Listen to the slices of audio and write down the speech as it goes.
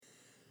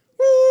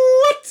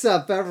What's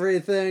up,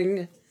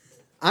 everything?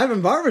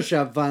 Ivan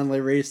Barbashev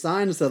finally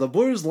re-signed, so the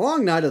Blues'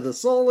 long night of the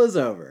soul is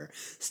over.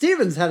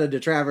 Steven's headed to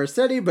Traverse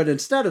City, but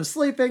instead of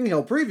sleeping,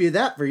 he'll preview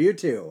that for you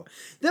too.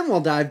 Then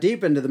we'll dive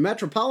deep into the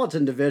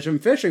Metropolitan Division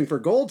fishing for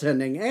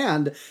goaltending,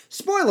 and,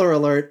 spoiler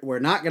alert, we're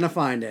not going to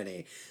find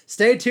any.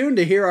 Stay tuned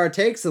to hear our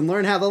takes and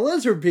learn how the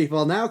lizard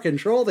people now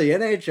control the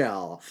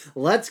NHL.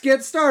 Let's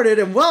get started,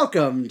 and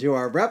welcome to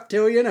our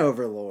reptilian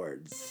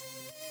overlords.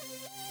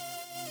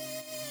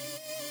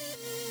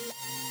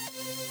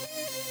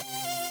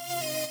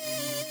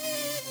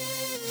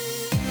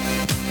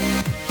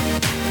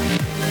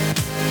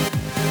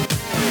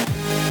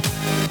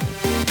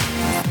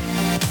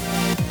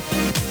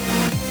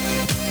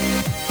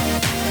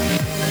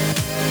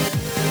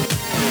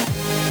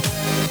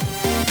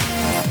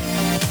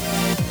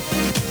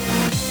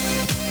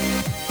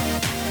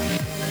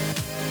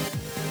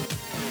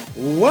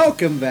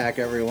 Welcome back,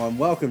 everyone.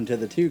 Welcome to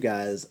the Two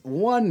Guys,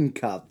 One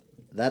Cup.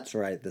 That's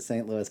right, the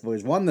St. Louis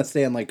Blues won the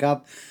Stanley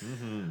Cup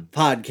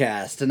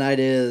podcast. Tonight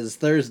is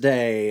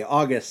Thursday,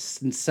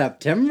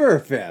 September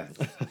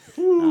 5th.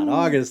 Not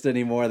August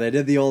anymore. They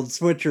did the old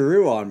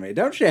switcheroo on me.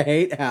 Don't you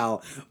hate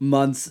how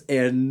months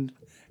in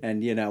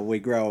and, we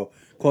grow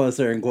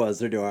closer and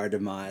closer to our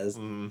demise?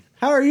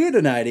 How are you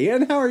tonight,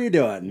 Ian? How are you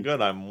doing?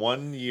 Good. I'm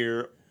 1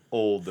 year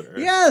older.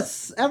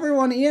 Yes,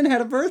 everyone. Ian had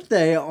a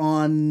birthday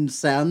on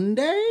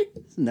Sunday?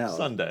 No.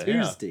 Sunday.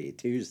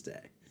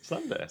 Tuesday.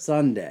 Sunday.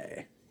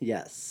 Sunday.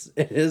 Yes,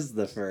 it is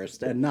the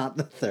first and not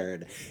the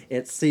third.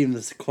 It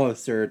seems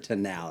closer to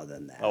now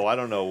than that. Oh, I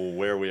don't know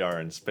where we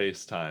are in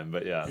space-time,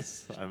 but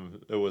yes,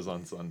 it was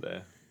on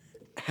Sunday.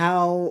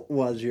 How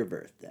was your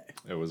birthday?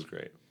 It was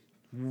great.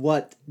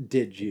 What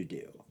did you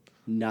do?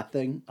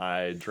 Nothing?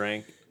 I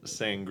drank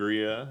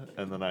sangria,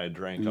 and then I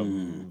drank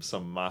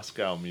some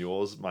Moscow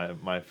Mules,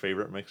 my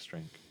favorite mixed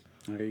drink.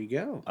 There you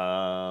go.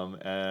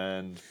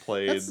 And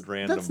played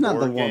random That's not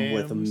board the one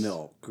games. with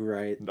milk,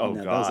 right? Oh,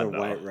 no, God, those are no.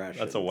 White Russians.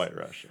 That's a White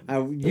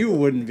Russian. You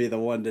wouldn't be the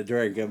one to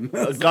drink them.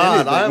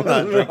 God, I'm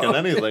not drinking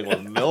anything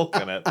with milk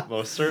in it,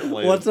 most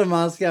certainly. What's a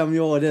Moscow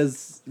Mule? It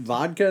is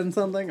vodka and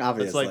something?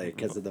 Obviously, like-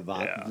 because of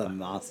the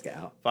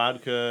Moscow.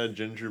 Vodka,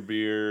 ginger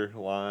beer,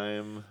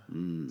 lime.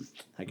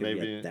 I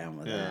could get down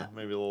with that.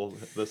 Maybe a little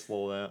this, a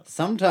little that.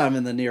 Sometime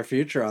in the near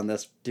future on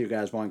this Two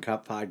Guys, One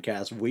Cup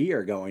podcast, we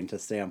are going to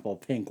sample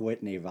Pink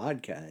Whitney vodka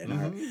in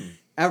our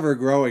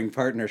ever-growing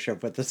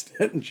partnership with the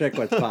Spit and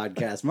Chicklets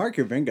podcast. Mark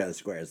your bingo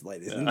squares,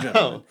 ladies and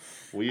gentlemen.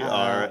 We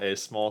are a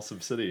small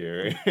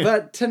subsidiary.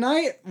 But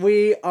tonight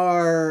we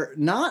are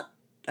not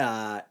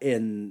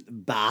in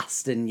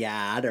Boston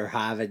Yard or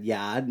Harvard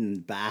Yard in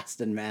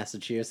Boston,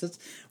 Massachusetts.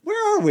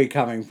 Where are we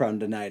coming from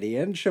tonight,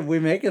 Ian? Should we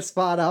make a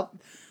spot up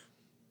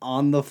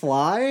on the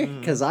fly?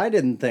 Because I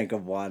didn't think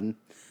of one.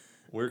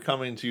 We're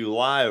coming to you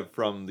live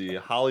from the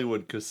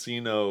Hollywood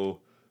Casino,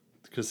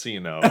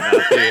 not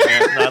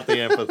the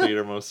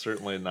amphitheater, most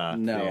certainly not.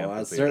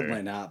 No,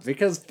 certainly not.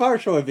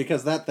 Partially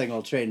because that thing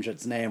will change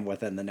its name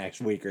within the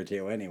next week or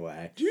two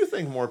anyway. Do you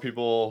think more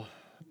people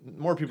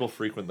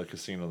frequent the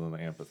casino than the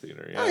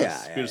amphitheater?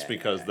 Yes, just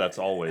because that's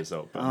always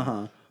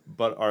open.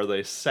 But are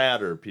they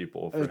sadder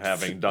people for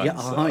having done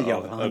so?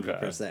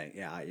 100%. Okay.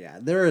 Yeah.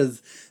 There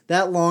is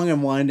that long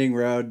and winding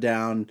road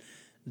down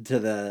to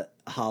the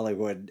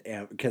Hollywood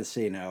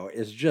casino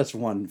is just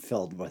one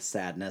filled with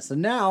sadness.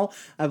 And now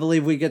I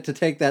believe we get to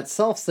take that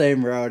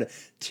self-same road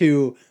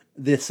to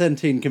the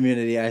Centene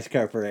Community Ice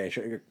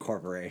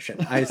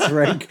Corporation Ice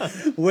Rink,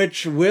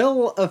 which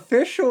will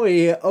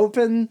officially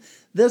open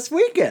this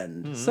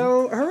weekend.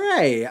 So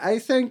hooray. I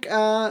think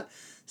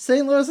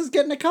St. Louis is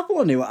getting a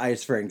couple of new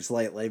ice rinks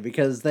lately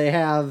because they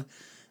have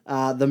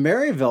the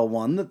Maryville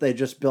one that they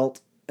just built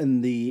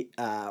in the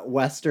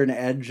western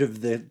edge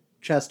of the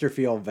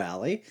Chesterfield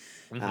Valley.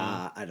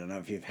 I don't know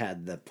if you've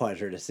had the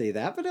pleasure to see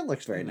that, but it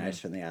looks very nice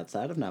from the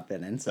outside. I've not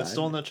been inside. It's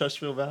still in the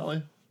Chesterfield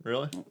Valley?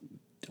 Really?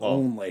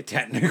 Only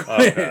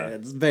technically. Okay.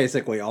 It's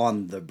basically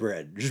on the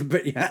bridge,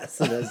 but yes,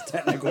 it is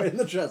technically in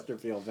the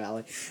Chesterfield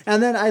Valley.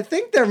 And then I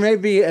think there may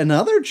be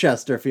another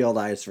Chesterfield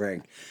ice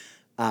rink,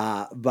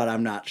 but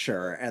I'm not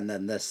sure. And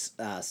then this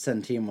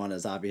Centene one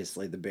is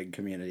obviously the big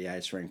community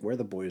ice rink where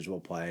the Blues will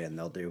play, and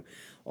they'll do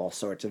all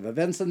sorts of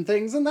events and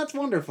things, and that's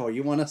wonderful.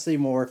 You want to see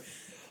more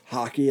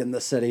hockey in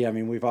the city. I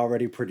mean, we've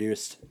already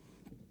produced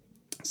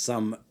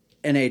some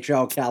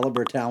NHL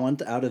caliber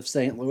talent out of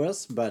St.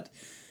 Louis, but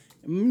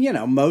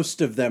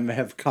most of them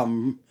have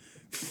come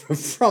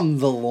from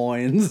the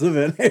loins of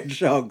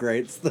NHL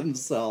greats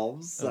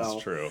themselves. So,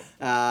 That's true.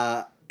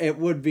 It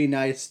would be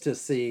nice to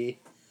see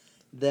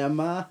them,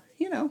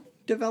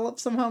 develop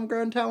some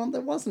homegrown talent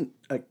that wasn't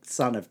a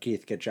son of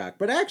Keith Tkachuk.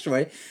 But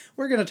actually,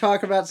 we're going to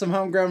talk about some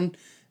homegrown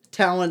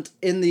talent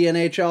in the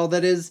NHL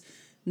that is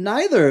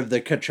neither of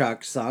the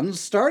Tkachuk sons,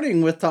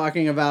 starting with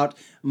talking about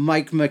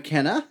Mike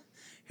McKenna,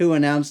 who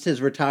announced his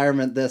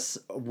retirement this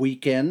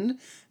weekend.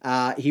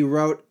 He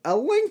wrote a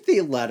lengthy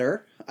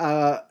letter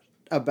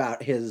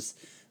about his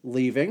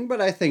leaving, but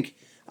I think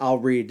I'll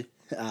read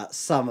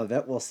some of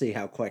it. We'll see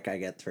how quick I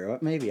get through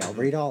it. Maybe I'll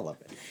read all of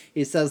it.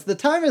 He says, "The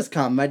time has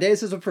come. My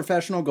days as a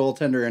professional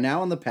goaltender are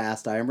now in the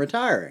past. I am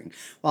retiring.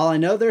 While I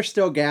know there's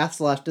still gas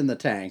left in the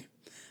tank,"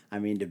 I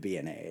mean, to be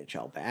an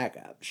AHL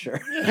backup, sure.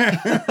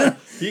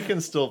 He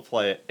can still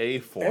play a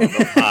form of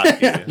hockey.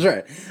 That's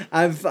right.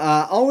 I've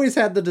always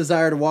had the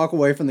desire to walk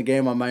away from the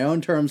game on my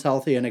own terms,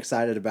 healthy and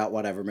excited about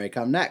whatever may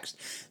come next.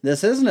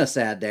 This isn't a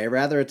sad day.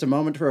 Rather, it's a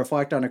moment to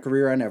reflect on a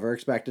career I never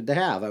expected to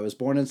have. I was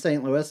born in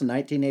St. Louis in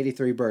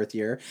 1983 birth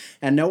year,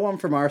 and no one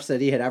from our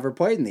city had ever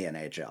played in the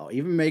NHL.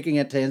 Even making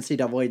it to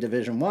NCAA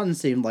Division I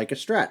seemed like a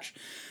stretch.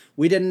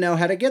 We didn't know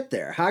how to get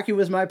there. Hockey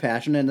was my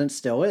passion, and it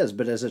still is,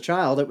 but as a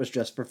child, it was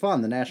just for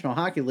fun. The National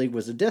Hockey League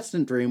was a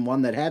distant dream,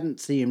 one that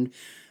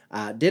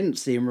didn't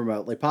seem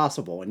remotely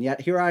possible. And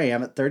yet here I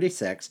am at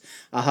 36,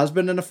 a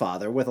husband and a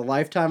father, with a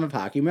lifetime of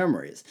hockey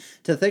memories.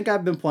 To think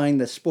I've been playing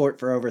this sport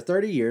for over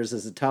 30 years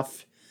is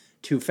tough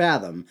to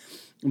fathom.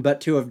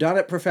 But to have done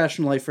it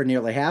professionally for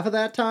nearly half of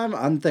that time,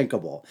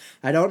 unthinkable.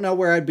 I don't know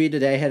where I'd be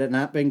today had it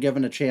not been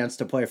given a chance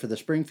to play for the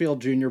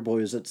Springfield Junior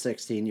Blues at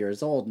 16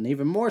 years old. And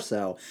even more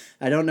so,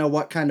 I don't know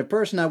what kind of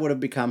person I would have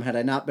become had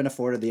I not been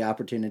afforded the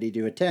opportunity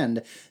to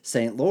attend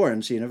St.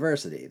 Lawrence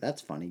University.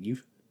 That's funny. You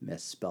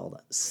misspelled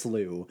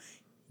SLU.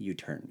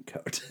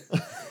 U-turncoat.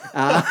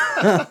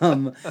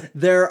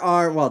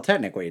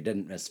 Technically it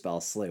didn't misspell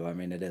SLU. I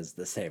mean, it is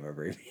the same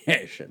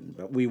abbreviation,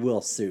 but we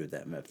will sue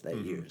them if they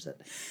use it.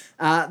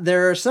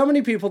 There are so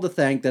many people to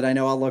thank that I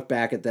know I'll look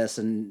back at this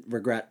and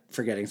regret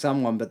forgetting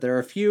someone, but there are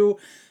a few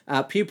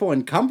people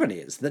and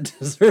companies that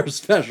deserve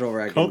special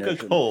recognition.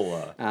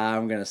 Coca-Cola.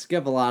 I'm going to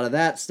skip a lot of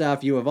that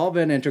stuff. You have all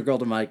been integral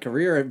to my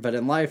career, but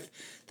in life,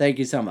 thank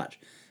you so much.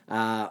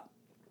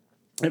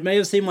 It may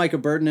have seemed like a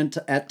burden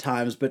at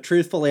times, but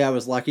truthfully, I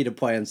was lucky to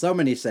play in so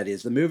many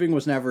cities. The moving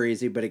was never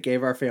easy, but it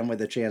gave our family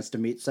the chance to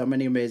meet so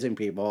many amazing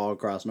people all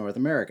across North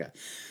America.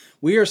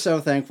 We are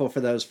so thankful for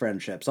those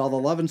friendships. All the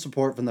love and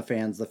support from the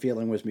fans, the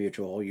feeling was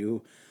mutual.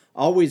 You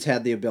always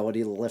had the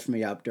ability to lift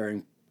me up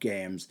during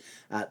games.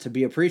 To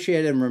be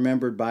appreciated and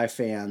remembered by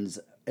fans,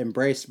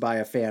 embraced by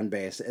a fan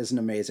base, is an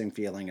amazing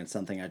feeling and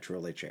something I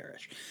truly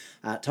cherish.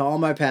 To all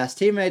my past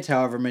teammates,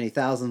 however many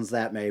thousands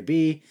that may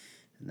be,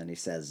 and then he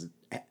says,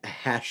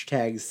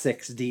 hashtag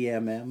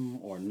 6DMM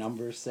or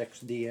number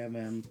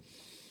 6DMM.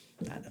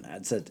 I don't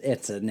know.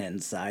 It's an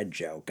inside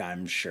joke,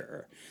 I'm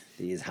sure.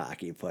 These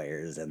hockey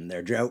players and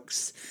their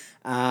jokes.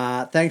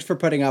 Thanks for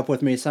putting up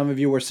with me. Some of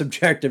you were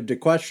subjected to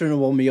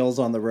questionable meals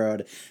on the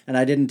road, and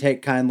I didn't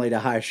take kindly to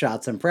high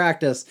shots in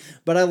practice,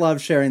 but I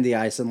love sharing the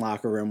ice and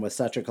locker room with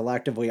such a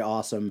collectively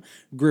awesome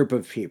group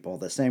of people.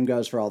 The same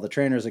goes for all the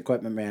trainers,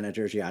 equipment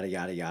managers, yada,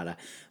 yada, yada.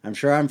 I'm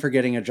sure I'm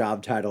forgetting a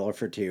job title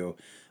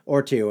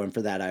or two, and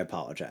for that I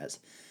apologize.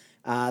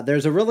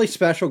 There's a really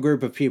special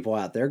group of people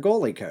out there,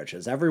 goalie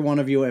coaches. Every one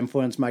of you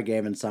influenced my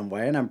game in some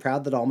way, and I'm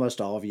proud that almost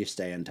all of you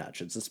stay in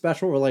touch. It's a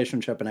special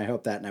relationship, and I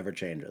hope that never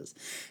changes.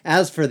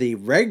 As for the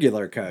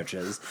regular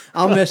coaches,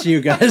 I'll miss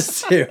you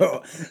guys too,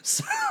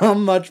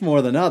 some much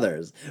more than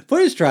others.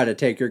 Please try to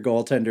take your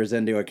goaltenders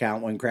into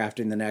account when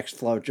crafting the next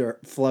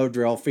flow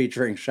drill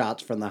featuring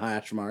shots from the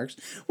hash marks.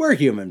 We're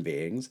human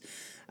beings.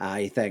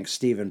 He thanks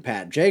Steve and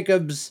Pat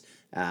Jacobs,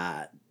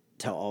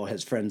 to all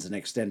his friends and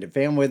extended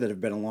family that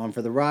have been along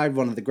for the ride.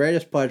 One of the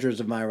greatest pleasures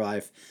of my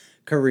life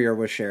career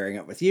was sharing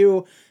it with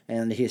you.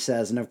 And he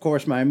says, and of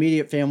course, my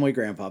immediate family,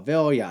 Grandpa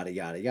Bill, yada,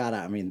 yada, yada.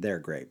 I mean, they're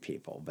great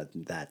people, but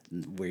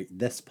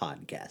this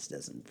podcast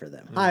isn't for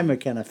them. Hi,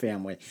 McKenna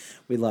family.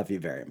 We love you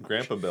very much.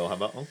 Grandpa Bill. How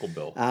about Uncle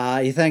Bill?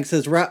 He thanks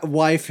his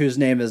wife, whose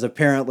name is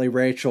apparently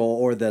Rachel,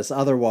 or this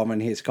other woman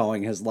he's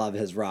calling his love,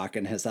 his rock,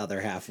 and his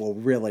other half will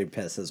really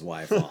piss his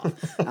wife off.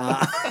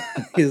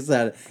 He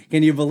said,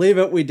 can you believe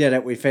it? We did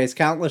it. We faced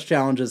countless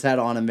challenges head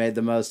on and made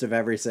the most of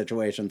every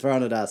situation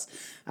thrown at us.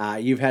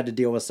 You've had to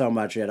deal with so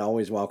much, yet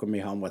always welcome me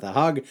home with a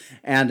hug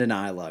and an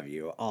I love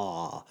you.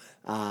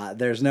 Aw.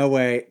 There's no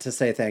way to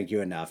say thank you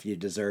enough. You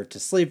deserve to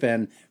sleep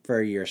in for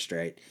a year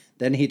straight.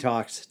 Then he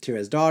talks to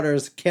his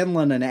daughters,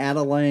 Kinlan and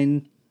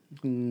Adeline.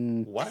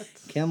 What?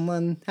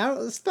 Kinlan?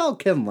 How spell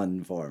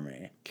Kinlan for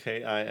me?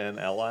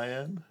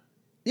 Kinlin?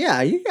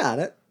 Yeah, you got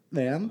it,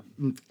 man.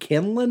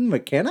 Kinlan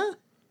McKenna?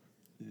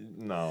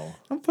 No.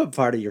 I'll put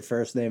part of your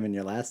first name in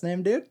your last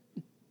name, dude.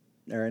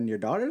 Or in your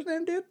daughter's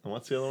name, dude. And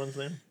what's the other one's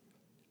name?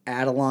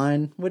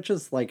 Adeline, which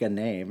is like a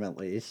name at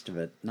least,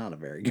 but not a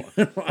very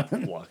good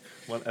one.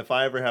 Look, if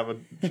I ever have a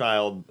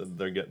child,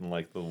 they're getting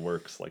like the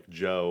works like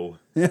Joe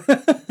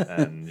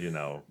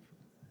and,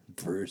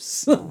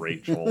 Bruce.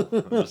 Rachel.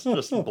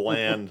 just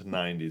bland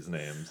 90s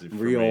names.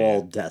 Real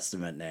Old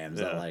Testament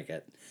names. Yeah. I like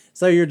it.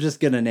 So you're just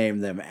going to name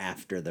them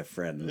after the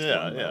friends.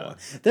 Yeah.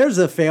 There's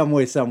a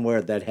family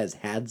somewhere that has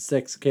had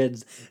 6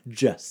 kids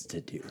just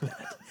to do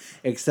that.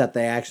 Except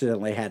they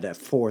accidentally had a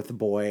 4th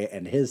boy,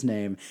 and his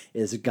name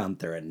is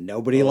Gunther, and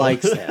nobody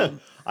likes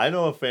him. I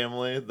know a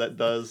family that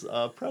does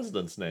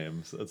presidents'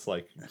 names. It's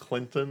like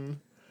Clinton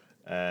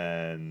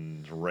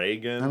and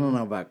Reagan. I don't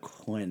know about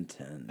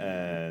Clinton.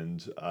 And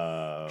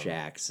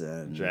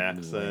Jackson.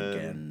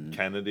 Lincoln.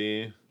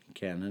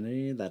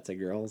 Kennedy. That's a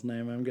girl's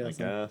name, I'm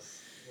guessing. I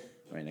guess.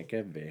 I mean, it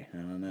could be. I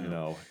don't know. You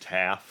know,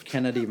 Taft.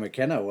 Kennedy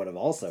McKenna would have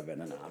also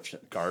been an option.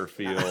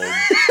 Garfield.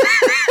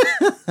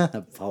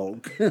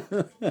 Polk.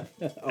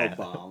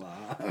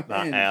 Obama.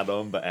 Not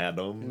Adam, but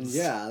Adams.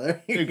 Yeah,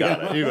 there you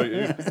got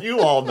it.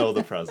 You all know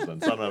the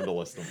presidents. I don't have to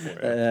list them for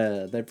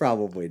you. They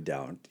probably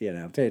don't. You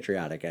know,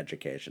 patriotic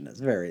education is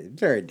very,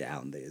 very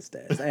down these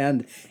days,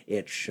 and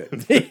it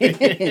should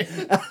be.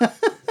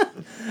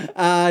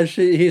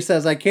 He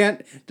says, I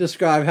can't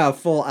describe how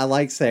full, I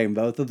like saying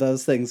both of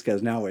those things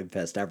because now we've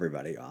pissed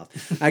everybody off.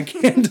 I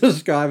can't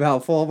describe how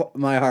full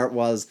my heart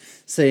was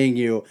seeing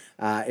you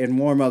in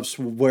warm-ups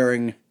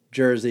wearing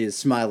jerseys,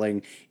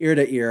 smiling ear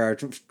to ear. Our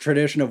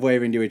tradition of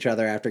waving to each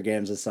other after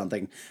games is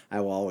something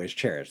I will always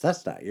cherish.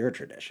 That's not your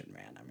tradition,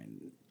 man. I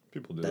mean,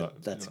 people do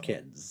that. That's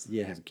kids.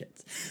 You have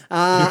kids.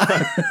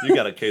 You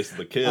got a case of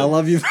the kids. I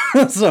love you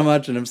so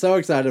much, and I'm so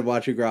excited to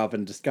watch you grow up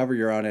and discover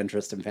your own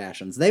interests and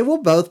passions. They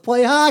will both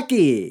play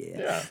hockey.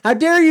 Yeah. How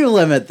dare you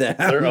limit them?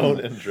 Their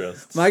own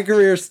interests. My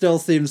career still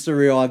seems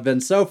surreal. I've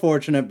been so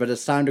fortunate, but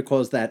it's time to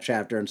close that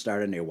chapter and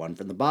start a new one.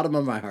 From the bottom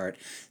of my heart,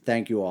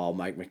 thank you all,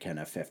 Mike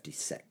McKenna,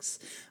 56.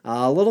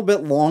 A little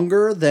bit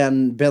longer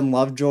than Ben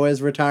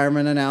Lovejoy's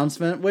retirement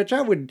announcement, which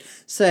I would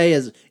say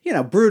is,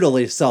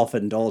 brutally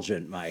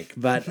self-indulgent, Mike.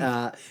 But,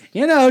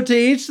 to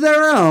each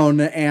their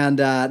own. And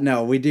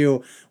no, we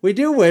do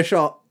wish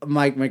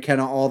Mike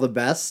McKenna all the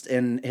best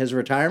in his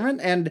retirement.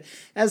 And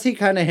as he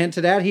kind of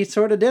hinted at, he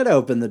sort of did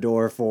open the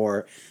door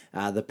for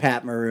the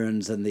Pat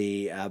Maroons and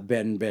the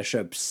Ben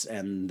Bishops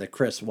and the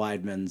Chris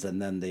Weidmans, and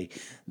then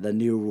the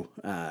new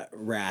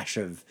rash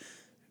of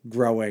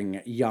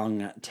growing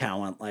young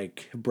talent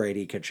like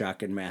Brady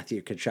Tkachuk and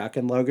Matthew Tkachuk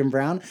and Logan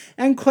Brown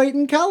and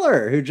Clayton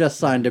Keller, who just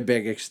signed a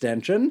big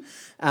extension.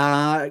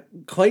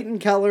 Clayton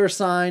Keller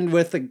signed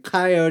with the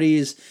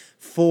Coyotes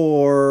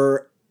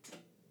for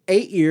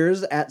 8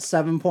 years at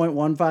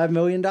 $7.15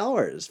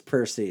 million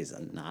per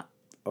season, not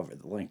over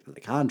the length of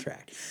the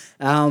contract.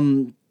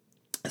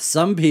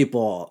 Some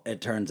people,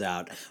 it turns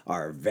out,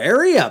 are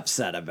very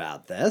upset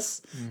about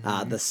this.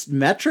 The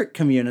metric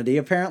community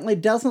apparently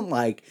doesn't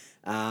like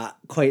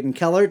Clayton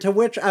Keller, to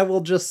which I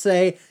will just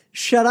say,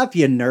 shut up,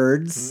 you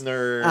nerds.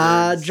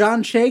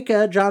 John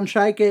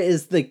Shaika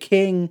is the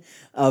king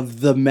of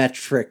the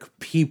metric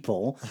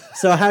people.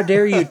 So how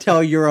dare you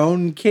tell your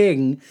own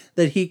king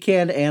that he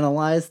can't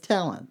analyze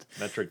talent?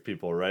 Metric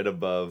people right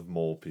above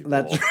mole people.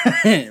 That's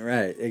right,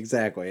 right,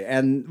 exactly.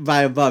 And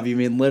by above, you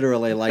mean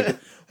literally like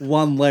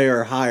one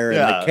layer higher in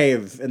the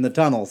cave, in the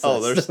tunnel system.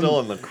 Oh, they're still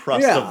in the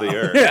crust of the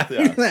earth.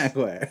 Yeah,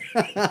 exactly.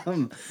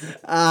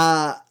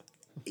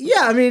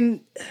 I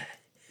mean,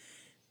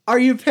 are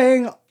you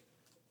paying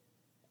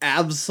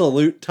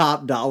absolute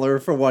top dollar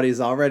for what he's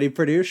already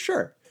produced?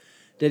 Sure.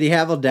 Did he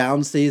have a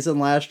down season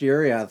last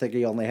year? Yeah, I think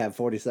he only had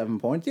 47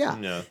 points.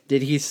 Yeah.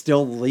 Did he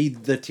still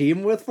lead the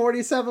team with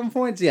 47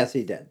 points? Yes,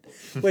 he did.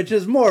 Which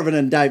is more of an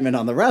indictment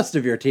on the rest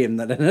of your team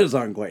than it is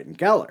on Clayton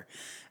Keller.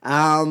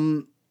 I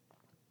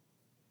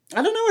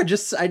don't know.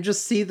 I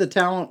just see the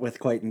talent with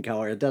Clayton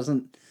Keller. It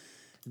doesn't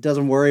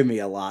worry me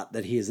a lot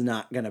that he's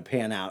not going to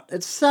pan out.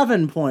 It's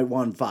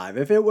 7.15.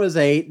 If it was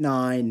 8,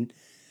 9,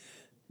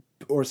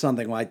 or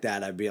something like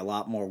that, I'd be a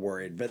lot more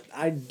worried. But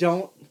I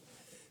don't.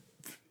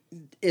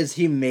 Is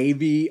he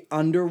maybe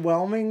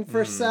underwhelming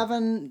for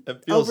 7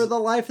 over the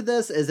life of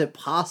this? Is it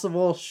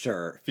possible?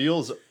 Sure.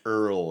 Feels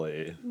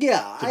early.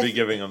 Yeah, to be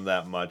giving him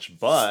that much,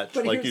 but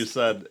like you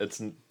said,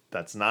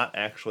 that's not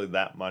actually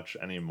that much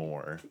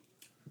anymore.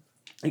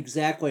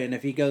 Exactly, and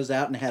if he goes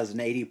out and has an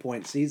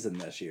 80-point season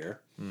this year,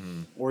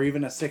 or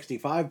even a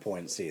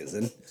 65-point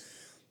season,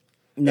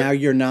 now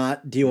you're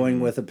not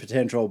dealing with a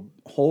potential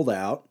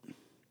holdout,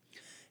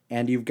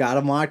 and you've got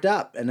him locked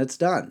up, and it's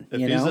done. If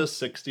he's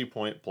a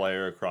 60-point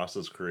player across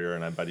his career,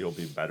 and I bet he'll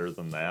be better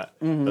than that,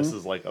 this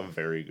is like a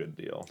very good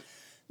deal.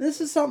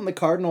 This is something the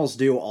Cardinals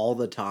do all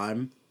the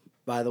time,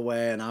 by the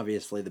way, and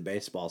obviously the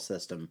baseball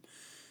system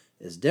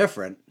is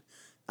different.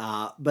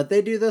 But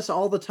they do this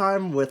all the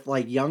time with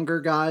like younger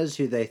guys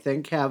who they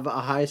think have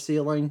a high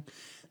ceiling.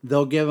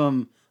 They'll give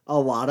them a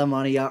lot of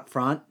money up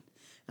front,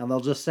 and they'll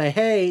just say,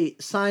 hey,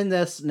 sign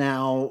this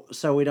now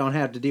so we don't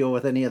have to deal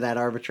with any of that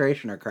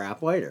arbitration or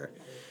crap later.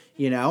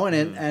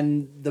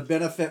 And the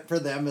benefit for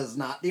them is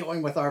not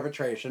dealing with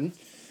arbitration.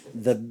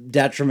 The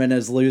detriment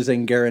is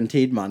losing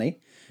guaranteed money.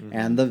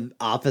 And the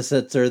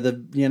opposites are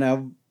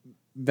the,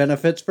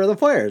 benefits for the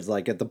players.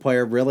 Like if the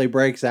player really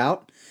breaks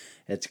out,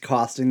 it's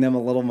costing them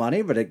a little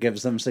money, but it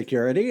gives them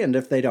security. And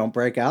if they don't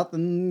break out,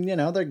 then,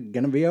 they're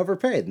going to be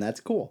overpaid, and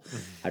that's cool.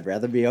 I'd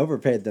rather be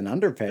overpaid than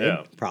underpaid,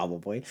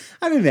 probably.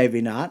 I mean,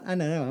 maybe not. I don't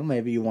know.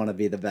 Maybe you want to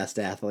be the best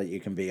athlete you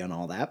can be and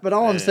all that. But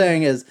all I'm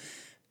saying is,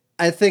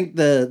 I think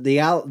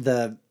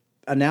the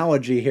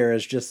analogy here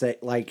is just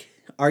that, like,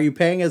 are you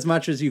paying as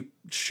much as you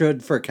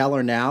should for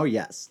Keller now?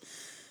 Yes.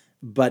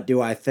 But do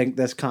I think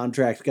this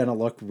contract's going to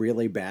look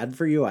really bad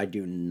for you? I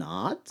do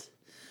not.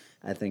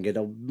 I think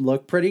it'll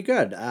look pretty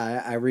good.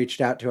 I reached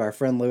out to our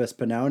friend Louis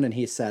Pannone, and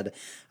he said,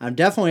 I'm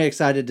definitely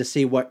excited to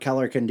see what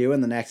Keller can do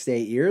in the next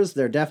 8 years.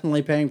 They're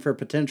definitely paying for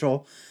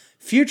potential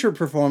future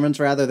performance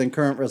rather than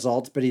current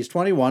results, but he's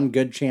 21,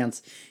 good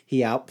chance he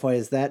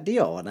outplays that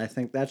deal, and I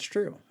think that's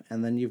true.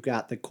 And then you've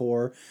got the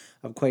core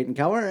of Clayton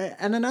Keller.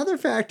 And another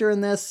factor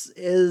in this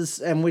is,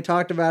 and we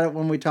talked about it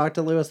when we talked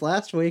to Lewis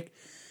last week,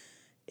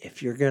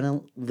 if you're going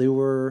to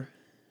lure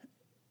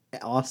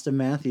Austin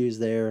Matthews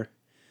there,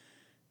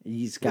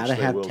 he's got to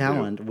have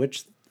talent,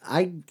 which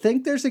I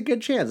think there's a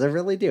good chance. I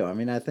really do. I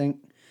mean, I think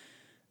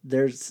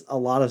there's a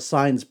lot of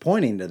signs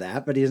pointing to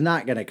that, but he's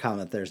not going to come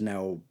if there's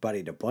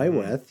nobody to play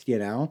with, you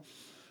know?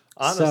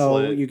 Honestly,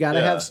 so you got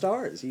to have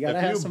stars. You got to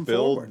have some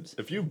forwards.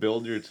 If you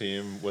build your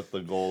team with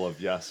the goal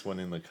of, yes,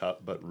 winning the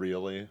cup, but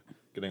really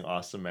getting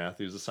Austin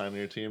Matthews assigned to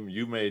your team,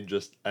 you may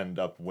just end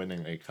up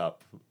winning a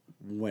cup.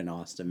 When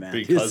Austin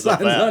Matthews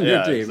signs on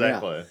your team.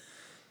 Exactly.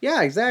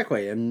 Yeah,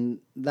 exactly. And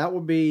that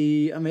would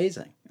be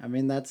amazing. I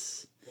mean,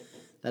 that's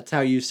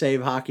how you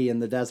save hockey in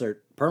the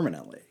desert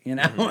permanently, you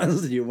know,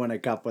 as you win a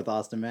cup with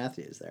Austin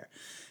Matthews there.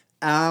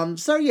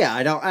 So yeah,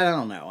 I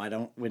don't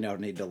know. We don't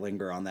need to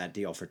linger on that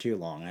deal for too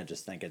long. I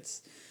just think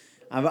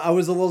I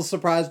was a little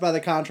surprised by the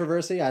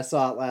controversy. I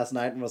saw it last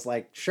night and was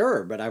like,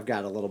 sure, but I've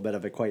got a little bit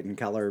of a Clayton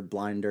Keller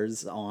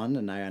blinders on,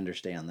 and I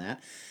understand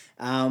that.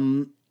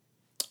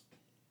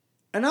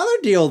 Another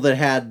deal that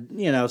had,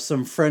 you know,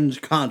 some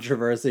fringe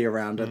controversy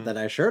around it that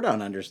I sure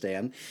don't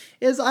understand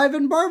is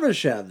Ivan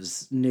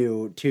Barbashev's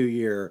new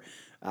 2-year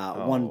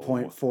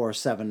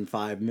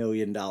 $1.475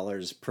 million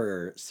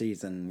per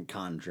season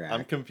contract.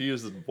 I'm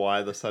confused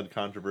why this had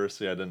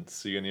controversy. I didn't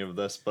see any of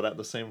this, but at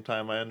the same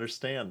time, I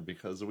understand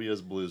because we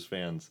as Blues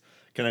fans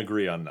can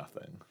agree on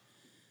nothing.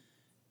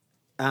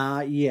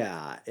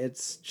 Yeah,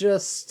 it's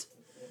just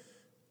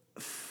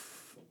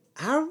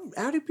how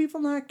do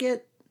people not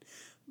get?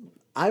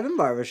 Ivan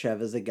Barbashev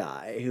is a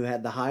guy who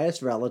had the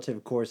highest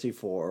relative Corsi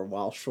for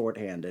while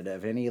shorthanded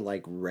of any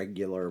like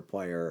regular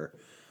player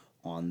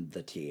on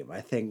the team.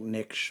 I think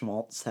Nick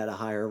Schmaltz had a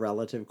higher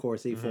relative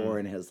Corsi for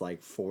in his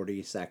like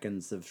 40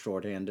 seconds of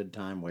shorthanded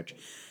time, which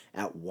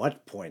at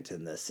what point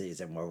in this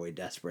season were we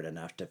desperate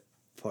enough to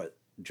put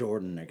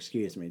Jordan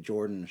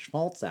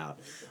Schmaltz out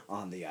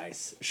on the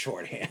ice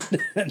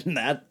shorthanded? And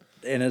that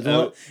in and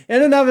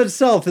of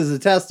itself is a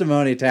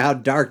testimony to how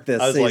dark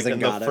this season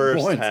got. The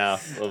first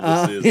half of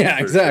the season. Yeah,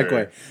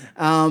 exactly.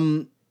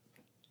 Sure.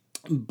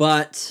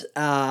 But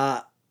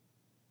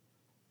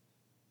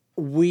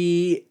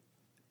we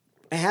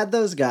had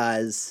those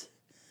guys,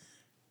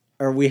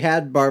 or we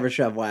had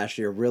Barbashev last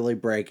year really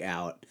break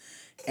out.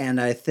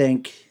 And I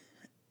think,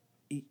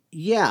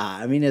 yeah,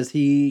 I mean, is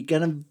he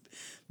going to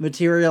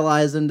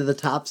materialize into the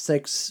top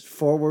 6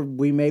 forward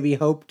we maybe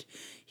hoped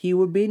he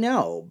would be?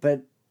 No,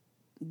 but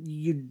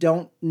you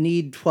don't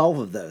need 12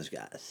 of those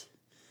guys.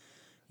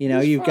 You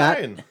know, you've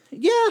fine. got,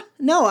 yeah,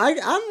 no,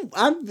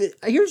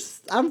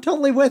 I'm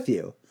totally with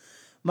you.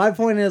 My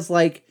point is,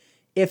 like,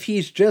 if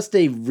he's just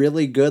a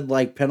really good,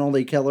 like,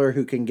 penalty killer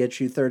who can get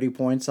you 30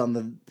 points on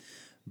the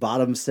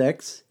bottom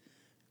 6,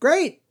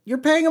 great. You're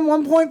paying him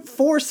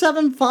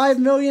 $1.475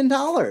 million.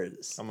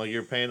 I'm like,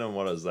 you're paying him,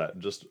 what is that?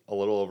 Just a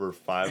little over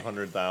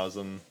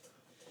 $500,000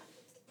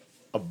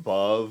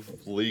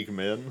 above league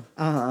min?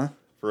 Uh-huh.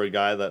 For a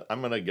guy that, I'm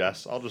going to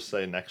guess, I'll just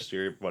say next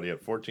year, he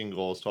had 14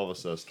 goals, 12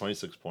 assists,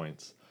 26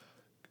 points.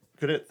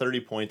 Could hit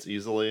 30 points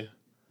easily.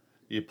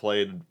 He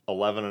played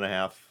 11 and a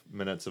half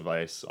minutes of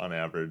ice on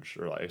average,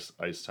 or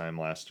ice time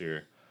last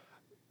year.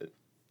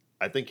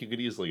 I think you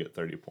could easily get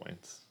 30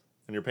 points.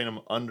 And you're paying him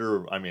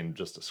under, I mean,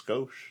 just a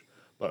skosh,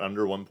 but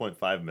under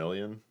 $1.5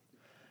 million.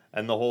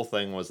 And the whole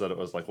thing was that it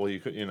was like, well, you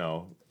could, you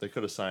know, they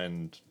could have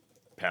signed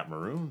Pat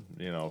Maroon,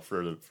 you know,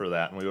 for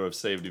that, and we would have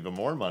saved even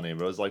more money.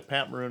 But it was like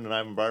Pat Maroon and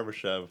Ivan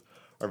Barbashev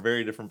are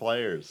very different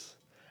players.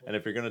 And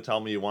if you're going to tell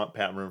me you want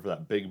Pat Maroon for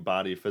that big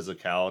body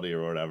physicality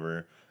or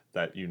whatever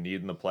that you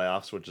need in the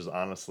playoffs, which is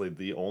honestly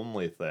the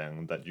only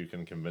thing that you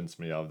can convince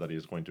me of that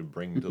he's going to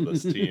bring to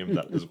this team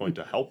that is going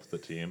to help the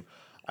team,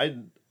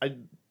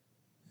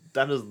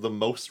 that is the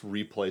most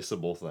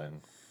replaceable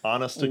thing.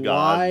 Honest to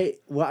God. Why?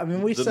 Well, I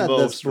mean, we said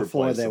this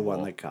before they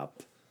won the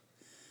cup.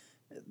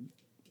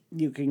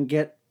 You can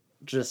get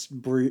just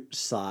brute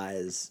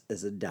size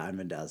as a dime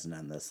a dozen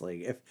in this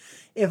league.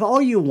 If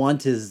all you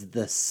want is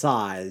the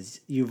size,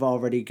 you've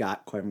already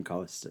got Klim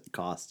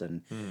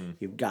Kostin,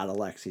 you've got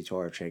Alexei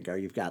Torchenko,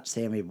 you've got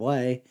Sammy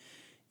Blais,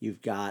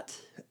 you've got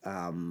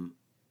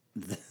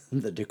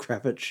the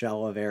decrepit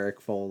shell of Eric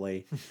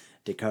Foley,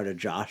 Dakota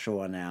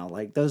Joshua now.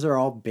 Like, those are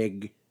all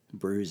big,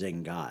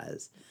 bruising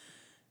guys.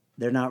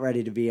 They're not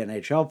ready to be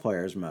NHL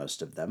players,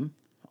 most of them.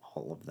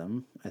 All of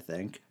them, I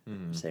think.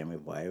 Sammy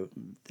Blais,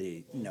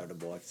 the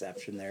notable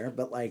exception there.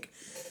 But, like,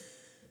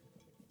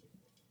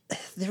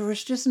 there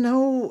was just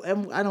no...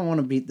 And I don't want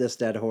to beat this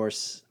dead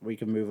horse. We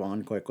can move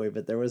on quickly.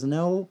 But there was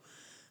no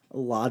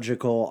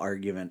logical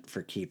argument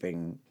for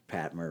keeping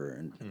Pat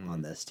Maroon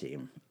on this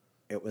team.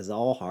 It was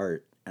all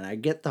heart. And I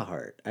get the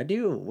heart. I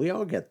do. We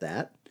all get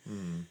that.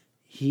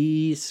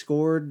 He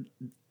scored,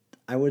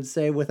 I would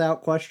say,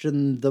 without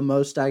question, the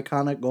most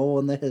iconic goal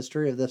in the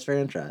history of this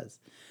franchise.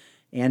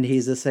 And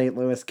he's a St.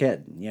 Louis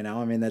kid, you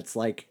know? I mean, that's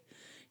like,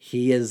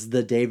 he is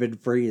the David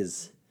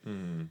Freese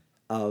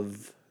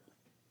of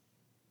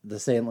the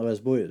St. Louis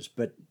Blues.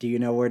 But do you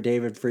know where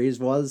David Freese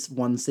was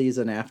one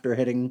season after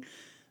hitting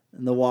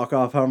the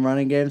walk-off home run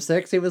in Game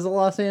 6? He was a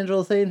Los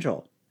Angeles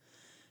Angel.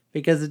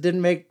 Because it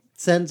didn't make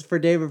sense for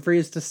David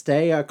Freese to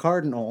stay a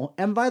Cardinal.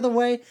 And by the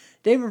way,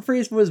 David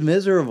Freese was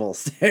miserable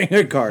staying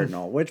a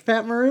Cardinal, which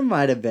Pat Maroon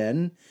might have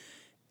been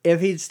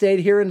if he'd stayed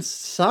here and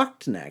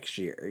sucked next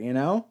year, you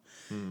know?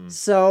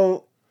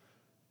 So...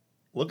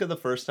 Look at the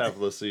first half of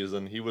the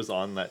season. He was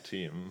on that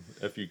team.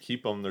 If you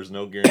keep him, there's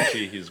no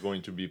guarantee he's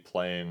going to be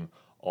playing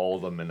all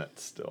the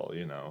minutes still,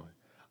 you know.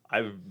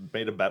 I've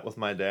made a bet with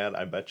my dad.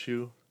 I bet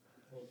you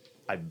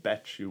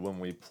when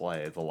we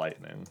play the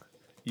Lightning,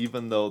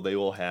 even though they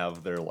will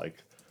have their,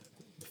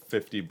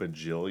 50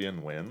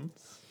 bajillion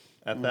wins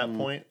at that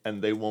point,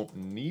 and they won't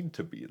need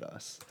to beat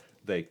us.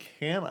 They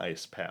can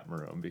ice Pat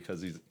Maroon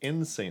because he's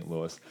in St.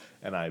 Louis,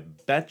 and I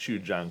bet you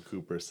John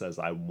Cooper says,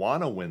 I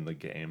want to win the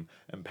game,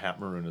 and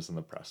Pat Maroon is in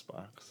the press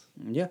box.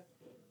 Yeah.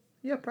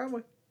 Yeah,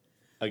 probably.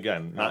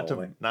 Again,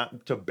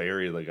 not to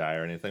bury the guy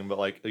or anything, but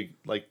like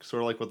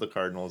sort of like with the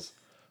Cardinals,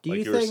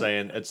 you were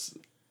saying,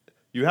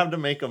 you have to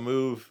make a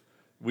move.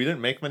 We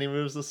didn't make many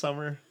moves this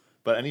summer,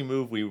 but any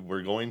move we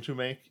were going to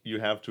make,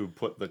 you have to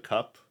put the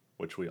cup,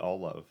 which we all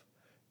love,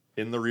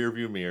 in the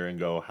rearview mirror and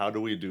go, how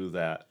do we do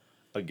that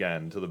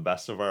again to the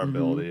best of our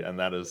ability? And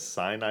that is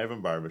sign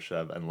Ivan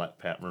Barbashev and let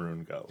Pat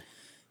Maroon go.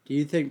 Do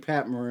you think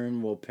Pat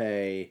Maroon will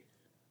play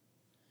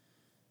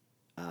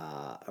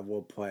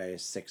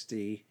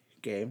 60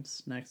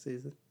 games next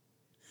season?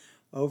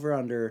 Over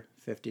under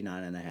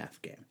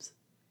 59.5 games.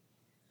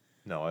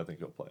 No, I think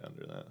he'll play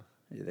under that.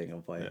 You think he'll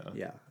play?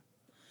 Yeah.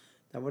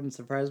 That wouldn't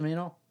surprise me at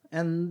all.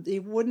 And he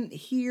wouldn't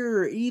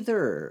here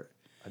either.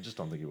 I just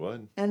don't think he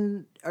would.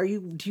 And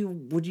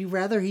would you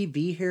rather he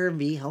be here and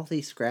be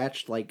healthy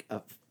scratched like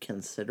a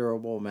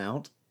considerable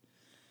amount?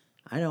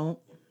 I don't.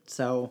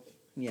 So,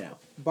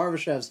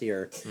 Barbashev's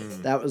here.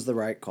 That was the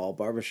right call.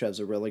 Barbashev's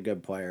a really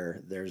good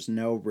player. There's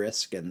no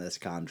risk in this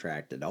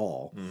contract at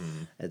all.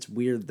 It's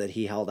weird that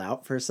he held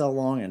out for so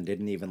long and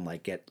didn't even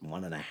get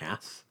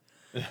 1.5.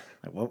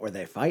 What were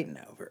they fighting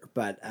over?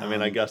 But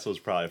I guess it was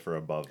probably for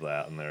above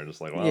that, and they're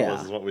just like, well,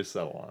 this is what we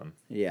settle on.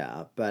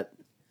 Yeah, but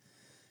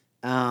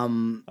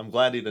I'm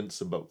glad he didn't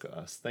Saboka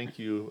us. Thank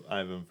you,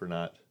 Ivan, for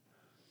not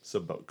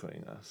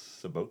Saboking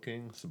us.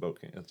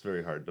 Saboking. It's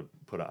very hard to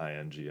put an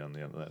ing on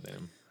the end of that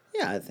name.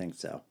 Yeah, I think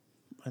so.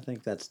 I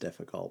think that's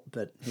difficult,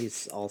 but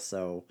he's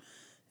also...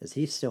 Is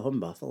he still in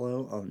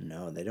Buffalo? Oh,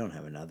 no, they don't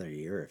have another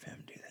year of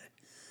him, do they?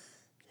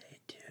 They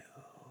do.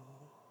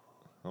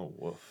 Oh,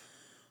 woof.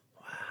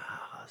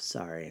 Wow,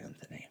 sorry,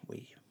 Anthony.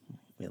 We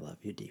love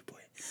you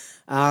deeply.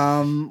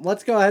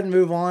 Let's go ahead and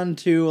move on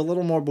to a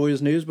little more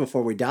Blues news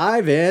before we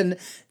dive in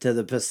to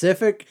the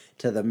Pacific,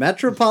 to the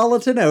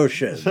Metropolitan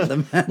Ocean.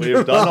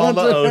 We've done all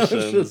the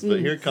oceans, but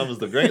here comes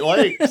the Great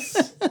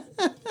Lakes.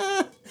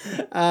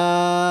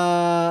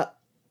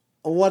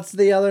 What's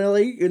the other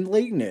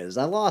league news?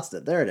 I lost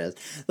it. There it is.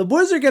 The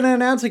Blues are going to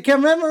announce a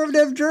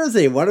commemorative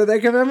jersey. What are they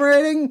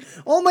commemorating?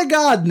 Only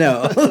God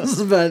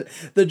knows. But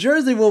the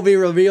jersey will be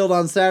revealed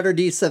on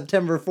Saturday,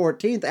 September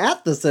 14th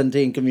at the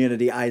Centene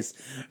Community Ice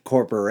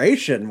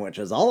Corporation, which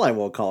is all I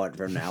will call it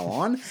from now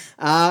on,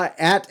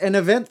 at an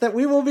event that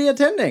we will be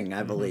attending,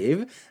 I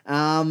believe.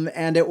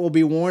 And it will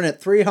be worn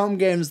at 3 home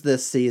games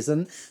this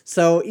season.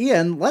 So,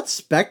 Ian, let's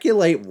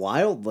speculate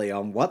wildly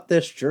on what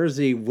this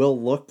jersey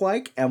will look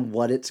like and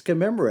what it's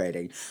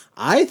commemorating.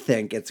 I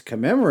think it's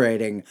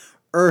commemorating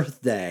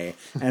Earth Day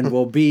and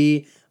will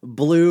be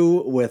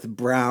blue with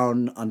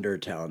brown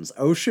undertones.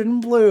 Ocean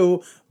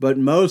blue, but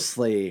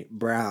mostly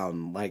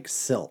brown, like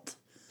silt.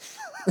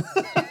 What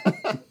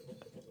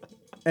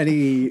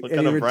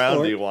kind of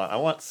brown do you want? I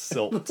want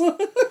silt.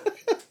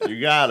 You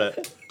got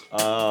it.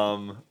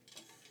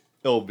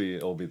 It'll be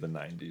the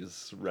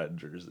 90s red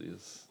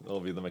jerseys.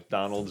 It'll be the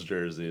McDonald's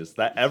jerseys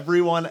that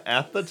everyone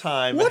at the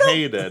time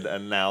hated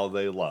and now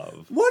they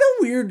love. What a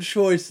weird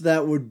choice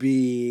that would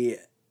be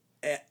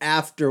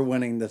after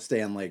winning the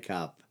Stanley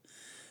Cup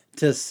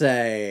to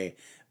say,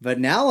 but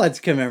now let's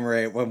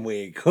commemorate when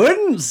we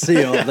couldn't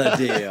seal the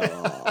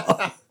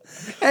deal.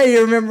 Hey,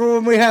 you remember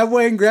when we had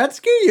Wayne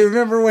Gretzky? You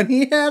remember when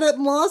he had it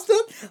and lost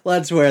it?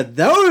 Let's wear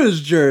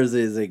those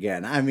jerseys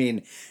again. I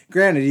mean,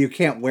 granted, you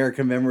can't wear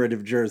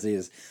commemorative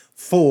jerseys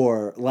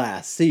for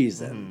last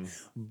season,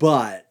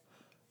 but...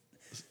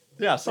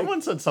 Yeah,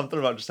 someone said something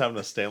about just having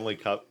a Stanley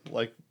Cup,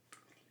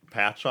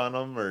 patch on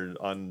them or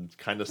on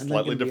kind of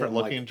slightly different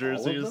looking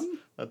jerseys.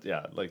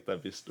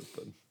 That'd be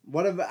stupid.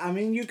 What about,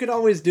 you could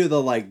always do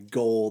the,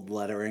 gold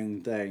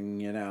lettering thing,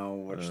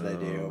 which they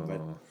do,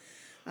 but...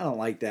 I don't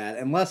like that,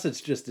 unless it's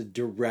just a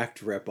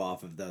direct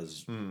rip-off of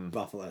those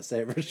Buffalo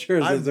Sabres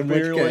jerseys, in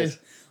which case,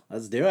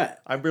 let's do it.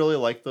 I barely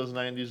like those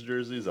 90s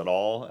jerseys at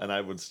all, and I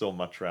would still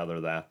much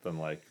rather that than,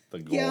 the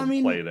gold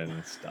plating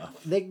and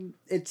stuff.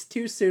 It's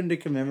too soon to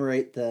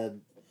commemorate the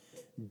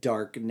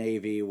dark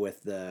navy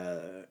with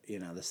the,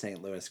 the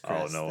St. Louis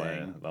crest thing.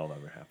 Way. That'll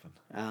never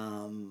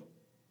happen.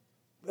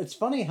 It's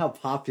funny how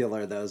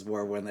popular those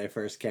were when they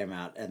first came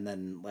out, and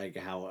then,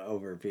 how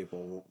over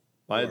people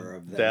My four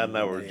of them dad and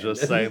I when were they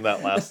just ended. saying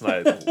that last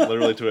night,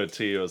 literally to a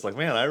T. It was like,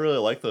 man, I really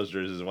like those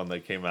jerseys when they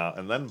came out.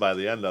 And then by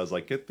the end, I was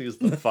like, get these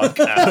the fuck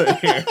out of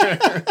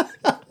here.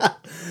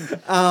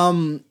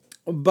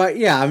 But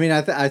yeah, I mean,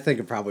 I think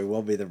it probably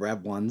will be the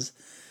Reb ones.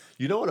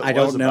 You know what it I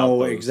was don't about know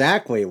those?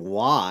 exactly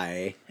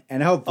why,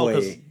 and Oh,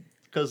 hopefully,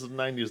 because of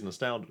 90s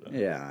nostalgia.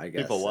 yeah, I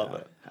guess People love so.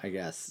 it. I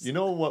guess. You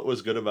know what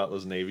was good about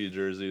those Navy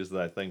jerseys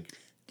that I think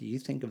Do you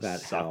think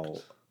about how?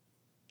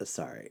 sucked?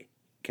 Sorry,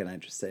 can I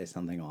just say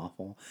something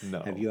awful?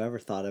 No. Have you ever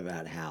thought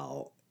about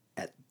how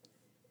at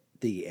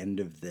the end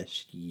of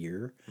this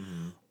year,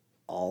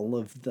 all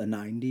of the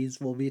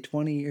 90s will be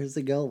 20 years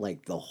ago?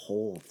 Like the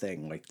whole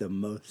thing, like the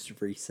most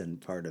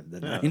recent part of the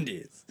Yeah.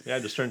 90s. Yeah, I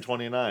just turned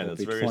 29. Will It's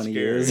be very 20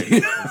 scary. years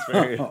It's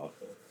very ago.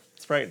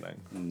 it's frightening.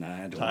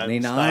 Nah, Time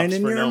 29 stops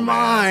in for your no man.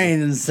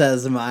 mind,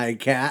 says my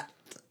cat.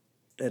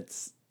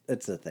 It's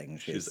a thing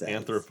she She's says.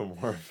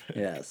 anthropomorphic.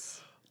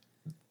 Yes.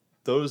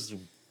 Those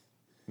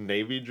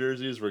Navy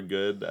jerseys were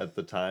good at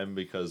the time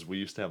because we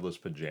used to have those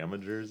pajama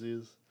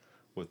jerseys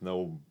with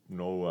no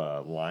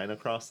line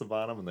across the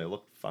bottom, and they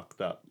looked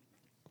fucked up,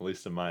 at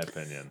least in my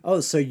opinion.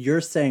 Oh, so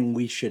you're saying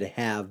we should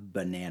have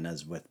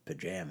bananas with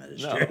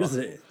pajamas No.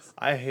 jerseys?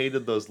 I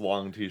hated those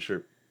long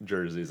T-shirt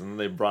jerseys, and then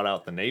they brought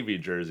out the Navy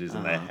jerseys,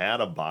 and they had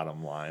a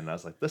bottom line. I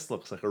was like, this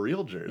looks like a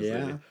real jersey.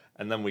 Yeah.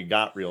 And then we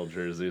got real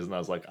jerseys, and I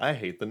was like, I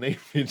hate the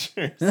Navy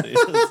jerseys.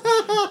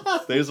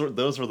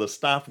 those were the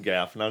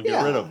stopgap. Now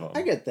get rid of them.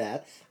 I get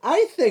that.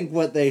 I think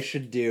what they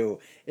should do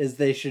is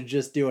they should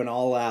just do an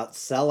all-out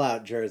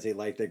sellout jersey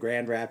like the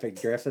Grand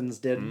Rapids Griffins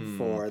did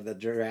for the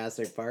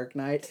Jurassic Park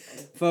night.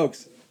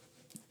 Folks,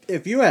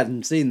 if you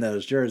hadn't seen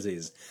those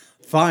jerseys,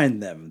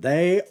 find them.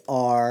 They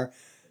are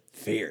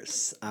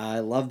fierce. I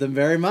love them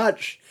very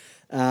much.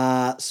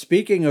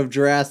 Speaking of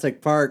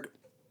Jurassic Park,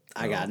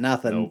 I got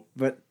nothing. Nope.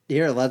 But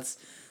here, let's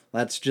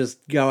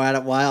just go at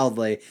it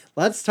wildly.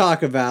 Let's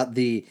talk about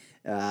the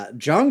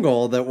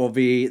jungle that will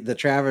be the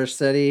Traverse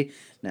City.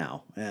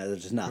 No,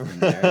 there's nothing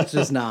there. It's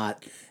just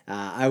not.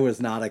 I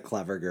was not a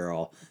clever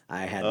girl.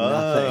 I had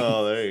nothing.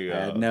 Oh, there you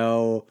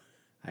go.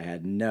 I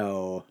had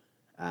no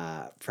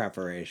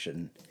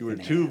preparation. You were in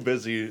too hand.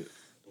 busy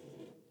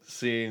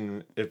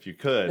seeing if you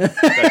could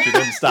that you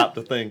didn't stop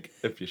to think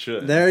if you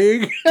should. There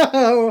you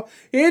go.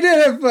 He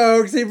did it,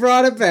 folks. He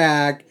brought it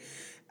back.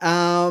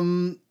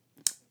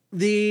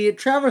 The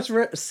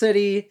Traverse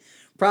City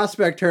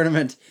Prospect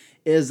Tournament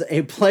is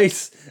a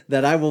place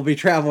that I will be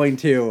traveling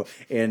to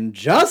in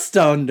just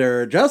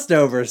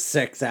over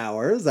 6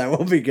 hours. I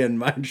will begin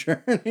my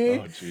journey.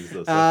 Oh,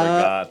 Jesus,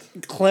 I forgot.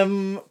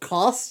 Clem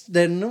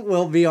Costin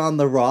will be on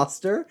the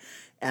roster,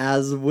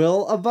 as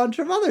will a bunch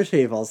of other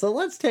people. So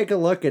let's take a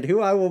look at who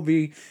I will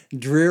be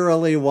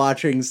drearily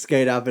watching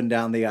skate up and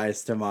down the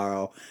ice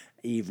tomorrow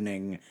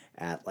evening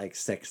at like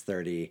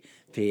 6:30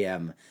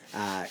 p.m.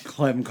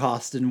 Clem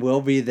Costin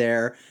will be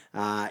there.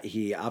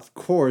 He, of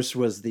course,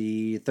 was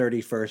the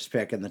 31st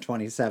pick in the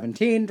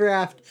 2017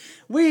 draft.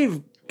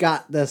 We've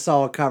got this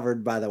all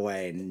covered, by the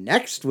way,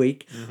 next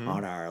week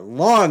on our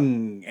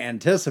long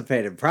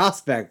anticipated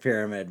prospect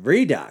pyramid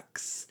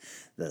redux.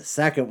 The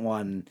second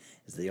one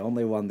is the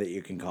only one that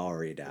you can call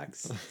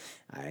redux.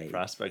 I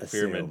Prospect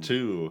assume. Pyramid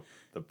 2,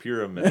 the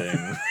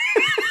pyramiding.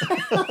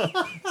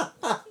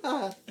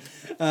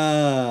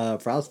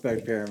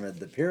 Prospect Pyramid,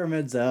 the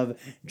pyramids of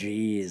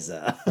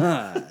Jesus.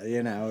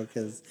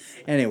 Because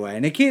anyway,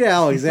 Nikita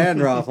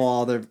Alexandrov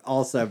will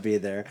also be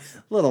there.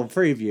 Little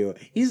preview.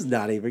 He's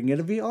not even going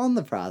to be on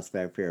the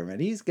Prospect Pyramid.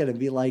 He's going to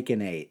be like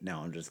an 8. No,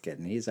 I'm just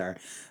kidding. He's our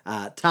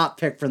top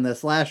pick from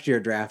this last year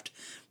draft,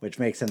 which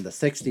makes him the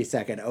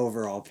 62nd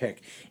overall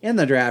pick in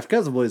the draft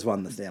because the Blues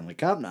won the Stanley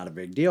Cup. Not a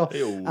big deal.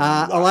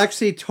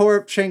 Alexei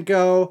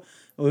Toropchenko,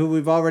 who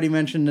we've already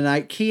mentioned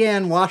tonight.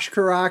 Kian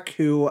Washkarak,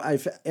 who,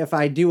 if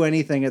I do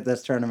anything at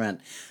this tournament,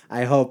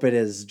 I hope it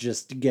is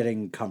just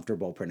getting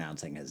comfortable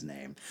pronouncing his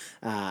name.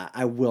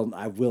 I will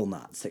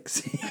not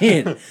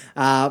succeed.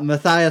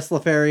 Matthias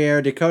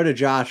Laferriere, Dakota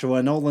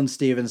Joshua, Nolan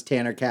Stevens,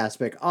 Tanner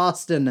Kaspick,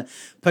 Austin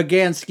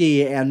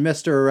Pagansky, and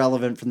Mr.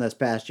 Irrelevant from this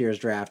past year's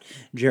draft,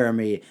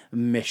 Jeremy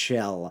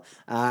Michel.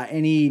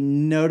 Any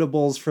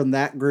notables from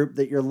that group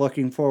that you're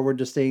looking forward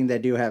to seeing? They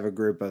do have a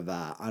group of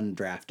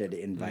undrafted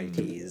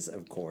invitees,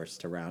 of course,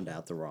 to round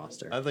out the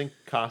roster. I think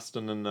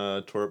Kostin and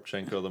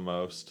Toropchenko the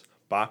most.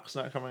 Bach's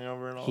not coming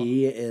over at all?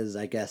 He is,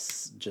 I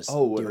guess, just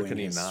or doing can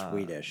he his not?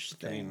 Swedish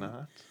Can he thing.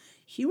 not?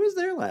 He was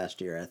there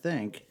last year, I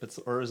think.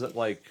 Or is it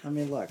like... I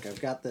mean, look, I've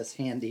got this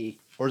handy...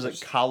 Or is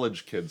it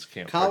college kids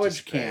can't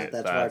College participate? can't.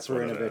 That's why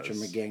Perunovich and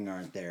McGing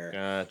aren't there.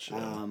 Gotcha.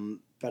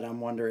 But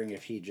I'm wondering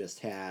if he just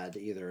had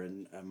either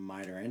a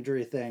minor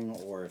injury thing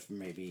or if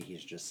maybe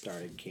he's just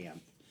started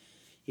camp.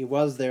 He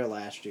was there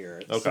last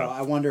year. Okay. So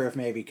I wonder if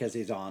maybe because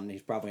he's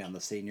probably on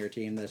the senior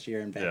team this year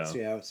in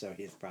Bexio, so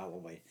he's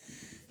probably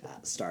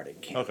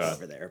started camp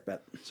over there.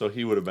 But so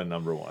he would have been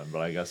number one, but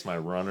I guess my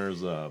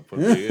runners up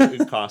would be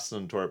Kostin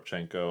and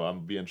Toropchenko.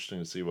 I'd be interesting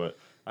to see what...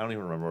 I don't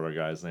even remember what our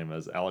guy's name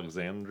is.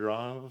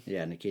 Alexandrov?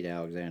 yeah, Nikita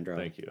Alexandrov.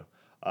 Thank you.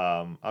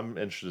 I'm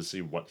interested to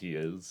see what he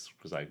is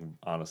because I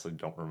honestly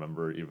don't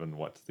remember even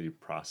what the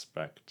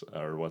prospect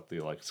or what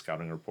the like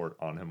scouting report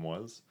on him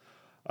was.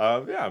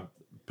 Yeah,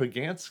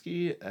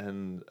 Pagansky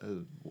and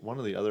one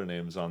of the other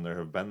names on there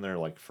have been there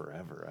like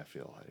forever. I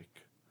feel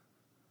like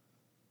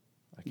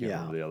I can't Yeah.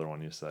 remember the other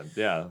one you said.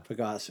 Yeah,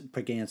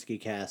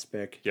 Pagansky,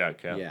 Kaspic. yeah,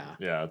 Yeah.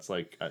 yeah. It's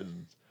like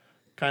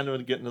kind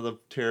of getting to the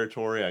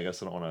territory. I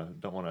guess I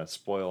don't want to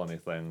spoil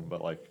anything,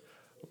 but like,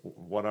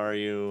 what are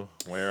you?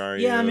 Where are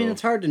Yeah, I mean, you?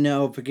 it's hard to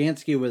know.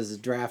 Pagansky was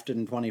drafted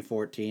in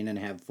 2014 and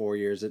had 4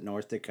 years at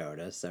North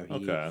Dakota, so he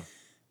Okay.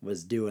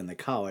 was doing the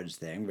college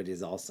thing, but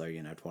he's also,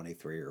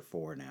 23 or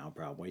 4 now,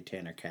 probably.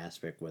 Tanner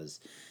Kaspic was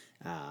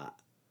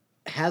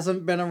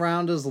hasn't been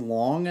around as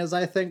long as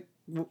I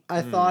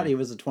thought. He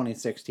was a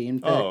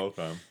 2016 pick. Oh,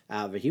 okay.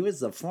 But he was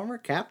the former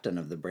captain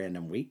of the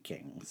Brandon Wheat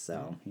Kings,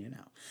 so,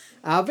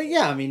 But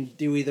yeah, I mean,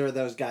 do either of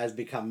those guys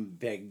become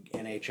big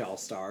NHL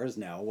stars?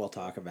 No, we'll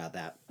talk about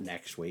that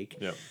next week.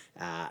 Yep.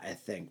 I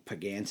think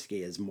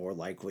Pagansky is more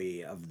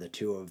likely of the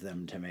two of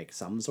them to make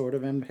some sort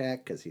of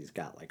impact because he's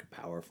got like a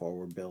power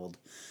forward build.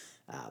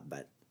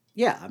 But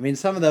yeah, I mean,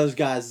 some of those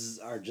guys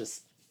are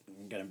just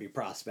going to be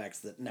prospects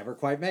that never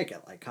quite make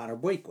it, like Connor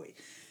Buickle,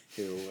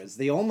 who was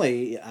the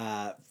only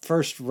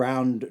first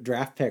round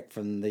draft pick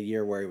from the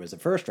year where he was a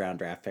first round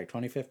draft pick,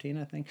 2015,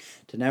 I think,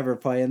 to never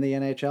play in the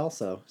NHL.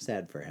 So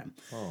sad for him.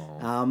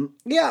 Oh.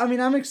 Yeah, I mean,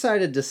 I'm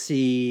excited to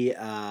see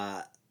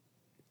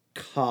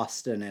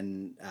Kostin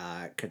and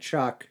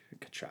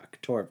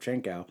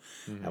Toropchenko.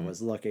 I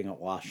was looking at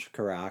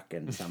Washkarak,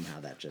 and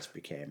somehow that just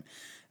became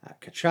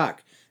Kachuk.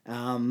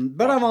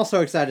 But I'm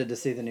also excited to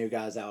see the new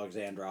guys,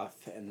 Alexandrov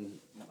and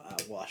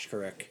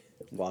Washkarak.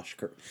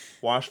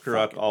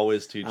 Washkarak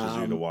always teaches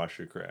you to wash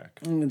your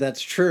crack.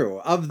 That's true.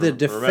 Of the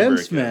Remember,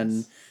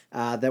 defensemen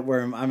that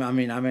were,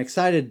 I'm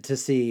excited to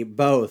see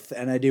both,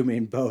 and I do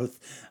mean both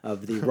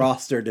of the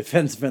roster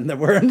defensemen that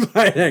we're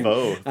inviting.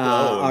 Both.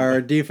 Our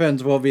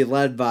defense will be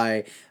led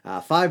by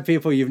 5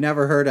 people you've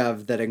never heard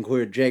of that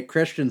include Jake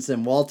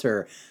Christensen,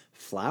 Walter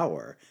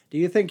Flower. Do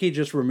you think he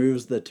just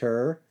removes the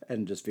 "ter"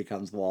 and just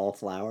becomes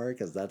Wallflower?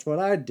 Because that's what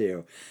I'd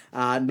do.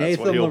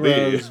 Nathan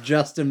LaRose,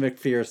 Justin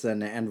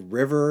McPherson, and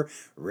River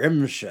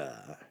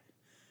Rimshot.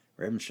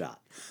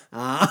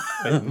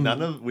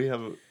 We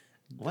have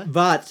what?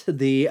 But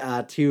the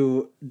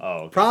two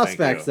okay,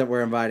 prospects that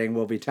we're inviting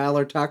will be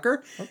Tyler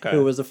Tucker,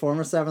 who was a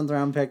former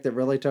 7th-round pick that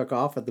really took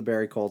off at the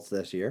Barrie Colts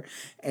this year,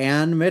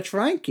 and Mitch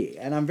Reinke.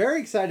 And I'm very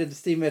excited to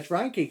see Mitch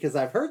Reinke because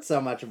I've heard so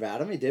much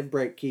about him. He did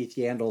break Keith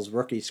Yandel's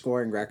rookie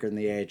scoring record in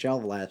the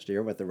AHL last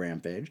year with the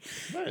Rampage.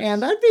 Nice.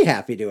 And I'd be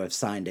happy to have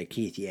signed a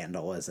Keith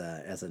Yandel as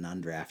an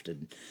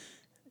undrafted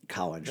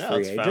college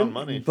free agent. Found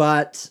money.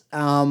 But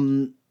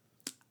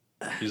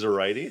he's a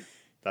righty.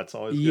 That's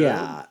always good.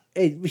 Yeah.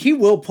 He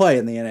will play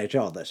in the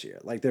NHL this year.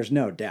 Like, there's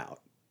no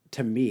doubt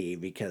to me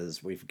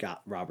because we've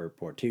got Robert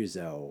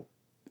Bortuzzo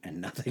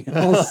and nothing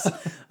else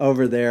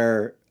over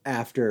there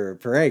after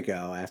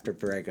Parayko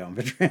and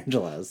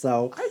Pietrangelo.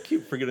 So I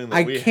keep forgetting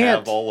that we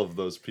have all of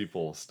those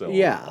people still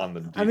on the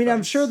defense. I mean,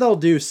 I'm sure they'll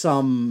do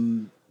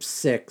some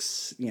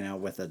 6,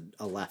 with a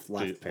left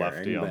pairing.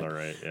 Lefty on the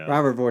right, yeah.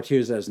 Robert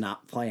Bortuzzo is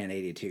not playing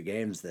 82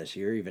 games this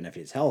year, even if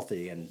he's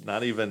healthy. And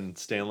not even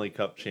Stanley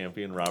Cup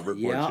champion Robert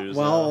Bortuzzo.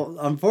 Well,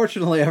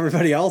 unfortunately,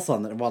 everybody else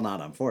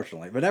not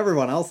unfortunately, but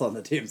everyone else on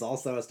the team's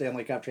also a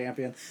Stanley Cup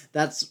champion.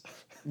 That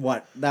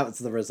was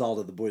the result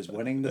of the Blues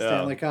winning the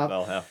Stanley Cup.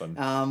 That'll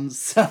happen.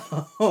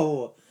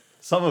 So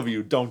some of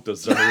you don't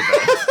deserve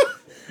it.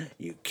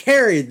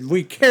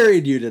 we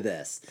carried you to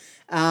this.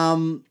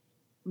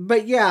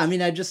 But yeah, I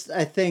mean, I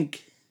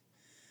think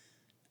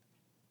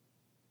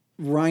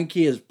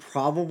Reinke is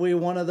probably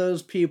one of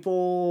those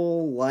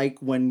people, like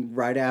when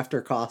right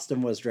after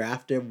Kostin was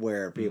drafted,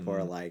 where people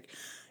are like,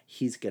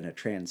 he's going to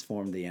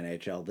transform the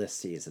NHL this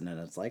season. And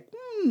it's like,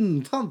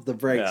 pump the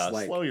brakes. Yeah,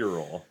 like, slow your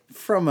roll.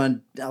 From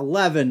an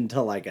 11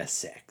 to like a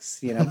 6.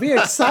 Be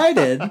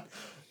excited.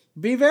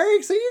 Be very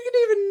excited. You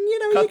can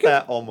even, cut you can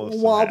that almost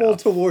wobble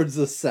towards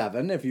a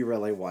 7 if you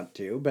really want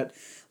to. But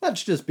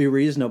let's just be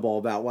reasonable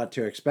about what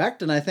to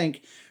expect. And I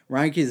think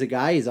Reinke's a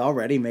guy, he's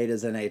already made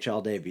his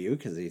NHL debut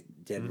because he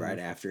did right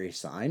after he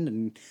signed,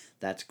 and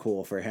that's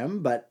cool for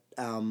him. But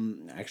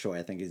actually,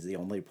 I think he's the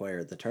only player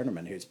at the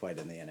tournament who's played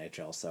in the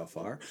NHL so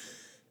far.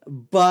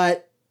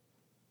 But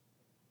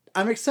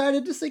I'm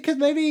excited to see, because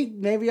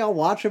maybe I'll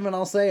watch him and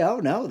I'll say, oh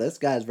no, this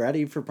guy's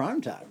ready for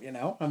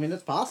primetime, I mean,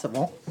 it's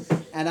possible.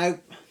 And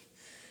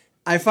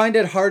I find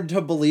it hard to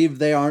believe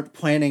they aren't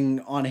planning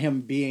on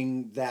him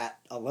being that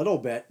a little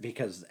bit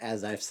because,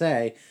 as I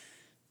say,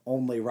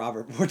 only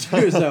Robert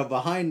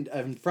Bortuzzo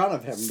in front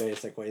of him,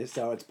 basically,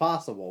 so it's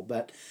possible.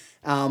 But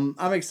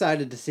I'm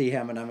excited to see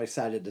him, and I'm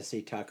excited to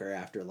see Tucker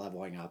after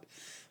leveling up.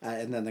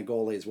 And then the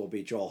goalies will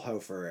be Joel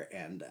Hofer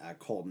and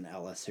Colton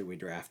Ellis, who we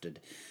drafted,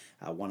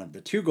 one of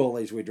the 2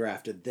 goalies we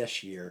drafted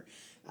this year.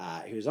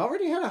 who's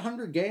already had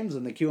 100 games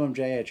in the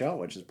QMJHL,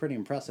 which is pretty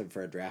impressive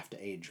for a draft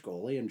age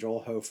goalie. And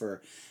Joel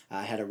Hofer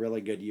had a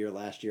really good year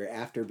last year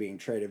after being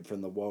traded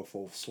from the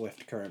woeful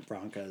Swift Current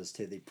Broncos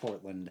to the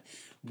Portland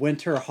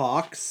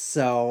Winterhawks.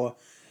 So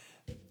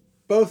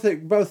both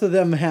of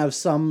them have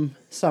some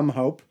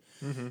hope.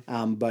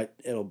 But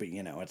it'll be,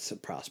 it's a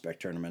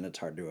prospect tournament. It's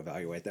hard to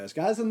evaluate those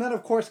guys. And then,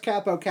 of course,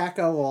 Capo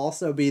Caco will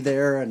also be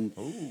there, and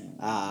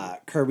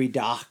Kirby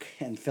Doc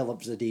and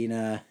Philip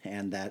Zadina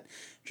and that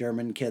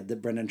German kid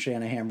that Brendan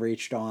Shanahan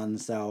reached on.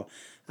 So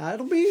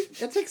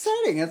it's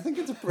exciting. I think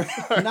it's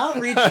not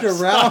reached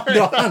around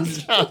on.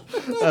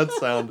 That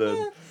sounded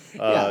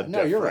no,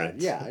 different. You're right.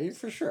 Yeah,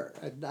 for sure.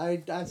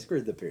 I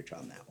screwed the pooch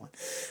on that one.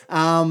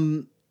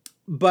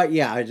 But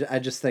yeah, I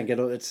just think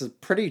it's a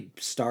pretty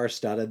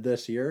star-studded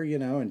this year,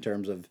 in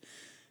terms of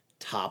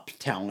top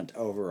talent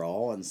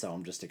overall, and so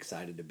I'm just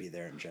excited to be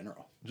there in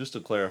general. Just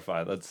to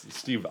clarify, that's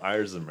Steve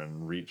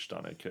Eiserman reached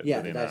on a kid.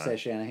 Yeah, did I say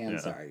Shanahan? Yeah.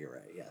 Sorry, you're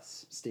right.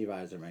 Yes, Steve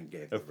Eiserman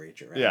gave the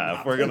reach around. Yeah,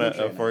 if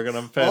we're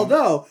gonna pin...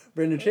 Although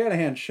Brendan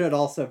Shanahan should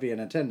also be in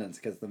attendance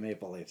because the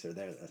Maple Leafs are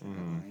there this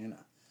time,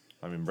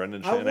 I mean,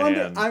 Brendan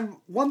Shanahan.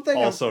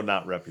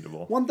 Not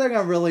reputable. One thing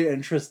I'm really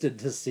interested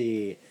to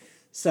see.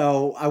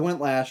 So I went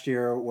last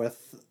year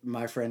with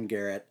my friend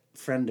Garrett,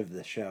 friend of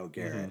the show,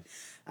 Garrett,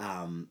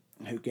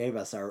 who gave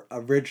us our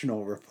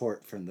original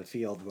report from the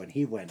field when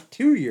he went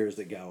 2 years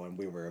ago, and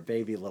we were a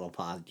baby little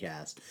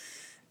podcast,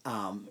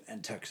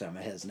 and took some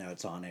of his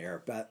notes on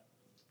air. But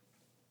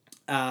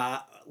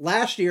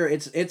last year,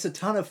 it's a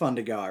ton of fun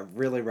to go. I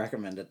really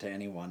recommend it to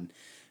anyone,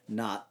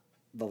 not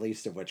the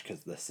least of which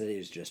because the city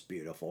is just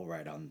beautiful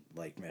right on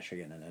Lake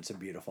Michigan, and it's a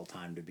beautiful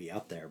time to be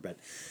up there. But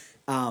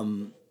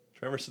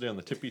Traverse City on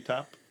the tippy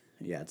top?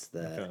 Yeah, it's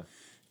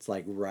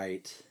like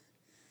right,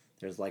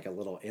 there's like a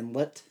little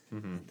inlet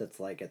that's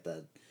like at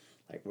the,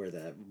 like where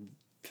the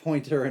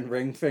pointer and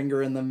ring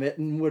finger in the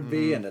mitten would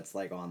be, and it's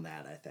like on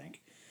that, I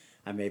think.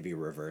 I may be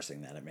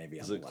reversing that. It may be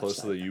on the left side. Is it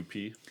close to the UP?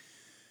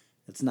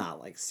 It's not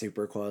like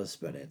super close,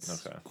 but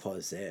it's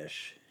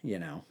close-ish,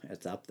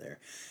 it's up there.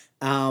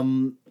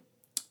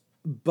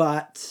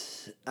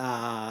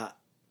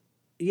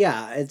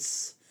 Yeah,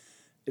 it's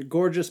a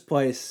gorgeous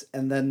place,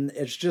 and then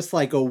it's just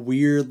like a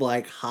weird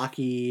like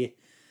hockey,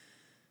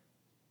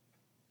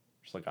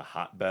 just like a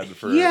hotbed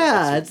for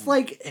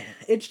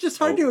it's just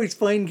hard to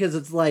explain because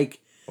it's like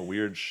a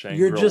weird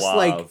Shangri-La you're just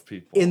like of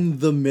people in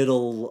the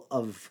middle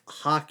of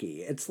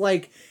hockey. It's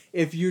like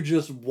if you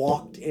just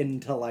walked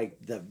into like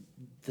the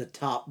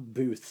top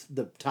booth,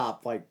 the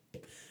top like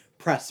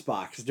press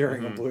box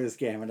during a Blues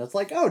game, and it's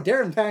like, oh,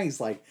 Darren Pang's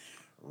like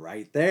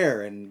right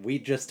there, and we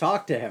just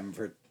talked to him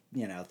for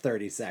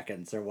 30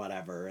 seconds or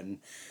whatever. And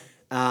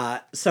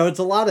so it's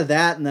a lot of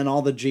that, and then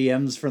all the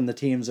GMs from the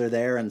teams are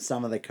there, and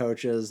some of the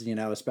coaches,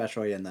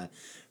 especially in the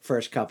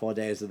first couple of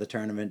days of the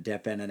tournament,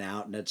 dip in and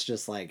out, and it's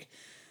just like,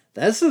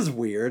 this is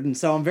weird. And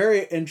so I'm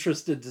very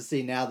interested to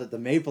see now that the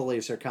Maple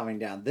Leafs are coming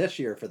down this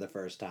year for the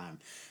first time,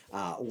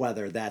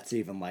 whether that's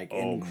even like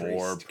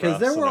increased, because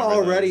there were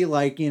already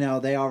like,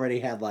 they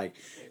already had like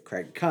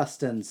Craig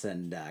Custance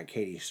and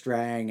Katie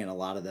Strang, and a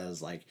lot of those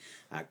like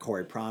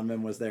Corey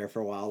Pronman was there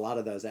for a while. A lot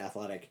of those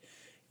athletic,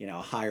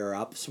 higher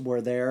ups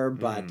were there,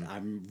 but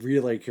I'm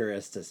really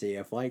curious to see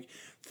if like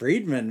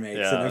Friedman makes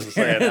an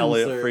appearance.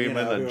 Elliot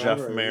Friedman and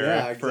Jeff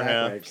Merrick,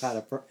 perhaps. Cut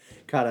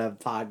a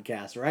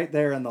podcast right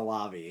there in the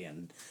lobby,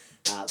 and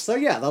so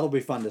yeah, that'll be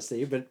fun to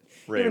see. But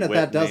even if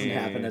that doesn't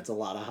happen, it's a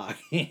lot of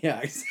hockey.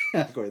 Yeah,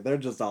 exactly. They're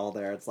just all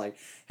there. It's like,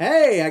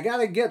 hey, I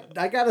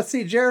gotta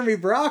see Jeremy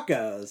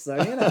Bracco. So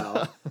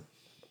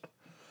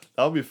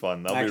that'll be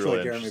fun. That'll be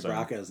really Jeremy interesting.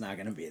 Bracco is not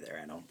going to be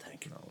there, I don't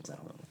think.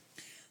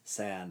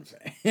 Sad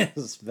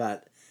face,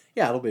 but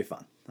yeah, it'll be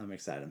fun. I'm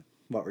excited.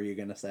 What were you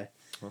going to say?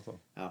 Nothing.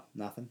 Oh,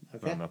 nothing?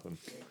 Okay. No, nothing.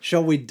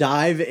 Shall we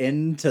dive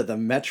into the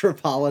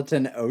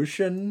metropolitan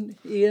ocean,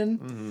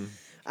 Ian?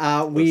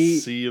 The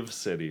Sea of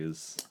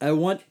Cities. I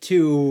want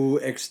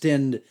to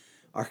extend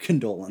our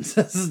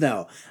condolences.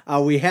 No.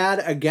 We had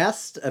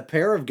a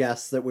pair of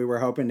guests that we were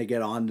hoping to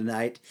get on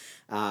tonight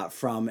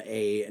from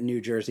a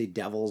New Jersey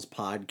Devils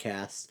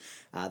podcast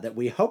that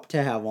we hope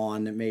to have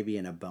on maybe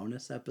in a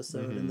bonus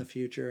episode in the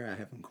future. I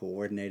haven't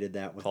coordinated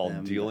that with them.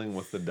 Called Dealing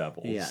with the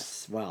Devils.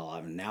 Yes.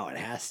 Well, now it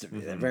has to be.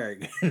 They're very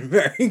good.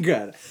 Very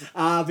good.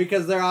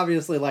 Because they're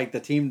obviously like the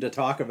team to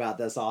talk about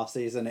this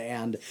offseason,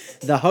 and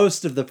the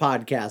host of the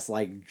podcast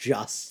like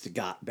just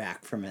got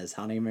back from his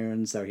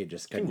honeymoon, so he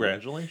just couldn't.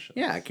 Congratulations.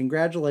 Yeah,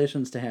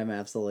 congratulations to him,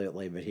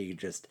 absolutely. But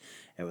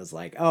it was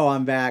like, oh,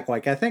 I'm back.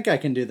 Like, I think I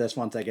can do this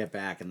once I get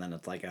back. And then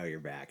it's like, oh, you're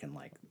back. And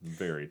like,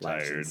 very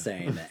life's tired.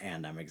 Insane.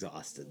 And I'm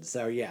exhausted.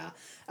 So yeah,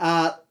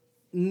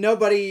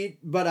 nobody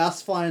but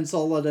us flying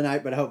solo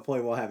tonight, but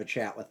hopefully we'll have a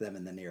chat with them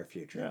in the near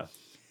future. Yeah.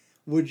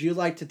 Would you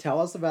like to tell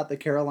us about the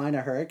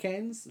Carolina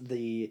Hurricanes?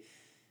 They're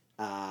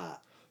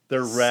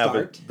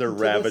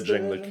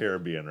ravaging the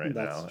Caribbean right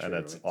now, and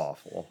it's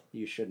awful.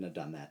 You shouldn't have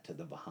done that to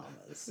the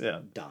Bahamas. Yeah.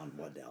 Don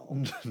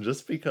Waddell.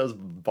 Just because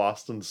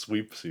Boston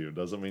sweeps you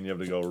doesn't mean you have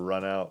to go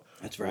run out,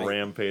 That's right.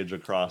 rampage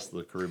across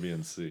the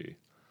Caribbean Sea.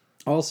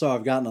 Also,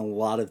 I've gotten a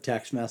lot of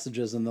text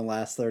messages in the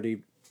last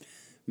 30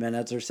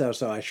 minutes or so,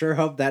 so I sure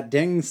hope that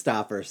ding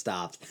stopper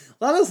stops.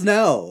 Let us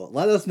know.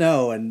 Let us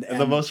know. And In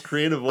the most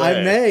creative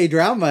way. I may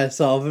drown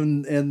myself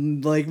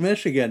in Lake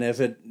Michigan if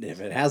it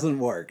hasn't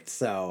worked.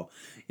 So,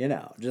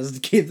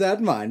 just keep that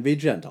in mind. Be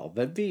gentle,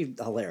 but be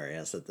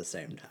hilarious at the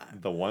same time.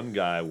 The One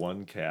Guy,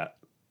 One Cat,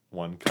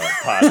 One Cup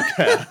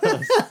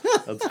podcast.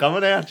 That's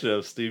coming at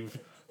you. Steve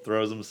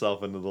throws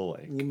himself into the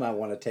lake. You might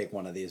want to take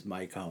one of these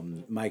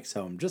mics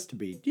home just to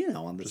be,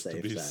 on the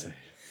safe side. Safe.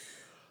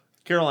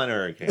 Carolina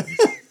Hurricanes.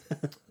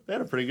 They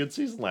had a pretty good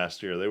season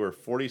last year. They were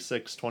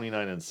 46,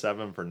 29, and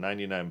 7 for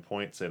 99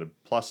 points. They had a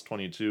plus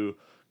 22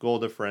 goal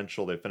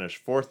differential. They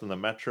finished 4th in the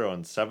Metro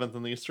and 7th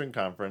in the Eastern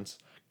Conference,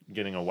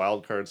 getting a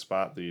wild card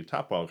spot, the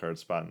top wild card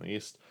spot in the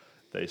East.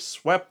 They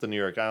swept the New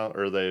York Islanders,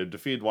 or they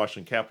defeated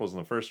Washington Capitals in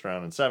the first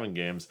round in 7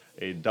 games,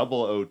 a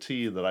double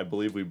OT that I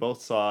believe we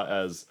both saw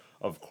as,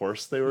 of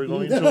course, they were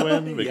going to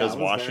win because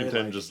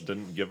Washington just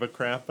didn't give a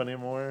crap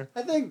anymore.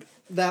 I think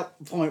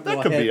that point that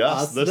will could hit be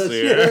us this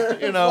year.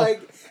 You know,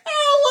 like,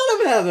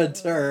 let him have a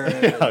turn.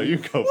 Yeah, you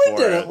go we for it. We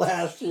did it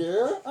last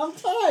year. I'm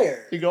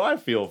tired. You go, I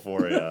feel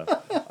for you.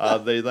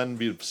 They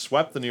then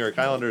swept the New York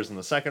Islanders in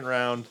the second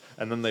round,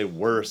 and then they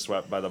were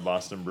swept by the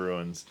Boston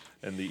Bruins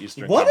in the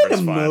Eastern Conference What an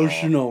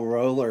emotional final.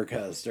 roller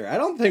coaster. I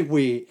don't think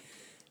we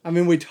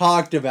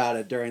talked about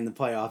it during the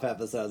playoff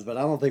episodes, but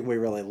I don't think we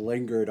really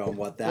lingered on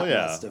what that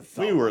must have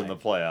felt we were like. In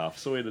the playoffs,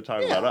 so we had to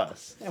talk about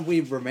us. And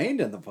we remained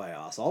in the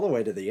playoffs all the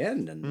way to the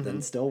end, and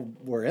then still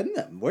we're in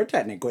them. We're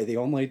technically the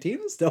only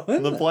team still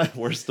in them.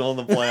 We're still in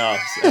the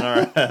playoffs in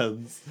our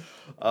heads.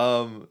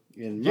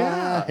 In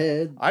my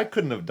head. I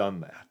couldn't have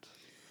done that.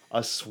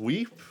 A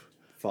sweep?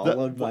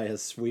 Followed by a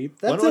sweep.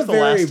 That's was a the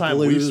very last time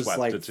we Blues swept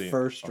like a team?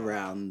 first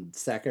round,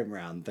 second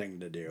round thing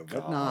to do,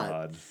 but not.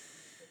 God.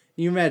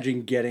 You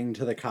imagine getting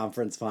to the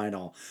conference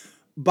final.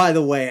 By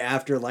the way,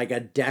 after like a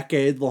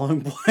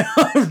decade-long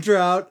playoff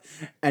drought,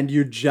 and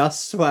you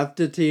just swept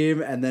a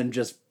team, and then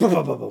just boom,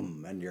 boom, boom,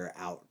 boom, and you're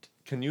out.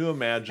 Can you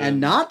imagine? And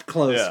not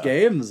close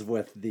games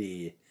with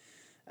the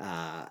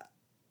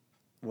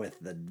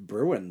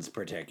Bruins,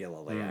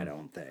 particularly. I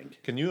don't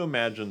think. Can you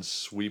imagine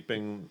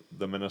sweeping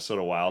the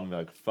Minnesota Wild and be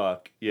like,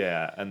 "Fuck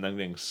yeah," and then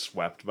getting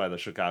swept by the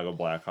Chicago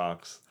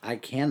Blackhawks? I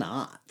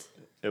cannot.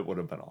 It would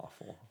have been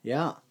awful.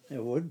 Yeah,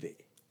 it would be.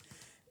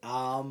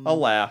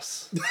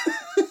 Alas.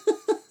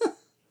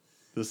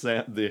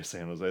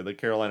 The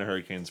Carolina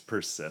Hurricanes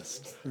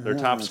persist. Their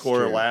top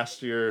scorer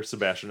last year,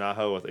 Sebastian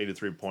Aho, with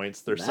 83 points.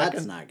 Their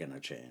second not going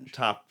to change.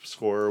 Top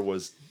scorer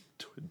was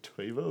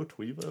Toivo?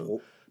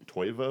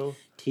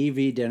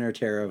 TV dinner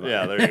Teravainen.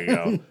 Yeah, there you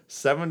go.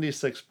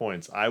 76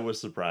 points. I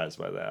was surprised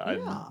by that.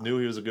 Yeah. I knew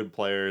he was a good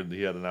player.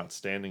 He had an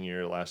outstanding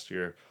year last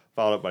year.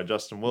 Followed up by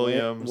Justin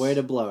Williams. Way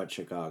to blow it,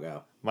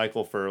 Chicago.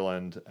 Michael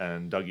Furland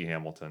and Dougie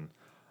Hamilton.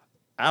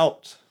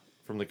 Out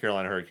from the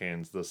Carolina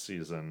Hurricanes this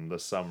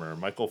summer.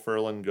 Michael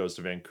Furland goes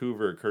to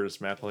Vancouver, Curtis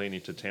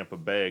McElhaney to Tampa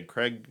Bay,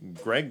 Greg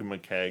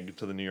McKegg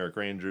to the New York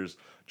Rangers,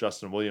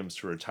 Justin Williams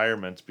to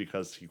retirement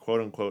because he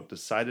quote-unquote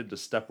decided to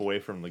step away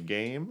from the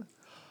game.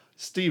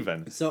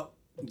 Steven. So,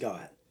 go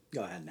ahead.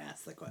 Go ahead and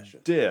ask the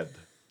question. Did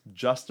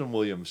Justin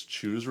Williams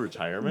choose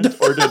retirement,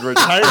 or did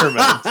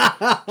retirement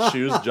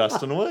choose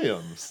Justin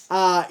Williams?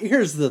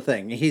 Here's the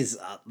thing. He's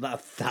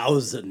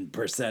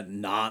 1,000%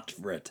 not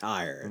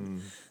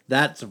retired.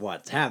 That's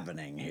what's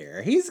happening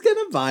here. He's going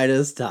to bide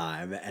his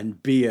time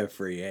and be a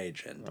free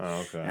agent.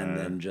 Okay. And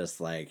then just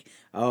like,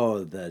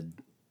 the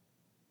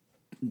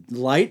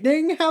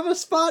Lightning have a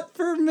spot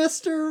for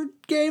Mr.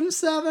 Game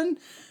 7?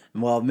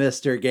 Well,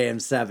 Mr. Game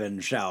 7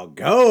 shall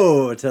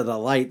go to the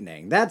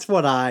Lightning. That's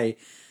what I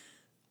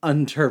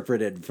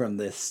interpreted from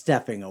this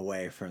stepping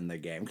away from the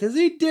game. Because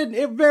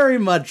it very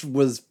much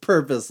was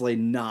purposely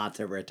not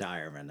a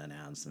retirement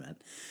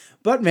announcement.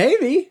 But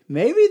maybe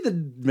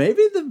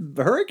the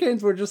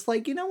Hurricanes were just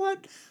like, you know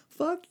what?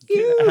 Fuck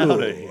you. Get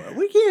out of here.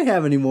 We can't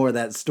have any more of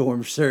that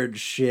storm surge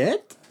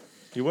shit.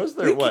 He was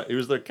their He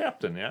was their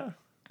captain, yeah?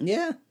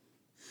 Yeah.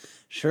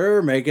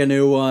 Sure, make a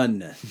new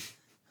one.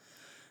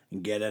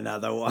 Get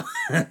another one.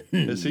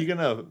 Is he going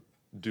to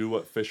do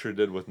what Fisher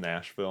did with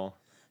Nashville?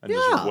 And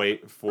just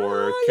wait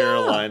for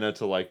Carolina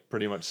to like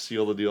pretty much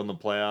seal the deal in the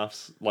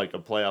playoffs, like a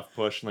playoff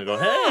push, and they go,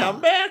 "Hey, I'm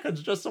back!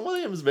 It's Justin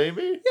Williams,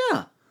 baby."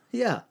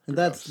 Yeah, and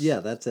that's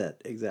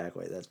it.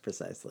 Exactly, that's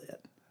precisely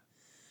it.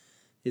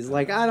 He's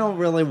like, I don't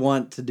really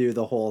want to do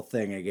the whole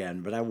thing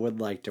again, but I would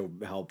like to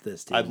help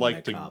this team. I'd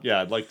like to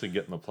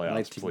get in the playoffs. I'd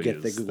like to please.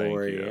 get the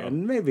glory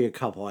and maybe a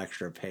couple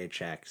extra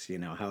paychecks.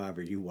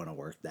 however you want to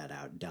work that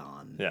out,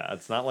 Don. Yeah,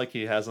 it's not like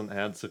he hasn't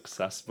had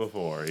success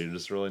before. He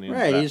just really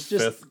needs that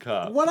fifth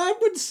cup. What I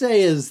would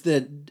say is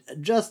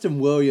that Justin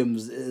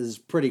Williams is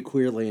pretty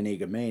clearly an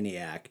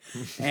egomaniac,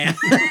 and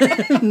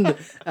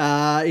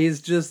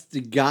he's just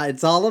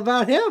it's all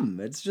about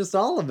him. It's just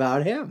all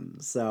about him.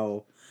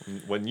 So.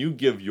 When you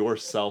give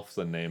yourself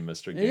the name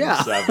Mr. Game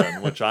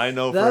 7, which I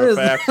know for a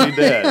fact he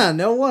did. Yeah,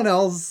 no one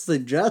else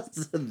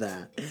suggested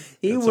that.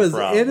 He was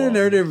in an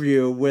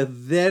interview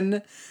with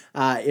then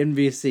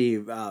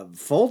NBC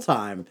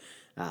full-time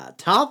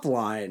top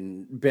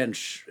line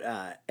bench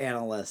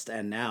analyst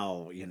and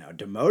now,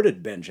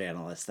 demoted bench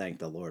analyst, thank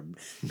the Lord,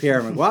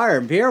 Pierre McGuire.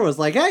 And Pierre was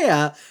like,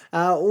 hey,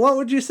 what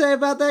would you say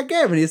about that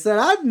game? And he said,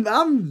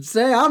 I'm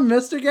saying I'm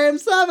Mr. Game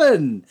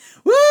 7.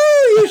 Woo!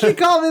 You should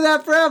call me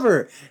that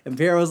forever. And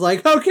Pierre was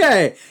like,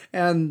 okay.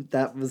 And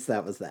that was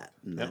that.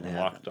 And then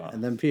walked off.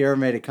 And then Pierre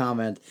made a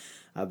comment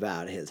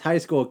about his high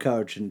school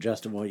coach, and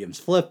Justin Williams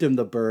flipped him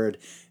the bird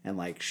and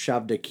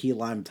shoved a key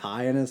lime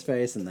pie in his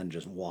face and then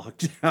just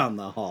walked down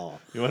the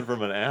hall. You went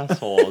from an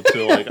asshole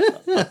to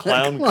a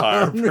clown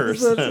car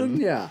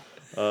person. Yeah.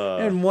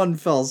 In one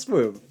fell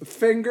swoop.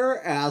 Finger,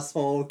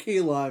 asshole,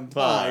 key lime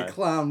pie,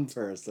 clown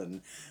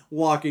person,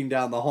 walking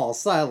down the hall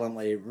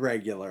silently,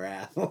 regular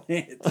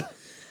athlete.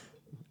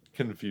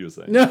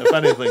 Confusing. If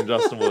anything,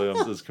 Justin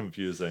Williams is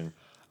confusing.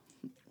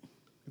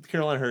 The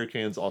Carolina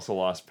Hurricanes also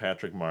lost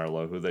Patrick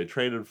Marleau, who they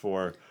traded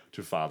for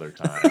to Father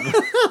Time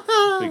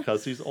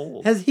because he's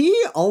old. Has he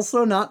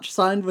also not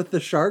signed with the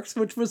Sharks,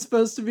 which was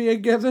supposed to be a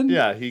given?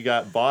 Yeah, he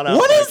got bought out.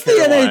 What by is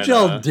Carolina. the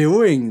NHL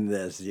doing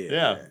this year?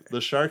 Yeah,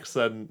 the Sharks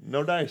said,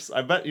 no dice.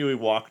 I bet you he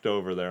walked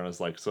over there and was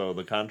like, so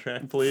the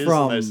contract, please?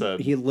 And they said,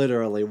 he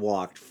literally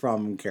walked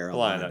from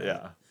Carolina.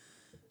 yeah.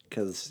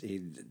 Because he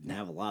didn't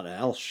have a lot of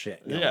else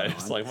shit going Yeah, on.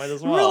 it's like, might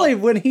as well. Really,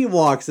 when he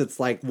walks, it's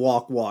like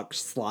walk,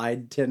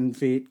 slide 10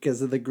 feet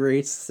because of the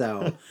grease.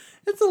 So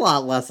it's a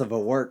lot less of a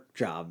work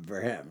job for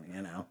him,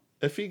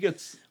 If he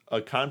gets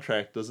a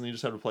contract, doesn't he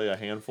just have to play a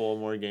handful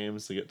more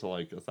games to get to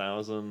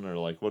 1,000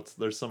 or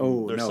there's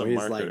some he's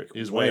market.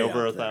 He's way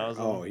over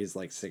 1,000. Oh, he's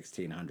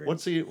 1,600.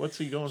 What's he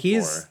going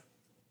for?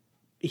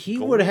 He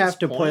Goals, would have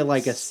to play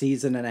points? a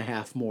season and a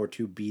half more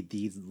to be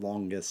the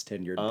longest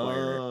tenured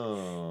player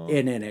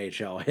in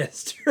NHL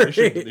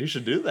history. He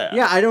should do that.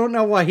 Yeah, I don't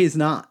know why he's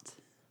not.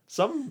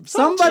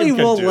 Somebody team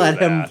will could do let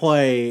him that.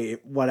 play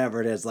whatever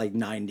it is,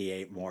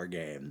 98 more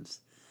games.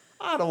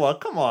 Ottawa,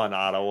 come on,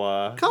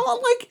 Ottawa. Come on,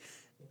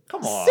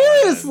 Come on.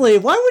 seriously,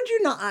 why would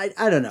you not?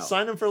 I don't know.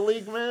 Sign him for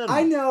league man.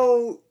 I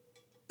know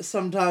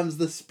sometimes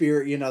the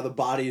spirit,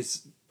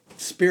 the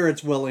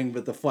spirit's willing,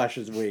 but the flesh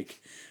is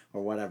weak.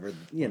 Or whatever,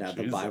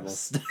 the Bible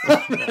stuff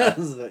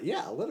is.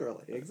 Yeah,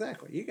 literally.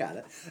 Exactly. You got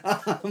it.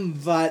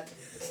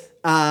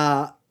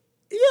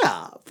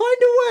 Yeah, find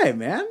a way,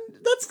 man.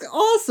 That's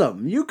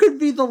awesome. You could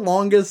be the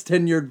longest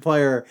tenured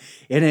player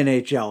in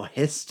NHL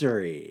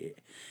history.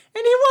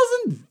 And he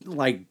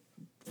wasn't,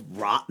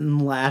 rotten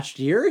last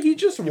year. He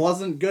just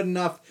wasn't good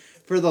enough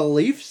for the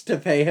Leafs to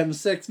pay him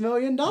 $6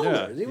 million.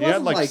 Yeah, He he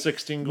had wasn't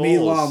 16 goals.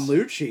 Milan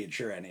Lucic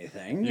or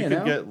anything. You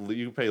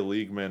could pay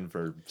league men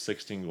for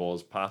 16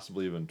 goals,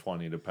 possibly even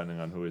 20,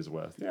 depending on who he's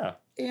with. Yeah,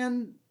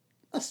 and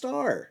a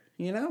star.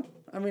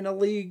 I mean,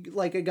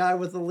 a guy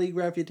with a league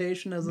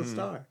reputation as a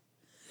star.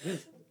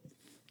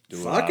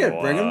 Fuck it,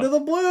 bring him to the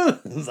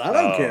Blues. I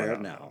don't care.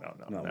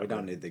 No, we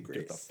don't need the grease.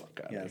 Get the fuck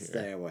out of here.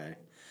 Stay away.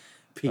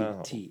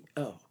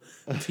 PTO,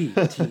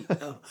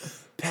 PTO,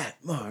 Pat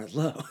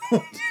Marleau.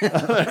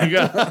 There you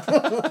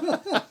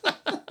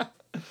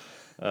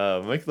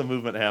go. Make the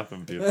movement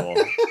happen, people.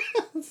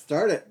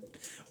 Start it.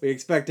 We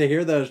expect to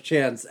hear those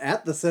chants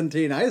at the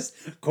Centene Ice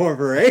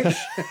Corporation.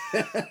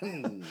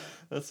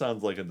 That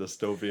sounds like a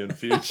dystopian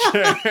future.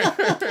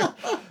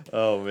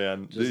 Oh,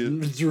 man.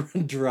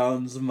 Just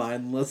drones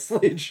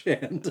mindlessly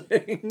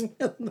chanting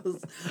in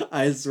this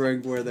ice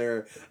rink where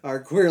there are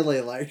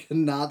clearly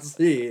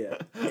Nazi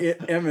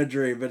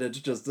imagery, but it's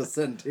just a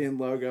Centene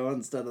logo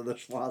instead of the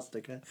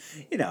swastika.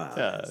 You know how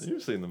it is.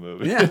 You've seen the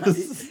movie. Yeah,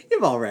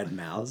 you've all read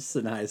Mouse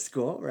in high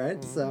school, right?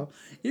 Mm. So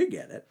you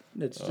get it.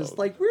 It's just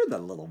we're the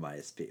little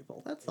mice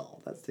people. That's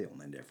all. That's the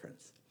only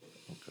difference.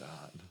 Oh,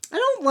 God. I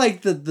don't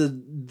like that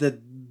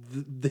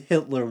the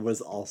Hitler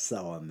was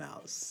also a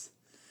mouse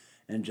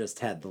and just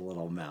had the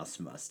little mouse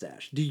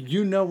mustache. Do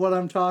you know what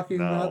I'm talking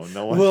about?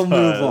 No one We'll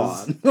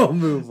does. move on. We'll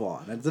move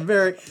on. It's a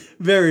very,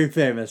 very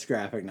famous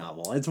graphic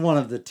novel. It's one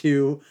of the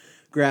 2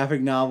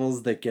 graphic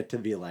novels that get to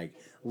be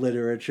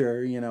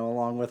literature,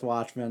 along with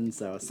Watchmen.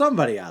 So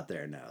somebody out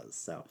there knows.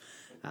 So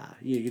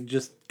you can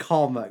just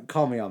call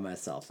me on my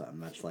cell phone,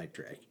 much like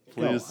Drake.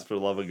 Please, for the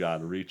love of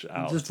God, reach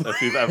out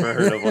if you've ever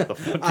heard of what the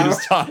fuck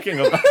he's talking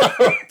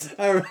about.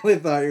 I really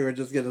thought you were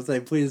just going to say,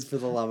 please, for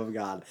the love of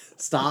God,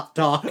 stop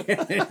talking.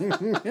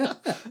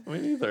 Me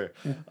neither.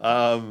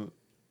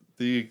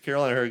 The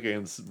Carolina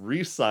Hurricanes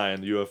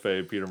re-signed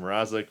UFA Peter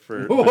Mrazek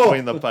for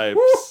Between the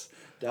Pipes.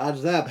 Dodge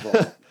that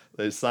ball.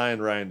 They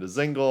signed Ryan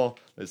Dzingel.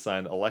 They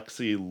signed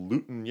Alexei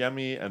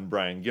Lutanyemi and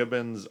Brian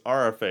Gibbons.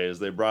 RFAs.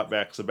 They brought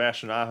back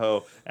Sebastian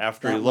Aho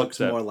after that he looked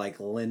at... more like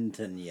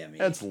Linton Yemi.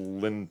 That's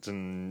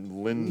Linton...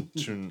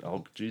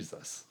 Oh,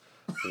 Jesus.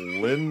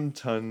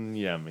 Linton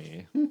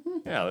Yemi.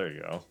 Yeah, there you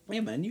go.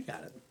 Yeah, man, you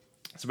got it.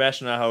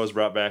 Sebastian Aho was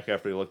brought back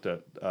after he looked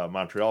at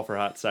Montreal for a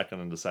hot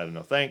second and decided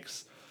no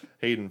thanks.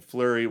 Hayden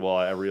Fleury, well,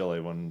 I really,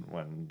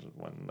 when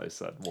they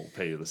said, we'll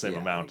pay you the same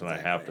amount and I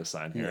have to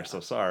sign here, so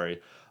sorry.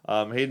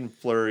 Hayden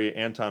Fleury,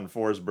 Anton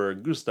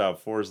Forsberg,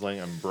 Gustav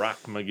Forsling, and Brock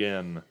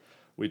McGinn.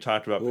 We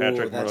talked about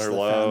Patrick that's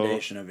Marleau. The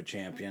foundation of a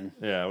champion.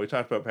 Yeah, we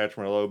talked about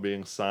Patrick Marleau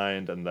being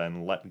signed and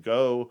then let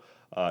go.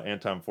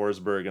 Anton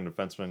Forsberg and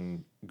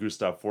defenseman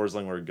Gustav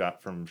Forsling were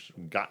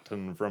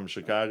gotten from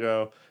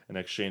Chicago in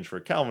exchange for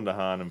Calvin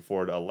DeHaan and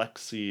forward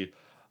Alexei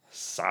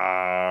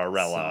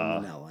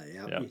Sarella. Salmonella,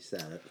 yep, Yep. you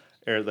said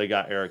it. They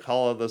got Eric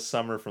Holla this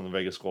summer from the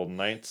Vegas Golden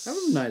Knights. That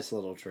was a nice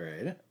little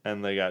trade.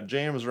 And they got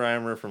James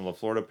Reimer from the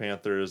Florida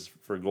Panthers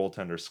for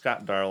goaltender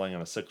Scott Darling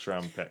and a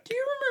 6th-round pick. Do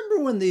you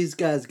remember when these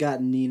guys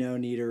got Nino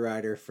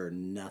Niederreiter for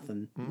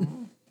nothing?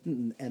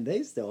 Mm-hmm. And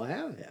they still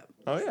have him.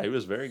 Oh, yeah, he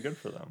was very good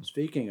for them.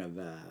 Speaking of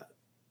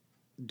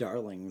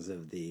darlings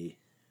of the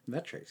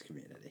metrics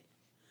community.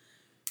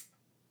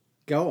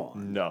 Go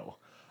on. No.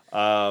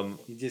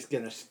 You just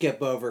gonna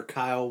skip over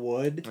Kyle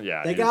Wood?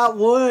 Yeah, they got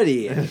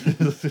Woody. And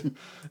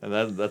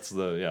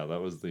that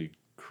was the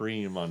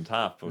cream on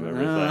top of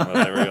everything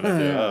that they were gonna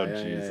do. Oh,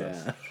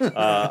 Jesus.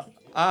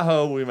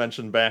 Aho, we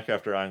mentioned back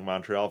after eyeing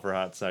Montreal for a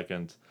hot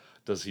second.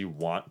 Does he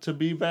want to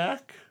be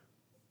back,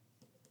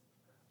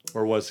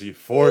 or was he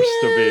forced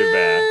to be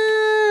back?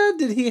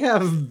 Did he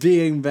have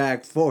being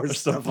back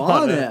forced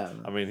upon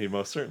him? I mean, he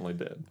most certainly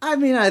did. I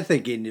mean, I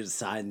think he just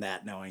signed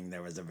that knowing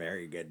there was a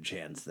very good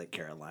chance that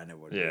Carolina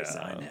would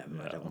re-sign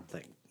him. Yeah.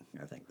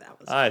 I think that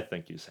was. I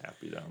think he's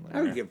happy down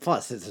there.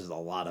 Plus, this is a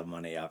lot of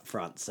money up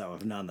front, so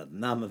if none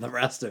of the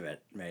rest of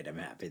it made him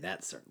happy,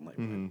 that certainly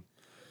would.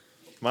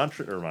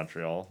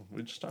 Montreal.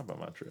 We just talked about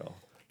Montreal.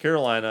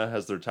 Carolina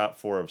has their top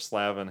 4 of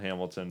Slavin,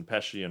 Hamilton,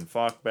 Pesce, and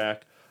Falk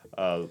back.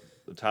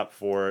 The top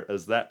 4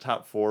 is that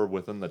top 4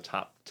 within the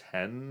top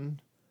 10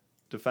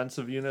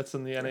 defensive units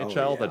in the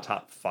NHL. The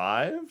top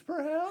 5,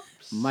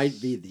 perhaps,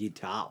 might be the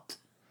top.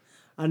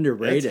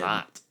 Underrated. It's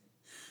hot.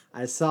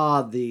 I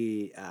saw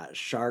the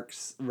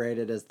Sharks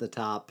rated as the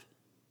top.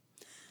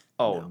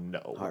 Oh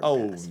no! Hard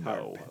Oh pass,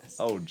 no! pass.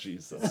 Oh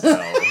Jesus!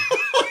 No.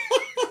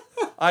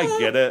 I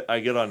get it.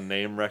 I get on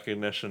name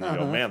recognition. You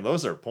go, man,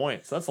 those are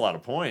points. That's a lot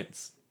of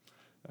points.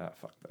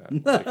 Fuck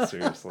that. Like,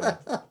 seriously,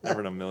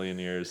 never in a million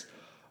years.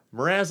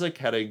 Mrazek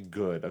had a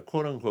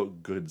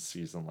quote-unquote good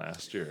season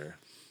last year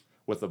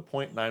with a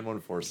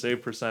 .914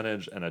 save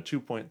percentage and a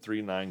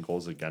 2.39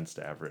 goals against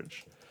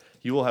average.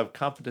 He will have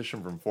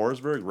competition from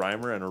Forsberg,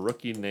 Reimer, and a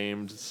rookie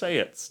named, say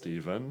it,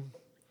 Steven.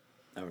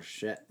 Oh,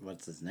 shit.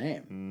 What's his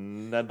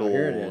name? Nedel.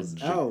 Here it is.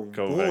 Oh,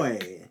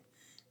 boy.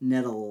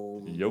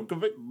 Nedel.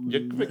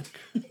 Jokovic.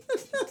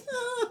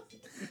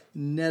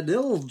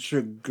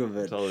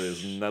 Nedilchikovic. Tell you,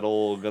 is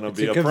Nedel gonna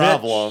be a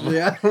problem?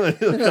 Yeah.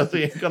 Because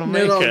he ain't gonna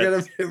make Nedel it.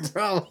 gonna be a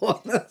problem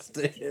on this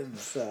team,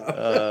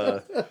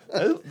 so.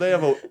 They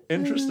have an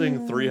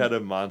interesting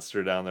 3-headed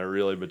monster down there,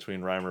 really,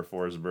 between Reimer,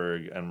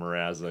 Forsberg, and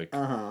Mrazek.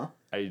 Uh-huh.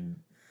 I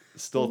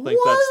still think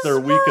that's their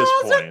weakest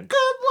point.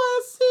 Good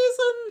last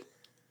season?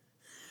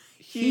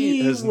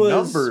 His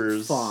was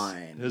numbers,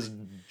 fine. his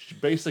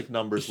basic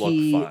numbers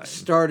He look fine.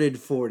 started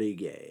 40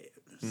 games.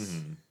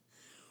 Mm-hmm.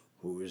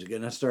 Who's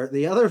going to start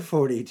the other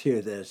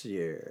 42 this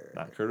year?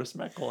 Not Curtis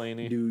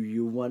McElhaney. Do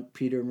you want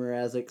Peter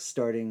Mrazek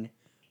starting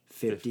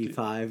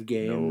 55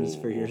 games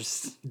for your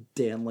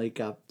Stanley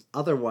Cup,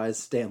 otherwise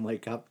Stanley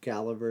Cup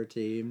caliber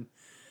team?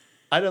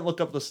 I didn't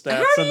look up the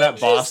stats in that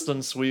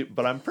Boston sweep,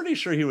 but I'm pretty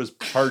sure he was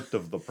part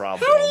of the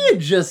problem. How do you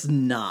just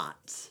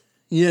not?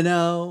 You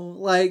know,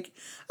 like,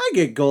 I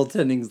get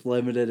goaltending's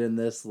limited in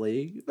this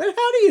league, but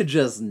how do you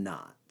just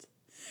not?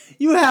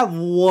 You have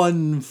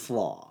one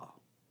flaw.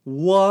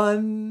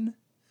 One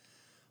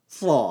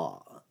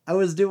flaw.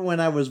 When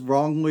I was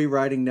wrongly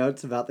writing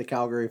notes about the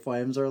Calgary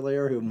Flames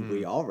earlier, whom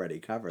we already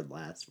covered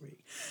last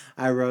week.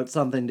 I wrote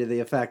something to the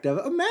effect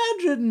of,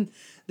 imagine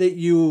that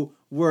you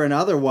were an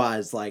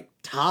otherwise, like,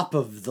 top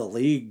of the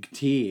league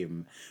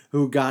team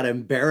who got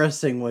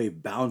embarrassingly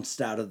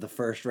bounced out of the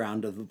first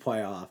round of the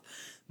playoff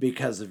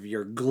because of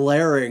your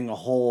glaring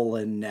hole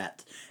in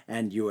net,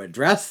 and you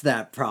address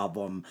that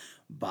problem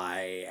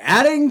by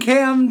adding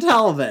Cam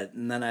Talbot.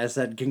 And then I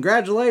said,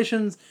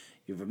 congratulations,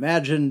 you've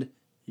imagined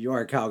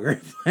you're a Calgary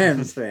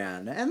Flames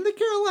fan. And the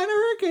Carolina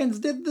Hurricanes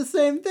did the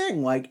same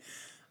thing. Like,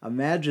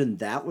 imagine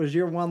that was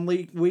your one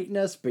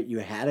weakness, but you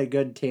had a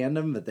good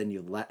tandem, but then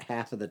you let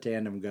half of the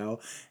tandem go,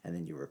 and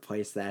then you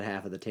replace that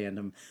half of the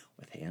tandem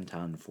with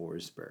Anton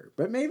Forsberg.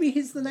 But maybe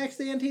he's the next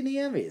Antti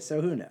Niemi,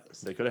 so who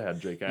knows? They could have had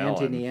Jake Allen.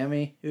 Antti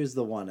Niemi, who's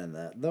the one in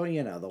the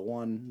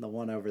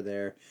one over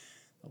there,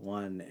 the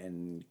one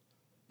in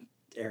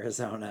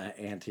Arizona,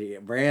 Antti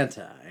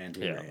Ranta.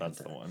 Yeah, that's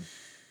the one.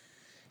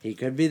 He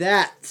could be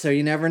that, so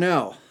you never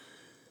know.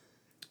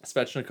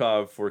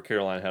 Svechnikov for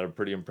Carolina had a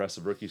pretty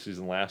impressive rookie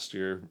season last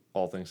year,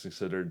 all things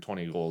considered.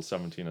 20 goals,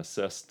 17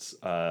 assists.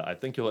 I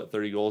think he'll hit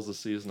 30 goals this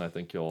season. I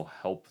think he'll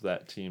help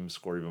that team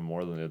score even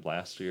more than they did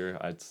last year.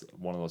 It's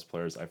one of those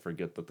players I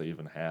forget that they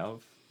even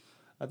have.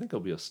 I think he'll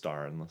be a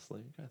star in this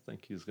league. I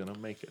think he's going to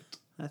make it.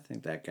 I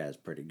think that guy's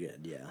pretty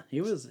good, yeah.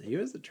 He was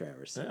a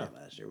Traverse City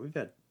last year. We've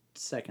had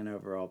second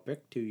overall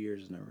pick 2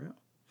 years in a row.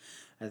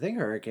 I think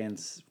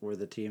Hurricanes were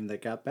the team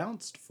that got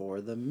bounced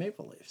for the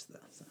Maple Leafs, though.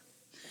 So.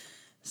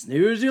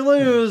 Snooze, you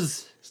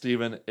lose.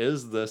 Steven,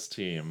 is this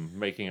team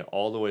making it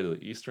all the way to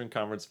the Eastern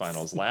Conference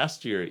Finals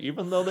last year,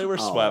 even though they were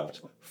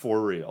swept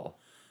for real?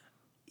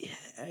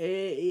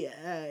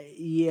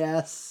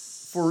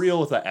 Yes. for real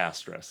with an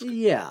asterisk.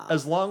 Yeah.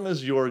 As long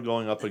as you're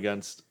going up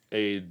against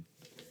a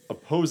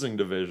opposing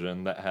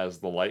division that has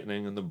the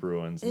Lightning and the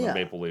Bruins and the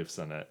Maple Leafs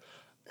in it,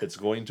 it's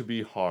going to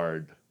be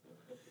hard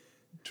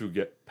to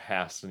get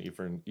past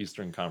an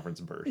Eastern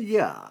Conference berth.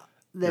 Yeah.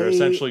 You're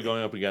essentially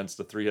going up against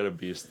a three-headed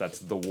beast that's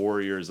the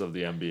Warriors of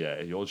the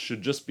NBA. You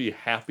should just be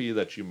happy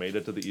that you made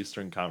it to the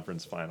Eastern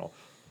Conference Final.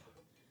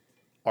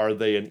 Are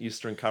they an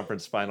Eastern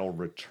Conference Final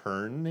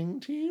returning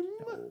team?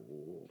 No,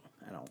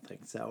 I don't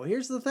think so.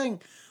 Here's the thing.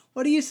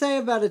 What do you say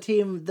about a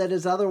team that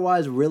is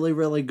otherwise really,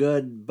 really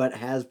good but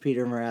has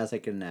Peter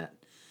Mrazek in net?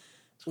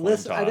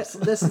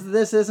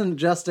 This isn't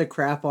just a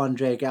crap on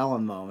Jake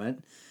Allen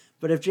moment,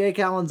 but if Jake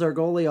Allen's our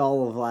goalie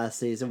all of last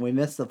season, we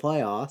missed the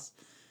playoffs,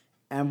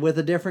 and with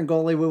a different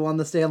goalie, we won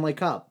the Stanley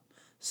Cup.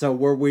 So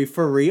were we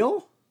for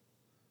real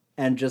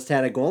and just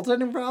had a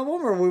goaltending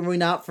problem, or were we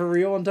not for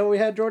real until we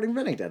had Jordan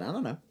Binnington? I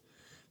don't know.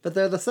 But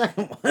they're the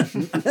second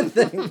one, I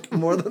think,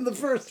 more than the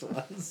first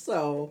one.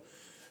 So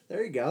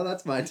there you go.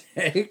 That's my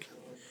take.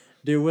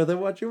 Do with it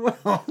what you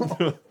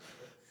will.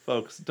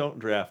 Folks, don't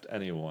draft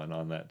anyone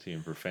on that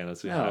team for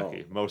fantasy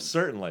hockey. Most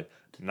certainly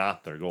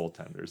not their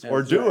goaltenders.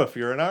 Or do if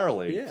you're in our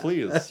league,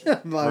 please.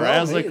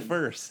 Mrazek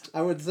first.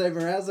 I would say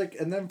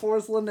Mrazek and then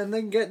Porcelain and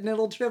then get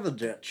Niddle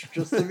Triveljic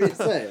just to be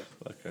safe.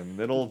 Like a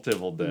Niddle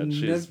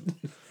Tivelditch.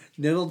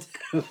 Niddle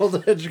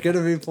Tivelditch going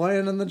to be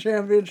playing in the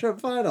championship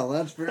final.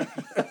 That's for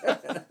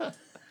sure.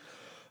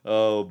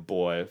 Oh,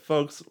 boy.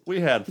 Folks, we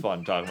had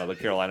fun talking about the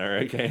Carolina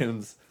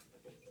Hurricanes.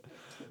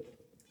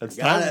 I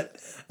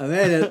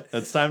made it.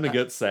 It's time to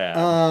get sad.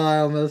 I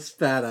almost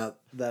spat up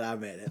that I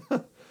made it.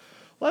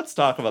 Let's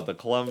talk about the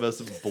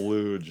Columbus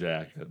Blue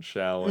Jackets,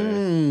 shall we?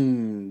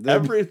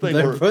 They're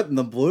putting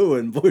the blue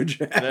in Blue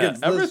Jackets.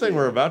 Yeah, everything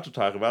we're about to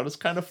talk about is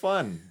kind of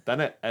fun.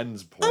 Then it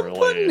ends poorly. I'm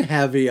putting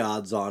heavy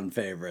odds-on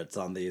favorites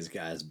on these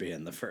guys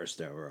being the first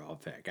overall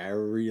pick. I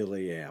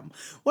really am.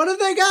 What have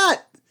they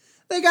got?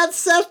 They got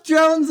Seth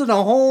Jones and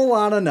a whole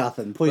lot of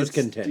nothing. Please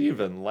continue.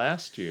 Steven,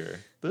 last year,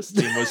 this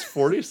team was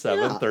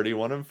 47,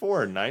 31, and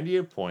 4,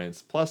 98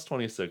 points, plus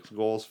 26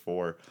 goals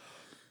for.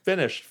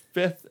 Finished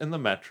 5th in the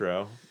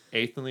Metro,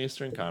 8th in the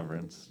Eastern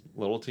Conference.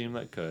 Little team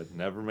that could.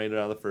 Never made it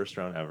out of the first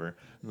round ever.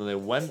 And then they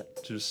went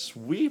to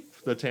sweep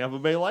the Tampa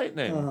Bay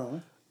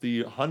Lightning.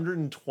 The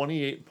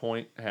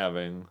 128-point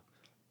having,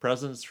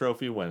 President's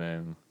Trophy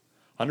winning,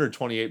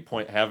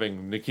 128-point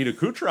having Nikita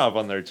Kucherov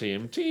on their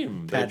team.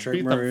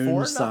 Patrick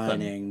Maroon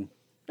signing.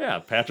 Yeah,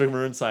 Patrick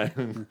Maroon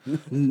signing.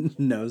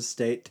 No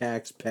state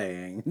tax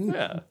paying.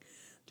 Yeah.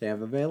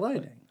 Tampa Bay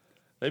Lightning.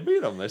 They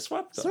beat them. They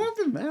swept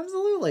them.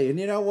 Absolutely. And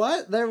you know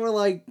what? They were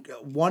like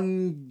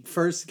one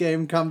first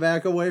game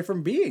comeback away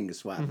from being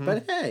swept.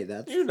 But hey,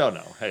 that's... You don't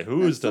know. Hey,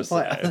 who's to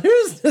say?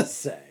 Who's to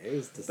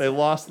say? They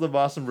lost to the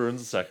Boston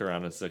Bruins the second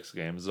round in 6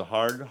 games. A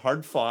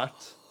hard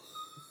fought.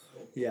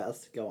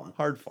 Yes, go on.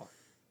 Hard fought.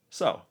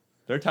 So,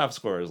 their top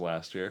scorers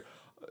last year,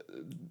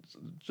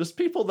 just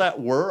people that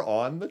were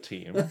on the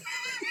team,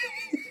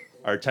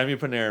 Artemi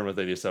Panarin with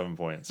 87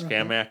 points,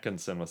 Cam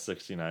Atkinson with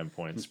 69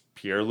 points,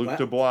 Pierre-Luc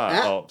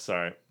Dubois. Oh,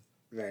 sorry.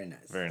 Very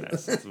nice. Very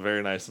nice. It's a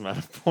very nice amount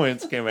of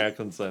points. Cam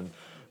Atkinson.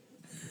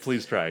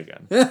 Please try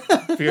again.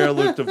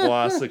 Pierre-Luc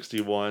Dubois,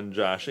 61.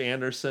 Josh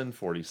Anderson,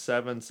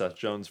 47. Seth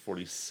Jones,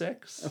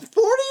 46.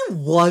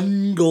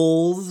 41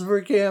 goals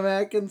for Cam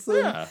Atkinson?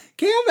 Yeah.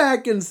 Cam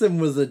Atkinson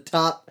was a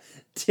top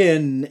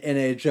 10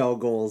 NHL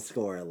goal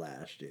scorer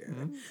last year.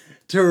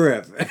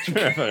 Terrific.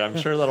 I'm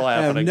sure that'll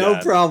happen again. I have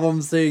no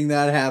problem seeing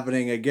that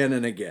happening again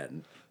and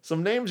again.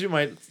 Some names you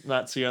might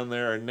not see on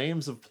there are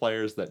names of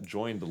players that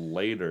joined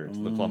later to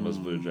the Columbus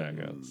Blue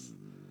Jackets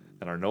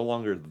and are no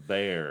longer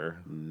there.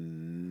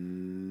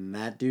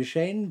 Matt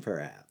Duchene,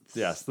 perhaps.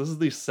 Yes, this is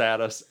the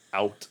saddest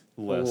out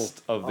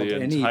list of the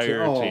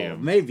entire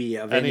team. Maybe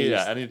of any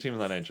team in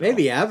the NHL.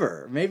 Maybe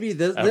ever. Maybe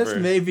this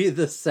may be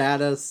the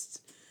saddest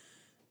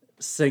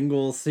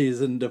single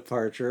season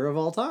departure of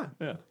all time.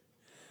 Yeah.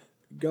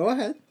 Go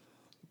ahead.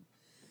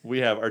 We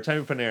have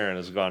Artemi Panarin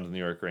has gone to the New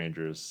York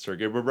Rangers.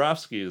 Sergei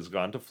Bobrovsky has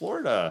gone to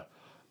Florida.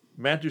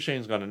 Matt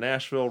Duchene's gone to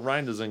Nashville.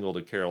 Ryan Dzingel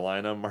to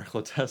Carolina. Mark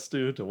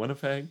Letestu to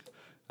Winnipeg.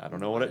 I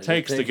don't know what it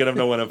takes to get him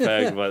to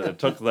Winnipeg, but it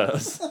took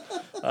this.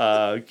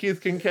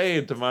 Keith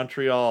Kincaid to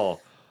Montreal.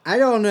 I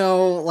don't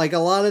know. Like, a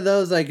lot of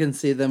those I can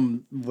see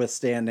them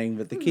withstanding,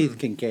 but the Keith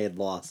Kincaid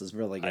loss is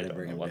really going to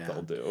bring them down. I don't know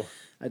what they'll do.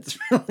 It's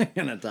really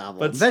going to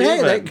topple them. But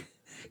hey,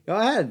 go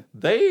ahead.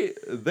 They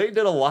did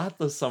a lot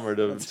this summer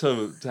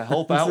to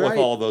help out with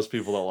all those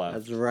people that left.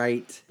 That's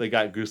right. They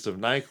got Gustav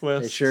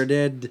Nyquist. They sure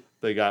did.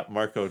 They got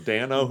Marco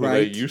Dano, who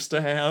they used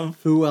to have.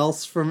 Who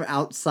else from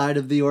outside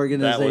of the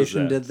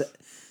organization did that?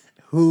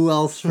 Who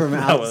else from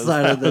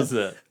outside of this?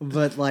 It.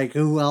 But like,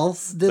 who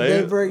else did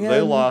they bring in?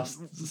 They lost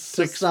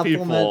 6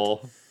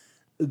 people.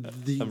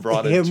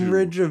 The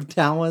hemorrhage of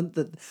talent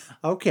that.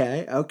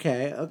 Okay.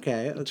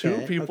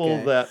 2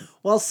 people that.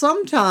 Well,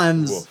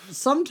 sometimes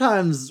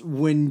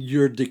when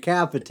you're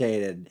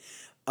decapitated,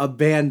 a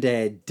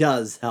Band-Aid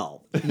does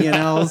help,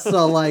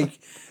 So like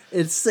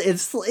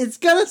it's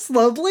gonna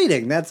slow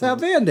bleeding. That's how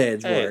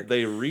Band-Aids Hey, work.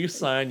 they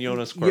re-sign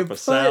Jonas You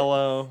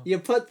Corposalo. You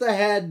put the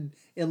head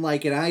in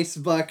like an ice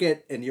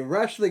bucket and you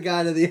rush the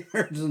guy to the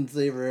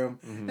emergency room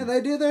and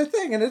they do their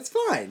thing and it's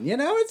fine.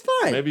 It's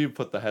fine. Maybe you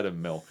put the head in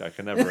milk. I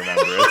can never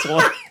remember.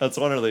 That's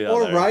one or the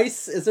other. Or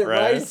rice. Is it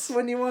rice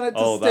when you want it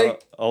to stay?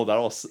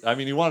 That'll. I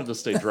mean, you want it to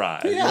stay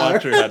dry. Yeah, you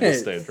want your head to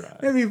stay dry.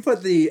 Maybe you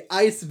put the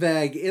ice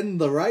bag in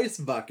the rice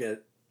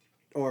bucket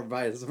or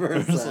vice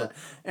versa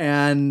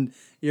and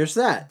you're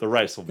set. The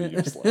rice will be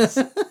useless.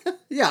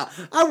 Yeah,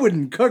 I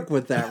wouldn't cook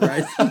with that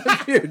rice in the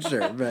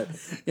future, but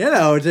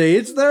to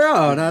each their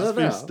own. I don't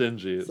know. Be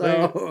stingy.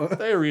 So...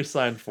 They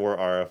re-signed 4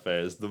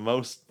 RFAs. The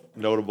most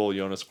notable,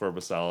 Jonas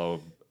Corposalo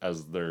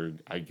as their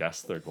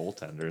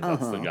goaltender.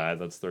 That's the guy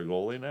that's their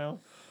goalie now.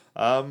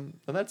 And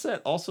that's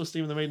it. Also,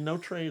 Steven, they made no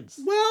trades.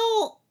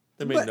 Well,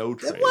 they made no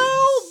trades.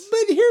 Well,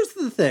 but here's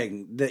the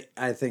thing that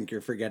I think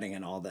you're forgetting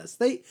in all this.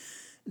 They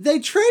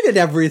traded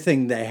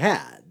everything they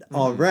had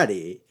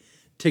already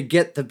to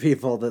get the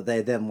people that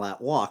they then let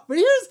walk. But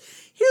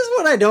here's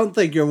what I don't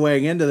think you're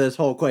weighing into this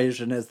whole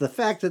equation is the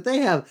fact that they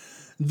have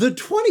the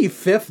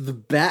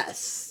 25th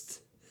best,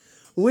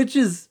 which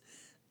is,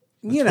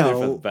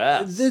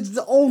 best. There's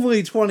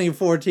only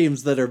 24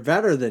 teams that are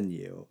better than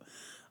you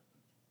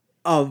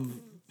of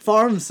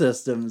farm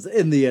systems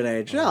in the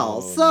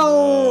NHL.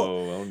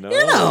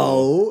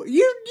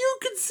 You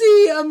could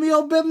see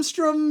Emil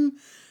Bemstrom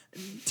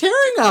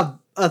tearing up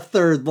a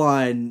third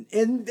line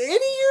in any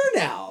year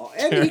now,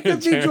 and he could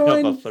be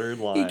joined. A third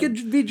line. He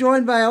could be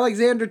joined by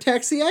Alexander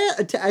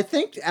Texier. I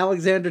think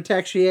Alexander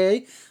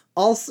Texier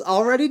also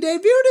already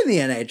debuted in the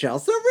NHL.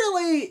 So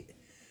really,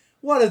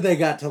 what have they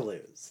got to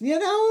lose?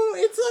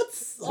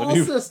 It's all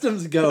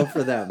systems go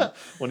for them.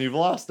 When you've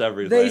lost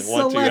everything, they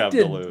what do you have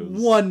to selected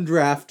lose? 1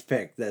 draft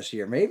pick this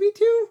year, maybe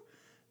 2.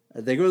 I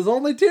think it was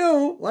only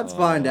 2. Let's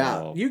find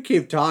out. You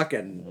keep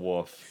talking.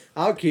 Woof.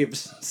 I'll keep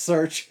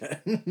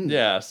searching.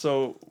 Yeah,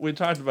 so we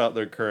talked about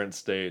their current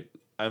state.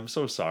 I'm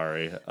so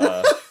sorry.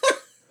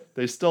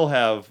 They still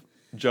have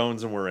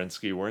Jones and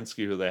Werenski.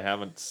 Werenski, who they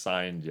haven't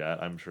signed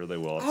yet. I'm sure they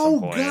will at some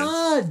point.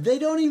 Oh, God. They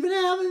don't even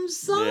have him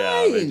signed.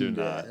 Yeah, they do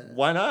not.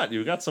 Why not?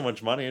 You got so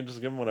much money and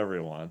just give him whatever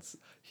he wants.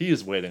 He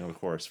is waiting, of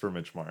course, for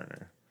Mitch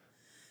Marner.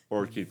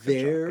 Or Keith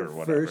Tkachuk or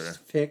whatever. Their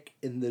first pick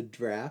in the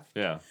draft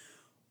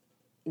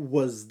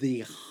was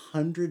the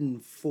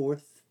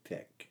 104th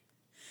pick.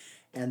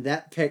 And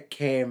that pick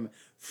came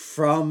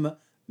from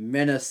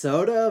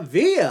Minnesota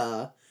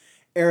via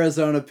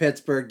Arizona,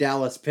 Pittsburgh,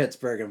 Dallas,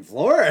 Pittsburgh, and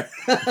Florida.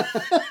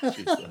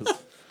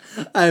 Jesus.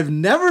 I've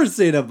never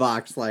seen a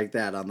box like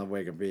that on the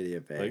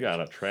Wikipedia page. They got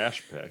a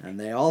trash pick. And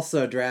they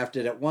also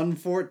drafted at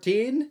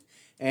 114.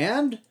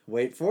 And,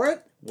 wait for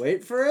it.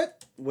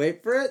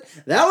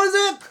 That was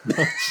it!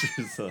 Oh,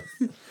 Jesus.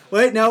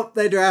 Wait, nope.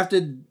 They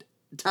drafted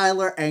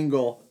Tyler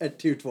Engel at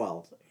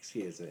 212.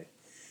 Excuse me.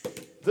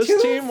 This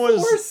team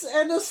was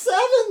and a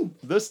 7.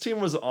 This team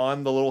was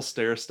on the little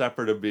stair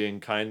stepper to being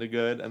kind of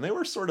good, and they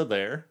were sort of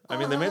there. I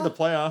mean, they made the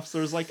playoffs.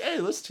 There was like,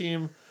 hey, this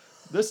team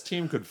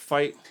could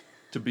fight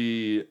to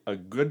be a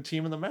good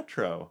team in the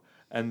Metro,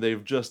 and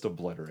they've just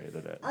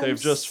obliterated it. They've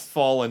just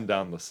fallen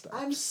down the steps.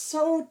 I'm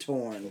so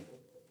torn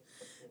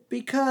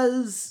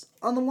because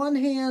on the one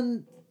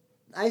hand,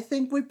 I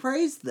think we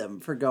praised them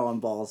for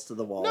going balls to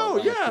the wall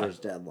at last year's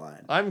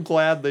deadline. I'm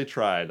glad they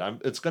tried.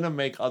 It's going to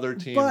make other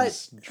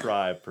teams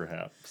try,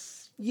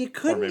 perhaps. You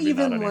couldn't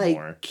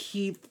even,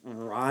 keep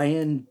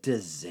Ryan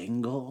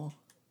Dzingel.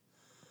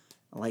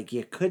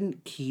 You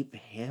couldn't keep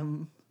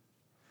him.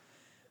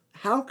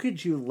 How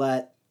could you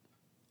let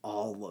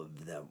all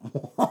of them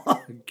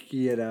walk, And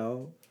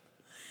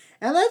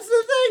that's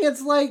the thing.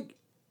 It's like,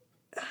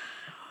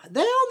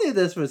 they all knew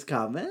this was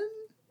coming.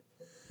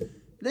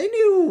 They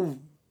knew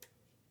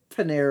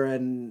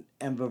Panarin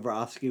and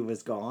Bobrovsky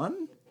was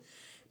gone.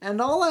 And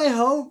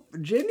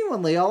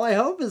genuinely all I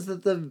hope is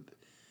that the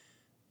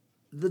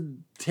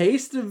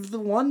taste of the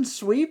one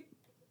sweep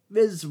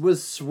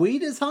was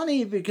sweet as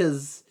honey,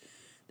 because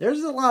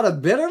there's a lot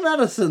of bitter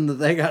medicine that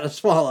they got to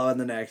swallow in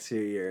the next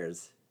few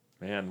years.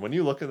 Man, when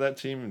you look at that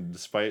team,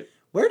 despite...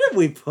 Where did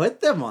we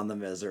put them on the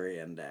misery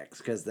index?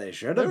 Because they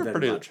should have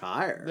been much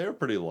higher. They were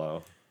pretty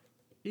low.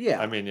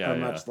 Yeah. I mean,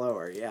 much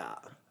lower, yeah.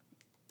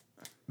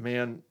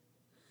 Man,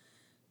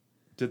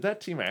 did that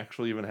team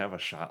actually even have a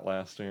shot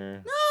last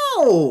year?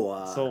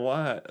 No! So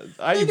what?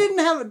 They didn't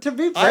have... To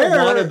be fair...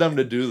 I wanted them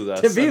to do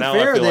this. To be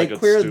fair, they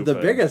cleared the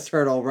stupid. biggest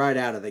hurdle right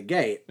out of the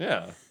gate.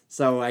 Yeah.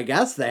 So I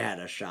guess they had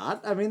a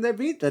shot. I mean, they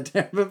beat the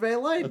Tampa Bay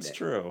Lightning. That's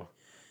true.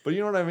 But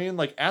you know what I mean?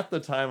 At the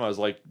time, I was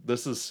like,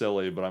 this is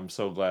silly, but I'm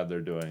so glad they're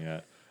doing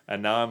it.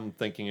 And now I'm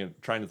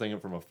trying to think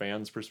it from a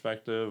fan's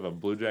perspective, a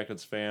Blue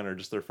Jackets fan, or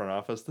just their front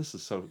office. This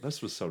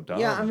was so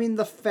dumb. Yeah, I mean,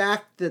 the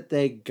fact that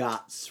they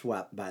got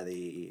swept by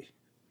the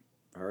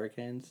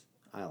Hurricanes,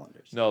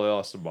 Islanders. No, they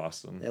lost to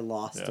Boston. They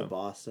lost to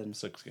Boston.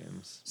 6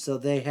 games. So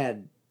they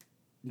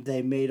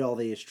made all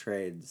these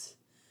trades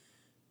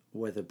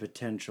with a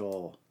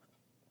potential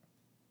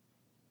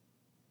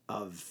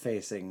of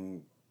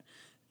facing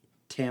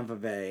Tampa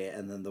Bay,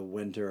 and then the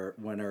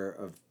winner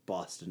of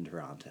Boston,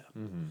 Toronto.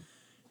 Mm-hmm.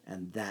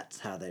 And that's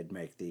how they'd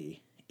make the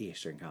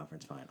Eastern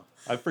Conference Final.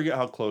 I forget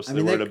how close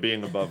they were to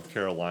being above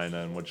Carolina,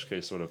 in which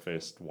case would have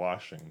faced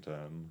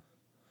Washington.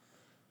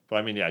 But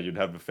I mean, yeah, you'd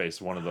have to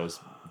face one of those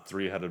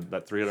three-headed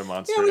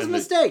monster. Yeah, it was a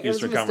mistake.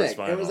 Eastern Conference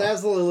Final. It was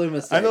absolutely a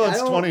mistake. I know it's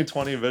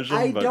 2020 vision,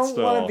 I but don't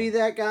still. want to be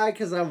that guy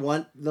because I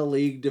want the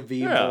league to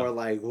be more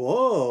like,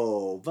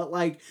 whoa. But,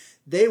 like,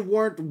 they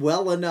weren't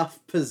well enough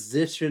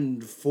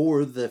positioned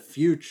for the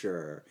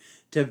future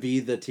to be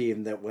the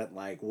team that went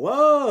like,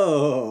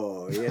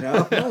 whoa, you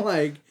know?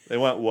 Like, they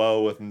went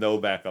whoa with no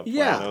backup plan.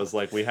 Yeah. It was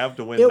like, we have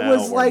to win now or nothing. It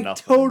was like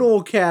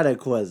total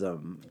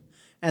cataclysm.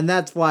 And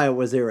that's why it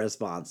was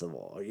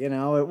irresponsible, you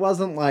know? It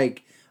wasn't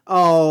like,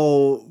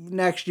 oh,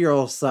 next year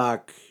will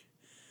suck,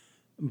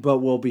 but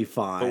we'll be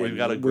fine. But we've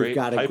got a great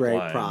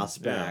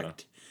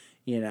prospect,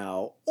 you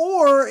know?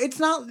 Or it's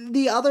not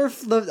the other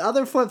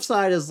flip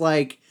side is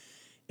like,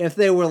 if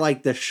they were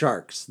like the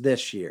Sharks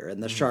this year,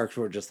 and the Sharks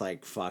were just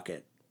like, fuck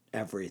it,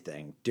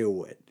 everything,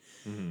 do it.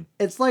 Mm-hmm.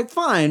 It's like,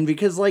 fine,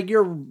 because like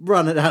you're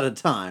running out of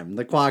time.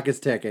 The clock is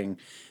ticking,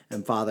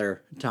 and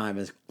Father Time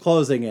is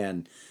closing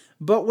in.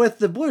 But with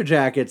the Blue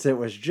Jackets, it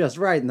was just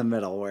right in the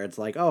middle where it's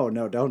like, oh,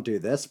 no, don't do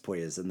this,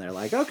 please. And they're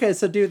like, okay,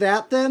 so do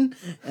that then.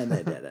 And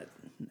they did it.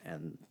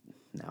 And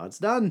now it's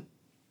done.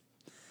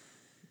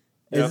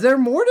 Yep. Is there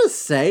more to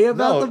say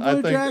about the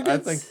Blue Jackets? I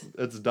think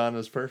it's done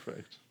is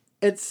perfect.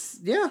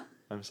 Yeah.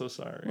 I'm so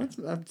sorry.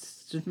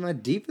 That's just my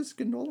deepest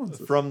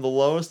condolences. From the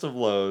lowest of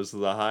lows to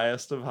the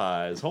highest of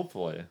highs,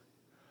 hopefully,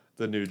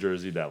 the New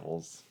Jersey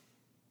Devils.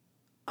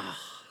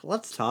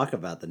 Let's talk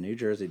about the New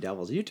Jersey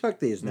Devils. You took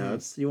these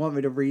notes. You want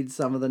me to read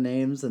some of the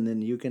names, and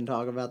then you can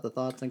talk about the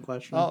thoughts and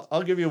questions?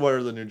 I'll give you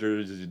where the New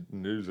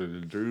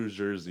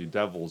Jersey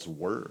Devils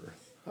were.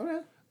 Okay.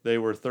 They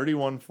were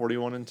 31,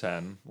 41, and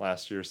 10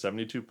 last year,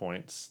 72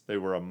 points. They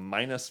were a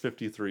minus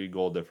 53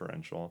 goal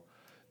differential.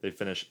 They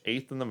finished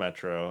 8th in the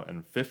Metro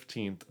and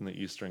 15th in the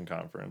Eastern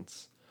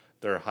Conference.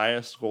 Their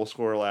highest goal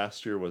scorer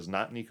last year was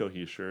not Nico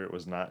Hischier. It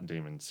was not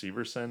Damon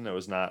Severson. It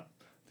was not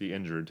the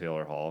injured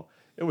Taylor Hall.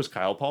 It was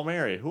Kyle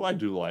Palmieri, who I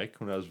do like,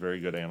 who has very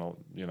good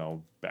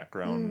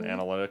background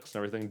analytics and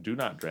everything. Do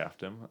not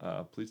draft him.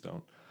 Please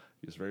don't.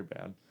 He's very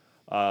bad.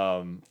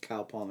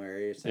 Kyle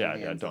Palmieri,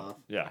 hands off.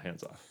 Yeah,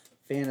 hands off.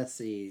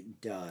 Fantasy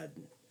dud.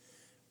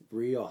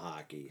 Real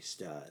hockey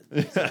stud.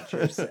 That's what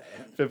you're saying.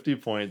 50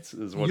 points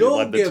is what he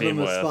led the team with. You'll give him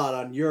a spot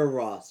on your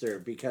roster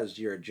because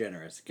you're a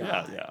generous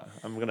guy. Yeah.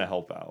 I'm going to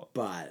help out.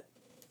 But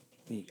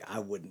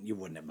you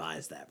wouldn't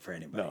advise that for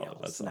anybody else.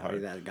 That's not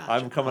hard.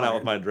 I'm coming out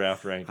with my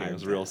draft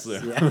rankings real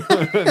soon. Yeah.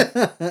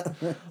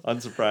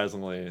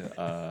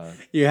 Unsurprisingly.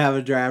 You have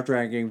a draft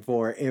ranking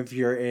for if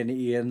you're in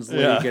Ian's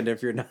league and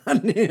if you're not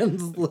in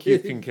Ian's league.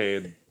 Keith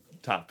Kincaid,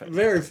 top pick.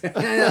 Very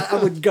fair. I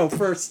would go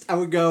first. I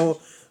would go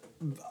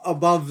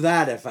above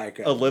that if I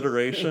could.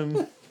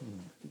 Alliteration.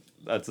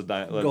 That's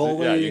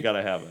goalie, yeah, you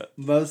gotta have it.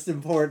 Most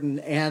important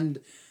and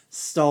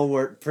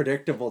stalwart,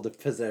 predictable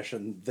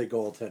position, the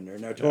goaltender,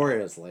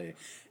 notoriously.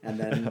 And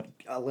then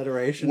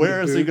alliteration.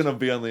 Where is he gonna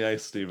be on the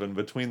ice, Steven?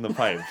 Between the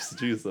pipes.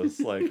 Jesus,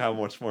 like how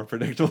much more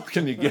predictable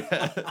can you get?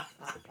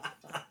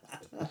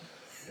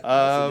 He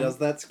does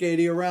that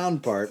skatey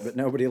around part, but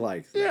nobody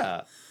likes it.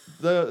 Yeah.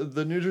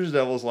 The New Jersey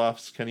Devils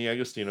lost Kenny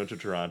Agostino to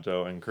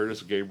Toronto and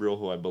Curtis Gabriel,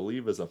 who I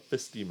believe is a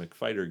fisty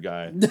McFighter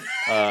guy,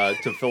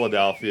 to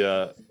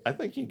Philadelphia. I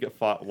think he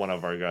fought one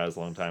of our guys a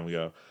long time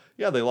ago.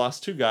 Yeah, they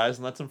lost 2 guys,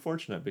 and that's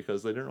unfortunate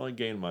because they didn't really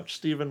gain much.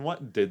 Steven,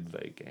 what did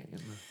they gain?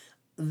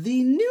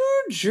 The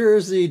New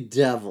Jersey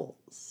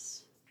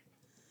Devils.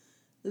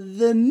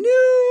 The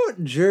New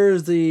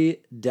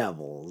Jersey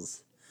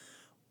Devils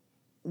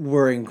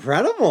were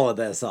incredible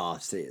this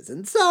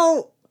offseason.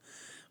 So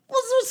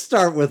let's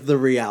start with the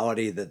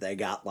reality that they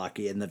got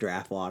lucky in the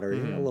draft lottery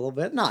a little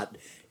bit. Not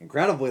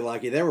incredibly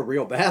lucky. They were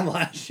real bad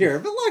last year,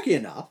 but lucky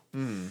enough.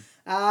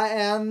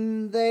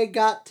 And they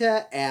got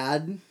to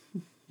add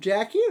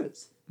Jack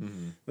Hughes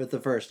with the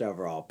first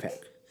overall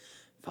pick.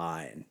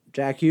 Fine.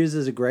 Jack Hughes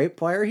is a great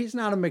player. He's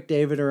not a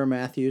McDavid or a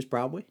Matthews,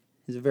 probably.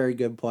 He's a very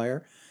good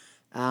player.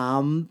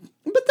 But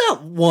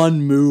that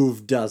one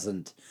move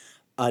doesn't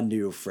a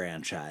new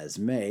franchise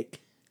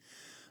make.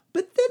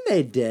 But then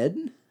they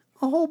did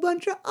a whole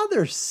bunch of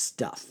other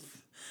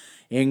stuff,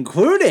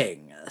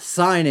 including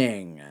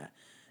signing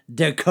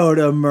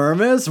Dakota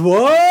Mermis.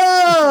 Whoa!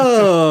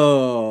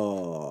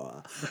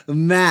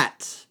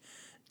 Matt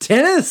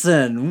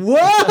Tennyson.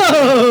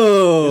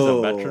 Whoa! He's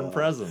a veteran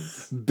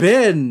presence.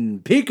 Ben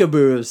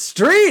Peekaboo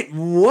Street.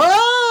 Whoa!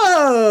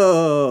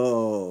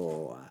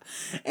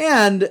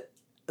 And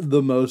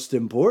the most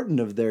important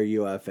of their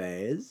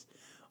UFAs,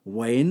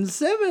 Wayne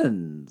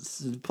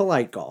Simmons.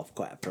 Polite golf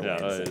clap for Wayne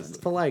Simmons.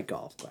 Polite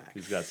golf clap.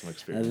 He's got some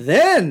experience. And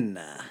then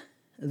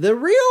the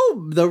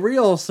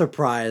real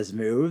surprise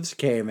moves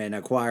came in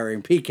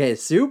acquiring PK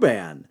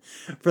Subban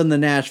from the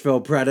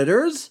Nashville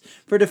Predators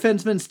for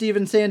defensemen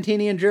Steven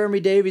Santini and Jeremy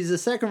Davies, a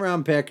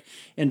second-round pick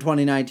in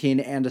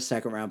 2019 and a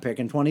second-round pick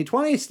in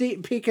 2020.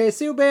 PK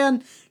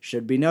Subban,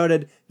 should be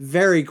noted,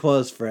 very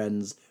close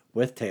friends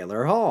with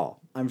Taylor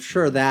Hall. I'm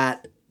sure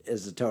that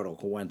is a total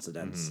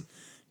coincidence.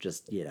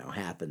 Just,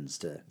 happens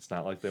to... It's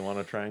not like they want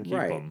to try and keep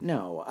Right, him.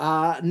 no.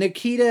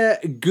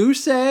 Nikita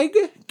Gusev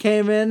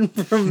came in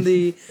from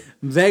the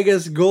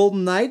Vegas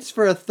Golden Knights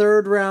for a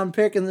third-round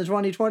pick in the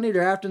 2020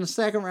 draft and a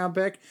second-round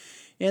pick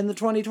in the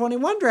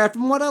 2021 draft.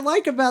 And what I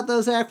like about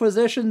those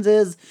acquisitions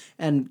is,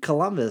 and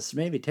Columbus,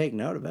 maybe take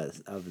note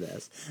of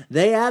this,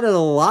 they added a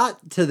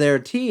lot to their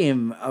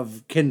team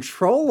of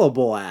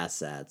controllable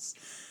assets,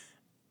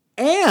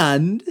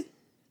 and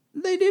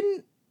they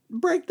didn't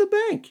break the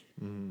bank.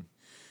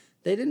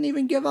 They didn't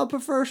even give up a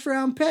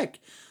first-round pick.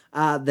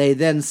 They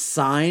then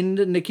signed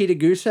Nikita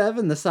Gusev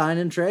in the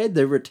sign-and trade.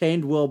 They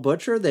retained Will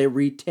Butcher. They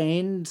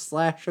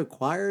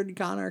retained/acquired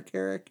Connor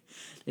Carrick.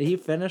 Did he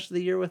finish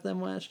the year with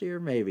them last year?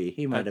 Maybe.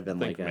 He might have been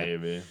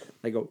maybe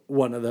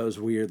one of those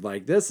weird,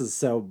 this is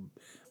so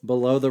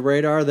below the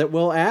radar that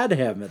we'll add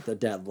him at the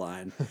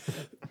deadline.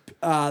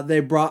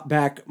 They brought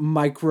back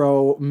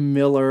Micro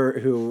Miller,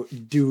 who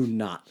do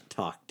not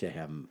talk to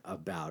him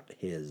about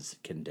his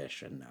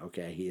condition.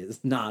 Okay, he is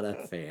not a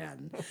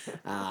fan.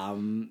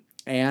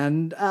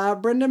 And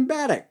Brendan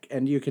Baddock,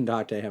 and you can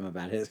talk to him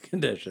about his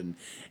condition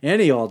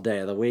any old day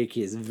of the week.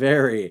 He's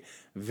very,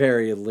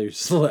 very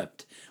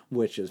loose-lipped,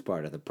 which is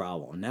part of the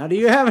problem. Now, do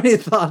you have any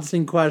thoughts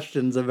and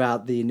questions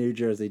about the New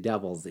Jersey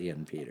Devils,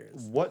 Ian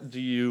Peters? What do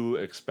you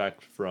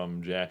expect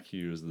from Jack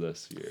Hughes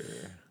this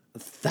year?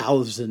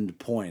 1,000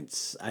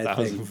 points, I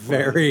think, points.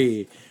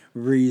 very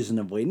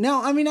reasonably.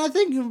 No, I mean, I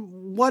think,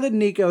 what did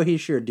Nico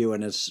Hischier do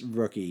in his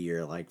rookie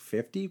year?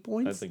 50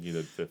 points? I think he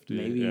did 50.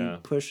 Maybe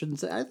pushing.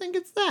 I think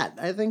it's that.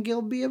 I think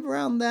he'll be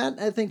around that.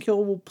 I think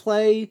he'll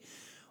play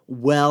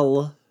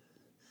well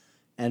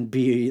and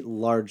be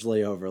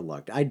largely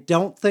overlooked. I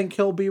don't think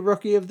he'll be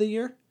rookie of the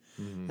year.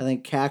 I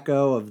think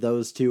Kakko of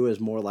those two is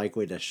more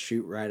likely to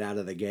shoot right out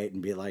of the gate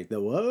and be like the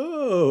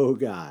whoa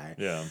guy.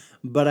 Yeah.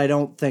 But I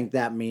don't think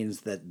that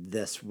means that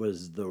this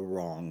was the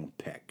wrong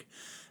pick.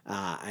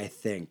 I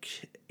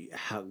think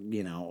how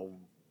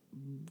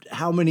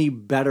many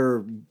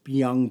better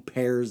young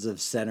pairs of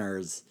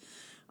centers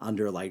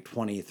under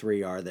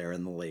 23 are there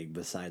in the league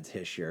besides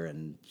Hischier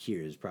and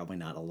Hughes? Probably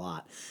not a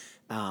lot.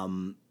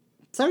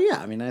 So yeah,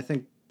 I mean, I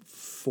think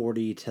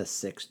 40 to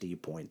 60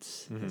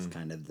 points is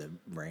kind of the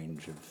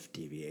range of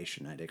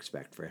deviation I'd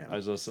expect for him.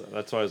 That's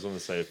what I was going to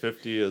say.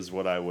 50 is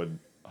what I would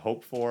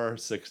hope for.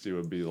 60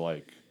 would be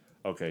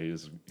okay,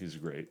 he's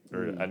great.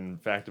 Or in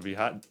fact,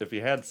 if he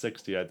had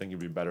 60, I think he'd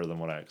be better than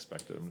what I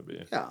expected him to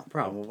be. Yeah,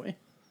 probably.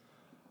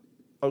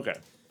 Okay,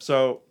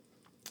 so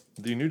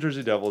the New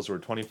Jersey Devils were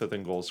 25th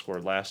in goals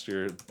scored last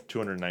year,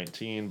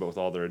 219, but with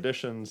all their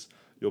additions,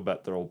 you'll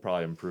bet they'll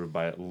probably improve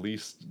by at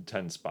least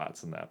 10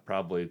 spots in that.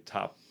 Probably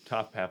top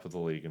half of the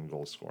league in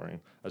goal scoring,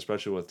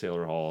 especially with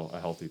Taylor Hall, a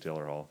healthy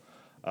Taylor Hall.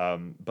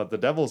 But the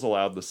Devils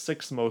allowed the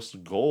 6th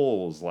most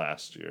goals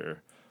last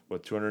year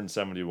with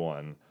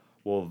 271.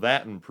 Will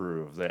that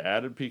improve? They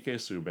added PK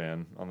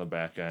Subban on the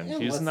back end. Yeah,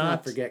 He's let's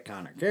not forget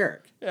Connor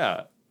Carrick.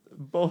 Yeah,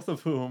 both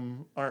of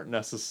whom aren't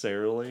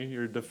necessarily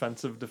your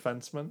defensive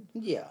defensemen.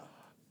 Yeah.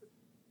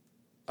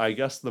 I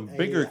guess the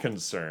bigger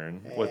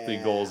concern with the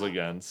goals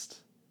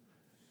against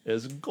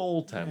is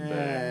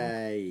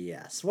goaltending.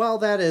 Yes. Well,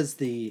 that is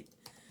the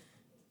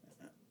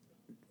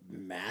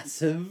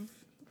massive...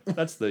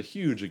 That's the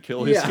huge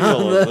Achilles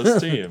heel of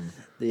this team.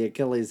 The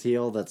Achilles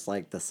heel that's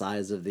the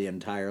size of the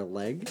entire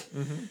leg.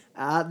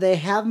 They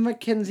have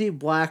Mackenzie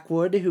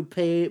Blackwood, who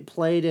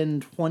played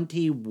in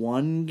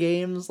 21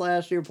 games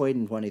last year. Played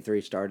in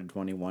 23, started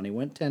 21. He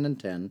went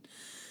 10-10.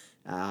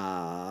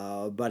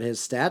 But his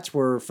stats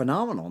were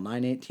phenomenal.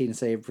 918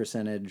 save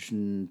percentage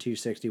and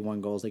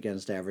 261 goals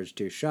against average,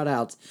 2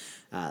 shutouts,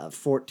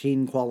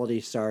 14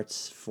 quality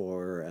starts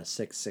for a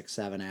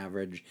 6.67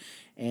 average,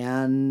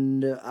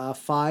 and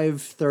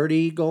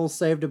 530 goals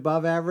saved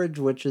above average,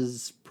 which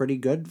is pretty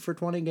good for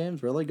 20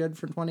 games, really good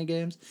for 20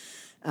 games.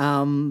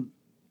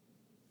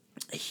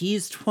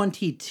 He's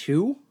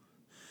 22.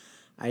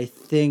 I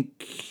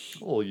think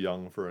a little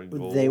young for a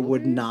goal. They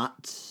would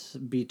not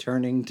be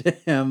turning to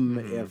him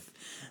if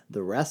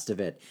the rest of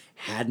it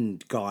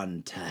hadn't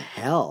gone to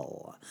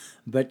hell.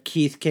 But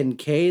Keith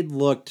Kincaid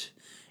looked,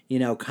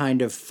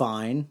 kind of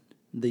fine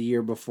the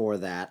year before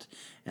that.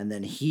 And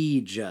then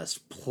he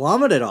just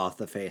plummeted off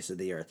the face of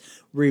the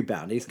earth.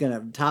 Rebound. He's going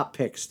to top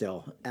pick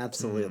still.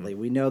 Absolutely.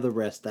 We know the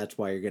risk. That's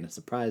why you're going to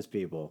surprise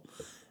people.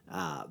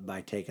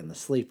 By taking the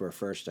sleeper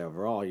first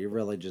overall, you're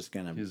really just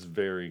going to He's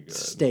very good.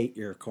 State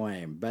your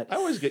claim. But I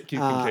always get Keith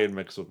Kincaid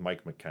mixed with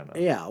Mike McKenna.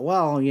 Yeah,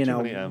 well, many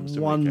M's,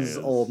 too many one's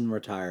K's. old and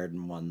retired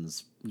and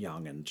one's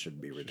young and should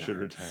be retired. Should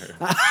retire.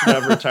 Should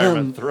have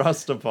retirement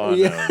thrust upon him.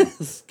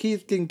 Yes,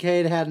 Keith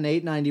Kincaid had an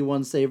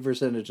 891 save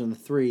percentage in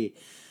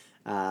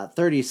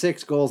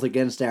 36 goals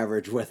against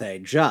average with a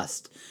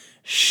just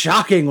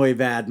shockingly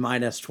bad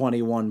minus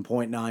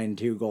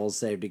 21.92 goals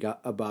saved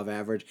above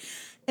average.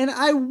 And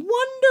I wonder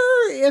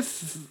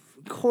if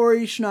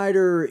Corey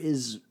Schneider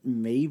is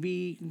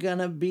maybe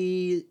gonna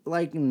be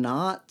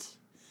not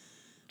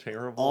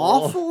terrible,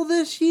 awful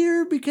this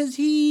year, because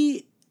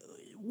he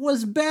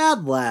was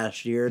bad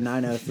last year,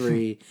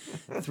 903,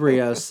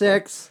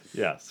 306.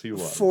 Yes, he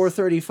was.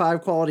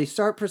 435 quality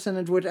start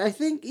percentage, which I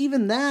think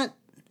even that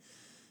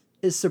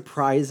is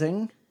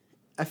surprising.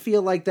 I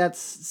feel like that's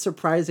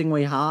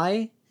surprisingly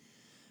high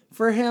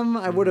for him.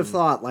 I would have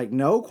thought like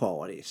no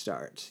quality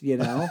starts,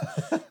 And That's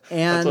what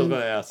I was going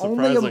to ask.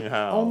 Surprising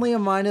how. Only a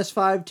minus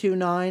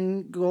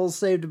 529 goals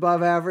saved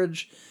above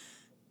average,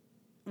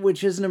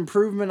 which is an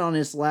improvement on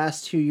his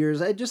last 2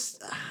 years.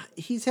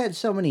 He's had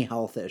so many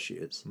health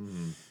issues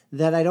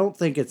that I don't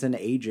think it's an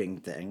aging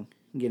thing.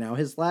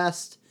 His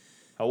last...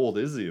 How old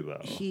is he,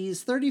 though?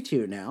 He's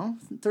 32 now,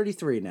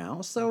 33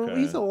 now. So Okay.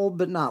 he's old,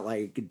 but not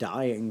like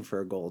dying for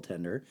a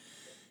goaltender.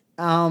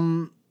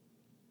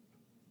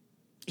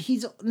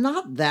 He's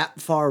not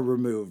that far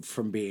removed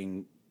from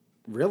being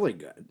really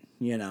good,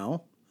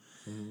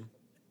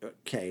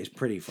 Okay, he's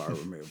pretty far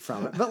removed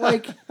from it. But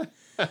like...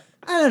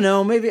 I don't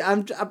know. Maybe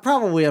I'm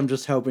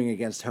just hoping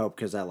against hope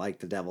because I like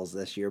the Devils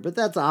this year. But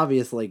that's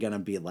obviously going to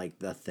be like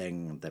the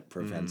thing that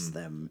prevents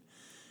them.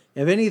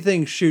 If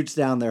anything shoots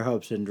down their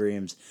hopes and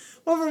dreams.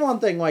 Well, for one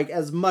thing, like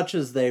as much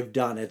as they've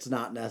done, it's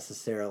not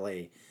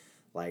necessarily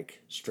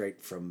like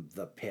straight from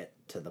the pit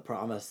to the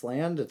promised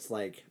land. It's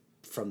like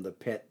from the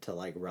pit to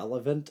like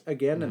relevant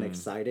again and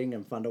exciting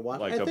and fun to watch.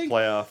 Like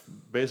playoff,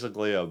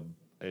 basically a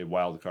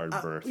wild card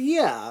berth.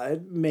 Yeah,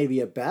 maybe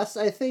at best.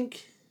 I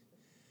think.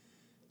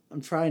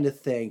 I'm trying to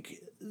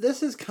think.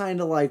 This is kind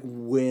of like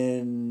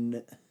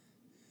when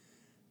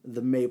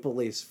the Maple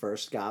Leafs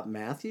first got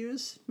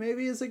Matthews,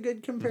 maybe is a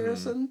good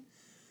comparison.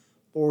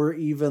 Or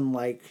even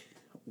like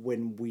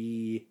when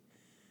we,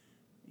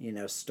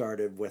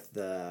 started with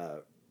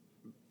the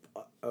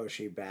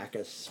Oshie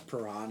Bacchus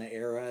Piranha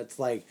era. It's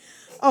like,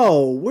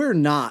 oh, we're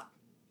not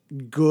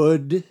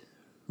good,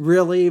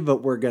 really,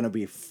 but we're going to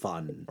be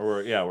fun.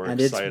 We're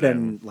and exciting. It's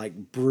been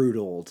like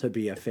brutal to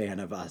be a fan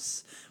of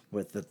us,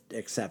 with the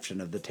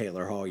exception of the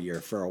Taylor Hall year,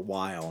 for a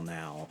while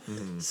now.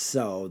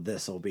 So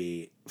this will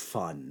be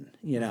fun,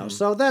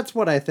 So that's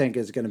what I think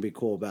is going to be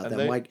cool about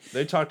them.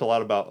 They talked a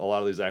lot about a lot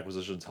of these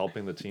acquisitions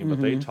helping the team,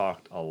 but they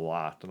talked a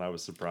lot, and I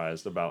was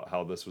surprised about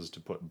how this was to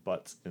put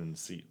butts in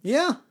seats.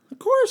 Yeah, of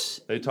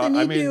course. They talked.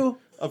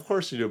 Of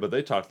course you do, but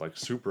they talked like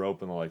super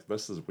open. Like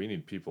we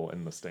need people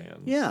in the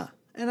stands. Yeah,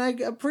 and I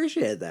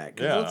appreciate that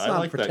because let's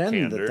not like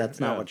pretend that that's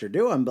not what you're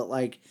doing. But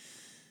like,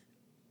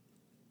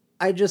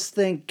 I just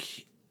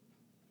think.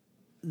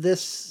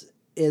 It's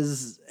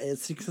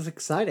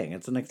exciting.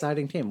 It's an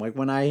exciting team. Like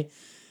when I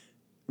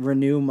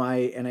renew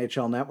my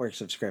NHL Network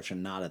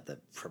subscription, not at the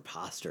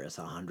preposterous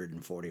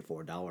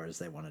 $144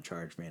 they want to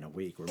charge me in a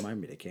week.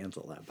 Remind me to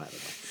cancel that, by the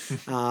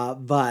way.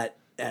 But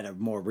at a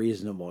more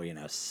reasonable,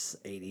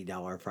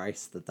 $80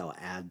 price that they'll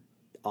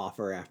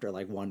offer after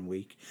like 1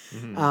 week.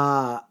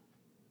 I'm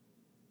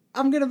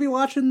gonna be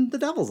watching the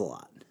Devils a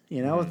lot.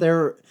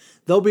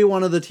 They'll be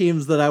one of the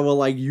teams that I will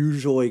like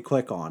usually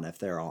click on if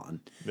they're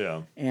on.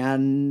 Yeah.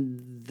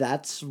 And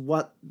that's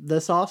what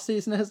this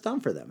offseason has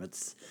done for them.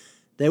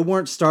 They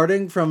weren't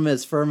starting from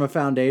as firm a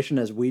foundation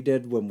as we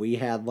did when we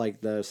had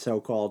like the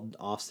so-called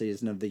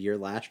offseason of the year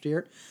last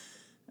year.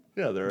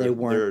 Yeah, they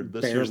weren't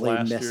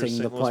barely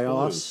missing the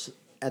playoffs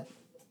at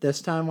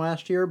this time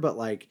last year, but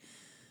like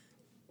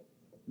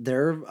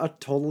they're a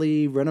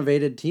totally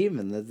renovated team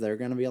and they're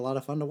going to be a lot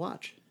of fun to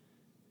watch.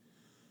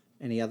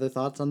 Any other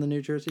thoughts on the New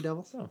Jersey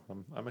Devils? No,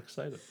 I'm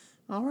excited.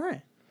 All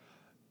right.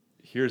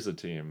 Here's a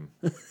team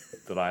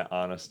that I,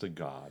 honest to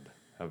God,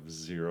 have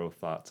zero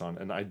thoughts on,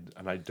 and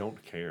I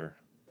don't care.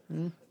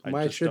 Why should you?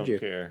 I just don't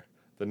care.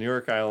 The New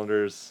York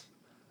Islanders,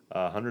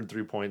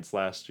 103 points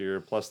last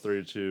year, plus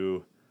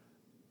 32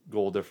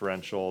 goal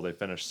differential. They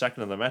finished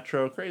second in the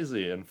Metro,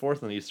 crazy, and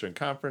fourth in the Eastern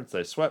Conference.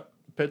 They swept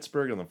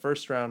Pittsburgh in the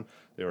first round.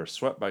 They were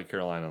swept by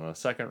Carolina in the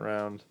second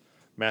round.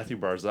 Matthew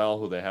Barzal,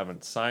 who they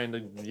haven't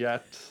signed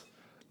yet,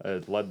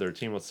 led their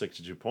team with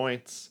 62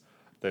 points.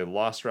 They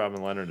lost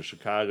Robin Leonard to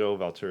Chicago.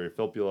 Valtteri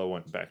Filppula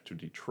went back to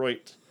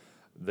Detroit.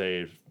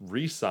 They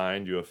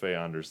re-signed UFA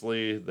Anders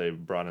Lee. They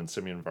brought in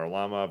Semyon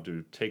Varlamov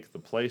to take the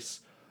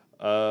place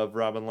of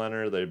Robin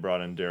Leonard. They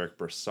brought in Derek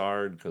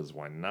Brassard, because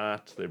why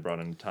not? They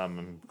brought in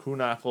Tom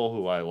Kuhnhackl,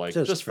 who I like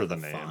just for the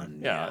name. Fun,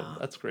 yeah,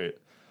 that's great.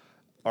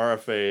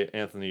 RFA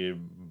Anthony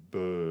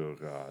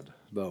Beauville.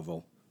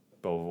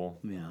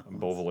 Yeah.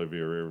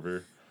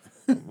 Beauville.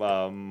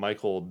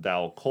 Michael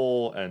Dow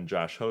Cole and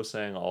Josh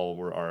Hosang all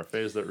were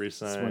RFAs that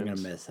re-signed. Swing and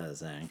a miss,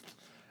 Hosang.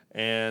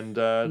 And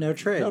no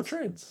trades. No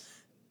trades.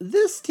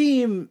 This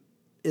team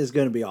is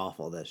going to be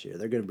awful this year.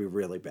 They're going to be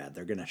really bad.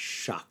 They're going to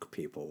shock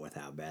people with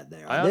how bad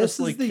they are. I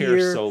honestly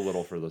care so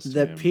little for this team.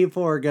 That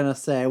people are going to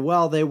say,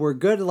 well, they were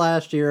good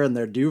last year and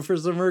they're due for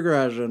some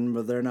regression,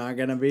 but they're not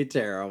going to be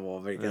terrible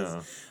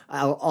because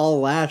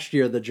all last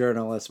year the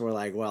journalists were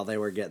like, well, they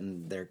were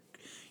getting their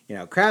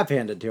crap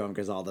handed to them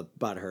because all the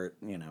butthurt,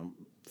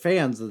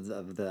 fans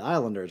of the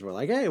Islanders were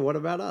like, hey, what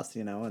about us?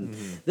 And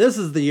this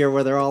is the year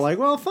where they're all like,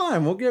 well,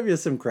 fine, we'll give you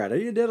some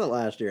credit. You did it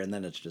last year. And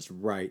then it's just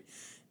right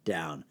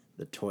down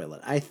the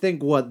toilet. I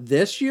think what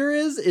this year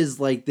is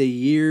like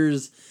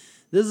this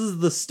is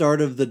the start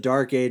of the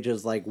dark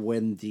ages, like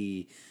when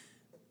the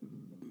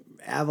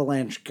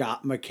Avalanche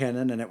got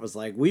McKinnon, and it was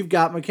like, we've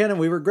got McKinnon.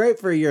 We were great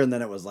for a year, and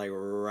then it was like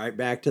right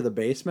back to the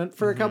basement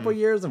for a couple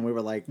years, and we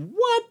were like,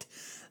 what?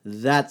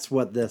 That's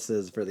what this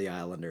is for the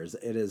Islanders.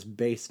 It is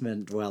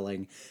basement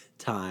dwelling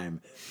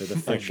time for the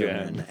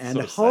fishermen. Again, And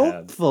so sad.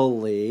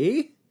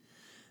 hopefully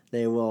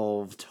they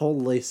will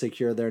totally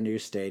secure their new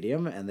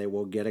stadium, and they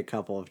will get a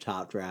couple of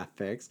top draft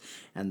picks,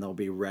 and they'll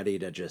be ready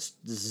to just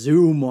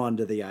zoom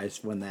onto the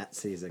ice when that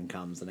season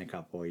comes in a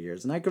couple of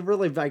years. And I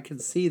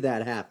could see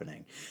that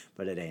happening,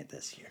 but it ain't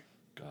this year.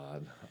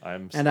 God,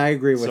 And I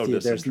agree with so you.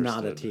 There's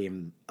not a disinterested.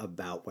 team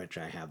about which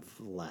I have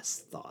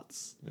less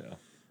thoughts. Yeah.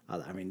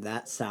 I mean,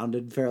 that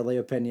sounded fairly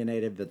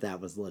opinionated, but that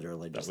was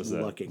literally just was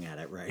it. looking at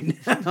it right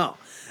now.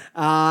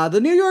 The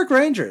New York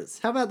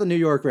Rangers. How about the New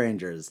York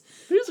Rangers?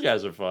 These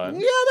guys are fun.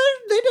 Yeah,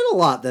 they did a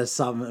lot this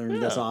summer,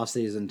 this Yeah.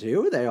 offseason,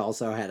 too. They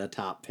also had a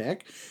top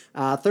pick.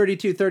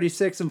 32,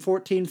 36, and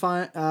 14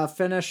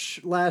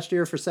 finish last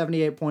year for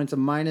 78 points, a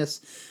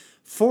minus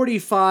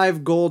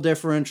 45 goal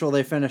differential.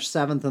 They finished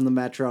 7th in the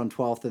Metro and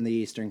 12th in the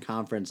Eastern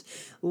Conference.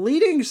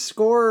 Leading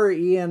scorer,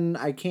 Ian,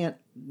 I can't,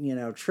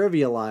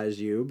 trivialize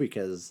you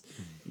because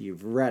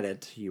you've read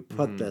it. You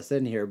put this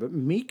in here. But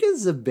Mika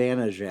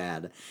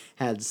Zibanejad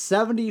had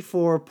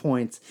 74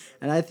 points,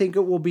 and I think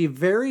it will be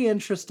very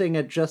interesting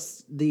at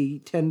just the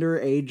tender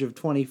age of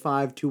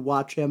 25 to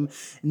watch him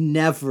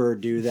never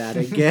do that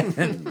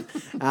again.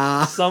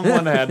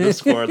 Someone had to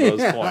score those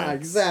Yeah, points.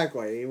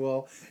 exactly.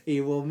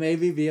 He will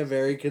maybe be a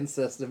very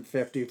consistent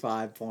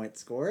 55-point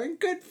scorer, and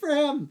good for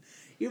him.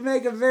 You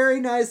make a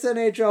very nice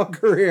NHL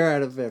career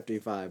out of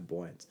 55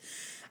 points.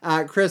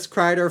 Chris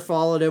Kreider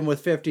followed him with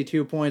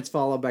 52 points,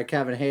 followed by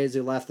Kevin Hayes,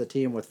 who left the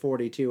team with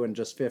 42 in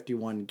just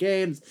 51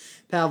 games.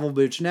 Pavel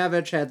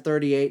Buchnevich had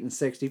 38 in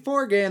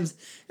 64 games,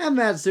 and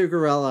Matt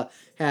Zuccarello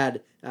had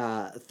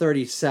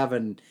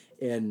 37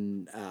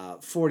 in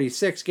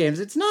 46 games.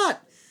 It's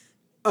not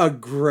a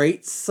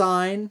great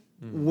sign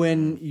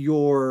when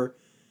your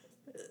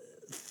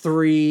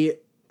 3,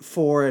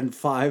 4, and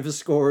 5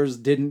 scores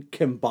didn't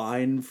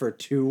combine for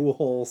 2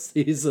 whole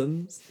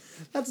seasons.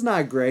 That's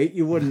not great.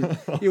 You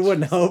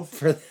wouldn't hope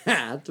for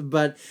that.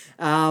 But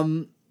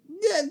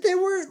yeah, they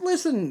were.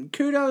 Listen,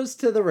 kudos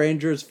to the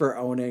Rangers for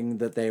owning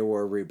that they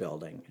were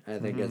rebuilding. I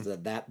think as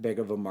that big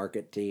of a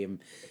market team,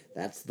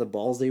 that's the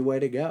ballsy way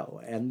to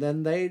go. And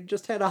then they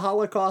just had a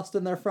holocaust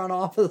in their front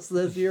office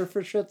this year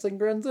for shits and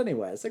grins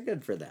anyway. So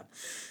good for them.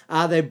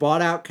 They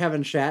bought out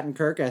Kevin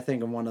Shattenkirk, I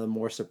think, in one of the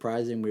more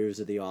surprising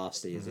moves of the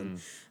offseason.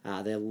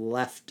 They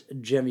left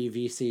Jimmy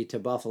Vesey to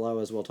Buffalo,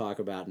 as we'll talk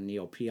about, and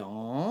Neil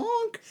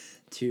Pionk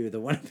to the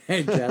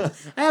Winnipeg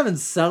Jets. I haven't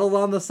settled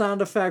on the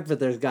sound effect, but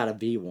there's got to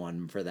be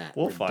one for that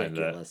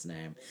ridiculous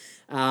name.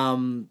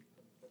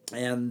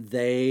 And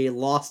they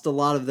lost a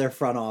lot of their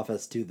front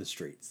office to the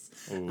streets.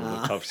 Ooh,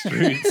 the tough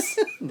streets.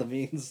 The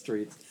mean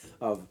streets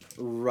of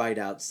right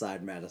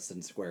outside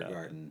Madison Square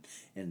Garden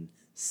in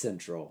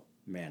central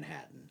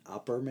Manhattan.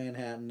 Upper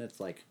Manhattan,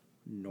 it's like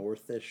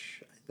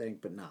northish, I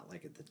think, but not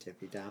like at the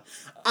tippy top.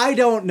 I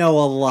don't know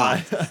a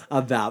lot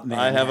about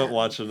Manhattan. I haven't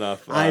watched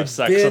enough I've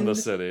Sex been in the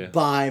City.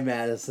 by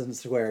Madison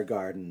Square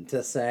Garden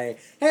to say,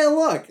 hey,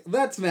 look,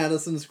 that's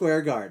Madison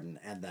Square Garden.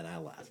 And then I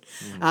left.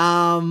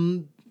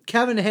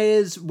 Kevin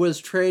Hayes was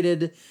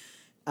traded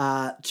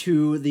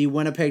to the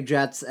Winnipeg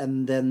Jets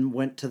and then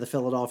went to the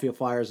Philadelphia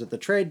Flyers at the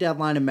trade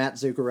deadline, and Matt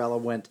Zuccarello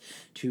went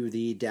to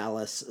the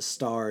Dallas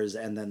Stars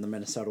and then the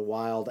Minnesota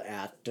Wild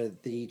at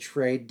the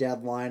trade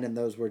deadline, and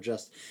those were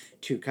just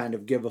to kind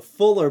of give a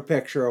fuller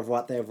picture of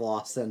what they've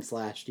lost since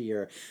last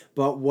year,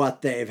 but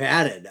what they've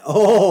added.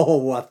 Oh,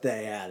 what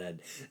they added.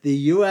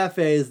 The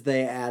UFAs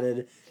they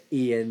added,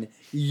 Ian,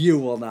 you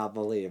will not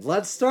believe.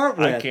 Let's start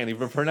with I can't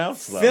even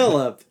pronounce them.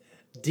 Philip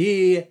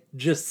Di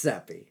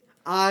Giuseppe.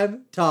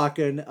 I'm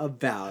talking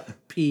about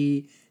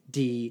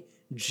PDG.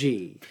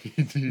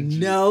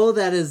 No,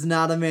 that is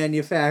not a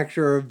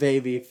manufacturer of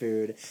baby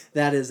food.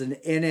 That is an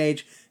AHL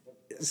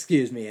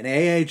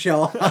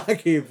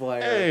hockey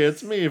player. Hey,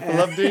 it's me,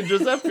 Philip Di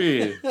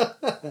Giuseppe.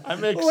 I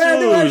make Where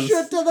do I shoes.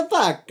 shoot to the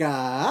puck?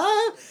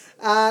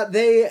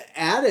 They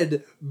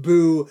added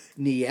Boo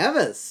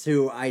Nieves,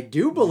 who I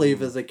do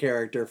believe is a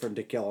character from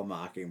To Kill a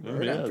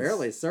Mockingbird. Yes. I'm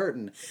fairly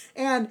certain.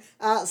 And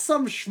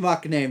some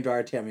schmuck named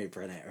Artemi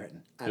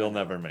Panarin. He'll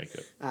never make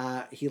it.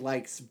 He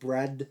likes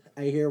bread,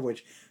 I hear,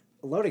 which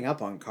loading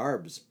up on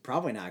carbs,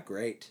 probably not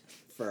great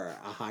for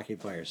a hockey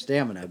player's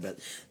stamina, but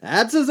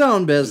that's his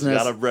own business.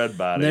 He's got a bread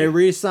body. They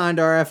re-signed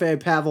RFA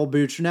Pavel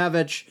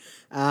Buchnevich,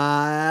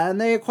 and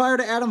they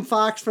acquired Adam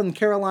Fox from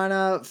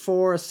Carolina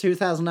for a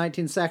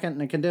 2019 second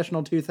and a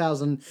conditional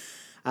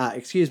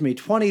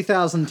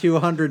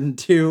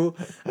 20,202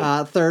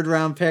 third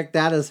round pick.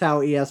 That is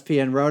how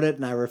ESPN wrote it,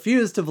 and I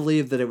refuse to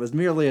believe that it was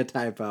merely a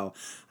typo.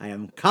 I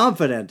am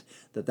confident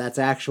that that's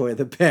actually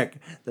the pick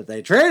that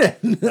they traded.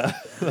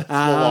 That's the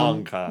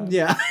long con.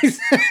 Yeah,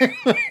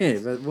 exactly.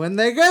 But when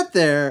they get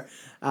there,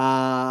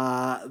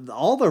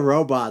 all the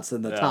robots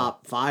in the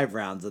top 5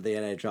 rounds of the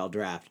NHL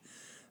draft,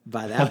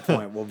 by that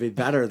point will be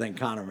better than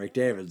Connor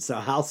McDavid. So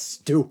how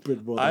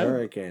stupid will the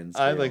Hurricanes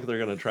I feel? think they're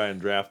going to try and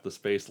draft the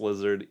Space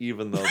Lizard,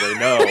 even though they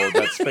know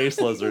that Space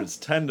Lizards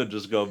tend to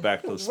just go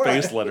back to the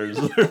Space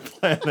Lizard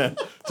planet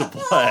to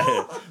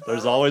play.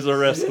 There's always a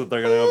risk that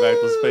they're going to go back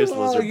to the Space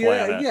Lizard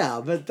planet.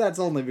 Yeah, but that's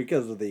only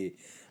because of the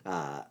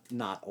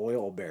not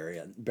oil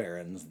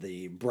barons,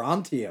 the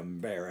Brontium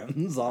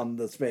barons on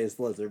the Space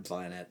Lizard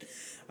planet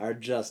are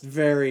just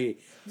very,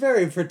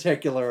 very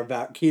particular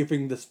about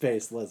keeping the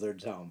Space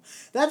Lizards home.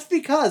 That's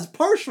because,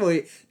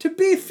 partially, to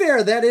be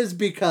fair, that is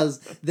because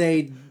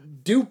they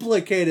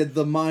duplicated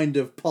the mind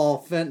of Paul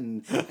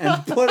Fenton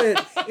and put it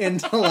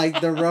into like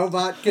the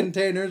robot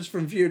containers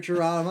from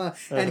Futurama,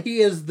 and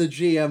he is the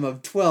GM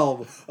of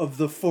 12 of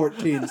the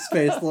 14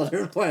 Space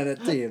Lizard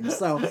Planet teams.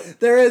 So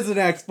there is an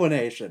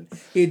explanation.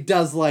 He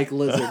does like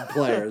lizard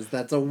players.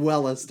 That's a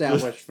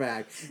well-established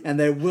fact, and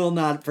they will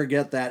not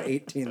forget that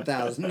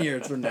 18,000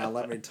 years from now,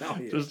 let me tell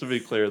you. Just to be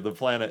clear, the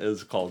planet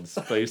is called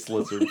Space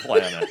Lizard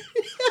Planet.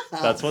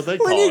 That's what they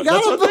call it.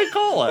 That's what they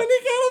call it. When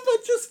you got a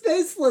bunch of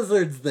space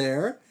lizards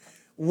there,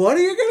 what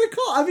are you going to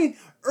call? I mean,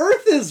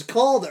 Earth is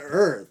called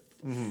Earth,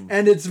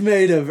 and it's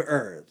made of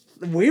Earth.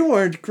 We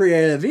weren't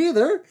creative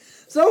either,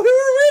 so who are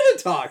we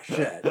to talk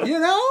shit, you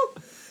know?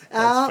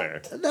 That's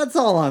fair. That's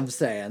all I'm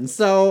saying.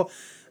 So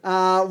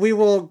we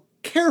will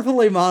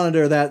carefully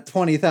monitor that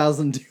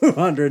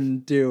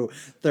 20,202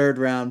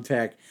 third-round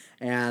pick,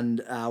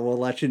 and we'll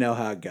let you know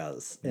how it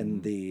goes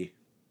in the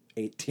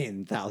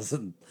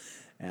 18,000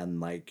 and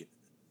like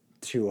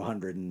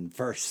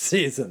 201st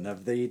season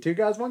of the Two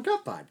Guys One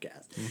Cup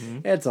podcast.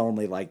 It's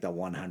only like the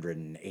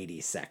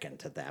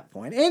 182nd at that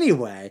point.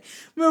 Anyway,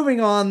 moving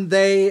on,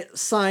 they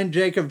signed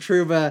Jacob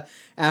Trouba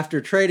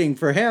after trading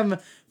for him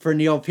for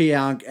Neil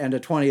Pionk and a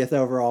 20th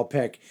overall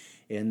pick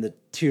in the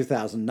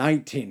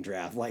 2019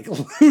 draft, like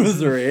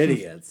loser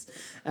idiots.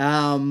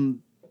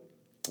 And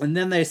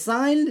then they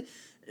signed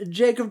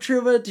Jacob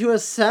Trouba to a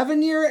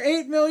 7-year,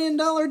 $8 million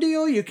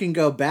deal. You can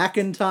go back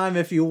in time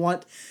if you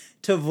want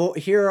to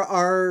hear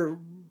our,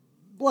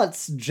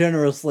 let's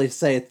generously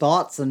say,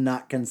 thoughts and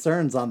not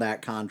concerns on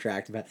that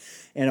contract. But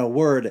in a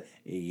word,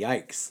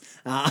 yikes.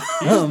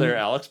 He's their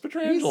Alex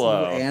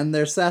Pietrangelo. And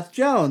their Seth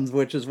Jones,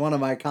 which is one of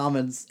my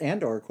comments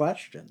and or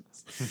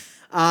questions.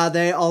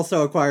 They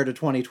also acquired a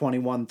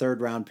 2021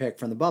 third-round pick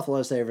from the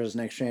Buffalo Sabres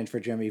in exchange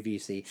for Jimmy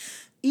Vesey.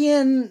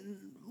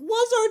 Ian,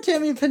 was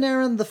Artemi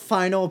Panarin the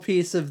final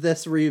piece of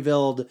this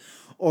rebuild,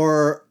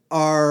 or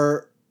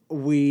are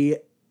we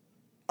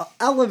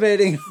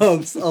elevating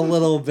hopes a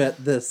little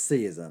bit this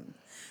season?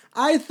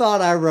 I thought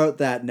I wrote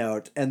that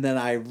note, and then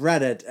I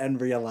read it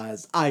and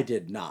realized I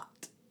did not.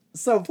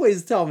 So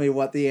please tell me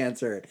what the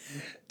answer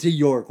to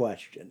your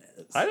question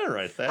is. I didn't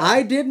write that.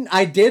 I didn't.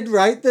 I did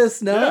write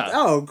this note? Yeah.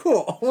 Oh,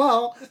 cool.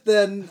 Well,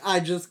 then I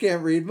just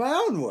can't read my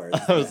own words.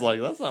 I was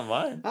like, that's not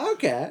mine.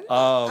 Okay.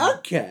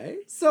 Okay.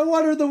 So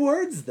what are the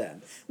words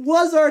then?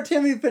 Was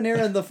Artemi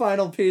Panarin the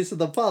final piece of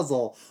the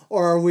puzzle,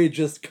 or are we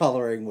just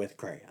coloring with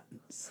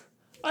crayons?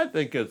 I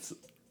think it's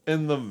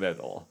in the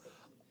middle.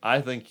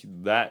 I think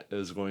that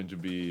is going to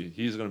be,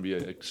 he's going to be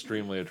an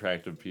extremely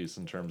attractive piece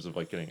in terms of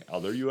like getting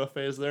other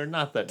UFAs there.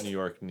 Not that New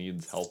York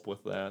needs help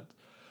with that,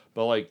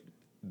 but like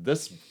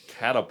this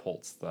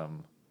catapults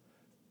them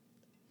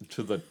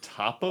to the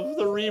top of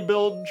the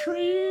rebuild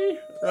tree,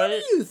 right?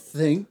 What do you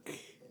think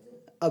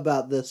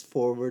about this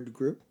forward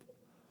group?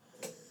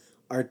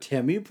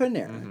 Artemi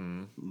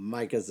Panarin,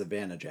 Micah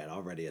Zibanejad,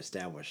 already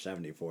established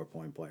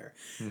 74-point player.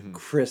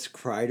 Chris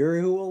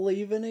Kreider, who will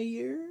leave in a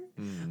year.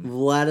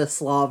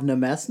 Vladislav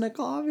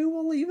Nemesnikov, who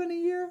will leave in a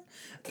year.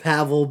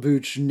 Pavel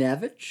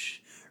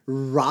Buchnevich.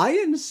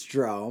 Ryan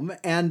Strome.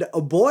 And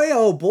oh boy,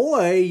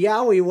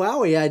 yowie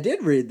wowie, I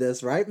did read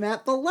this, right?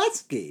 Matt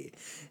Valesky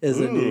is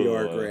a New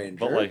York Ranger.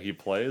 But like he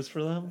plays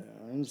for them?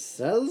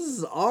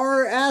 Says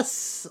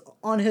RS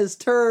on his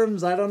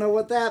terms. I don't know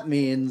what that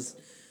means.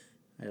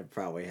 It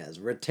probably has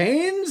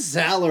retained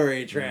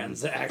salary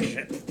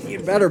transaction.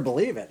 You better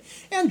believe it.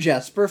 And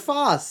Jesper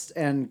Fost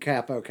and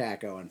Capo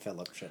Caco and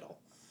Philip Schittle.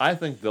 I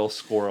think they'll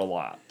score a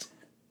lot.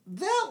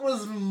 That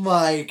was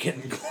my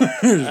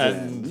conclusion.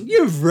 And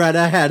you've read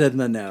ahead in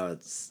the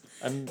notes.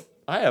 And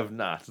I have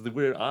not.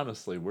 We're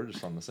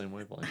just on the same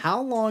wavelength.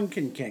 How long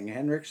can King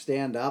Henrik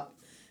stand up?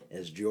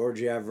 Is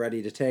Georgiev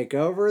ready to take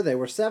over? They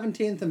were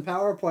 17th in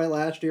power play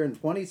last year and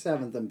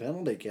 27th in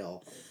penalty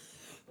kill.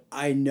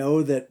 I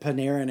know that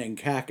Panarin and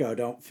Kako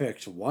don't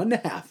fix one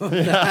half of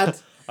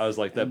that. I was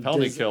like, that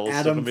penalty kill is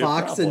Adam be a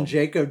Fox problem. and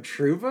Jacob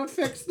Trouba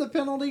fix the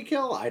penalty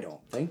kill? I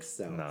don't think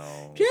so.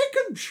 No.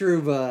 Jacob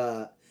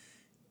Trouba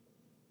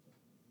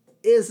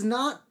is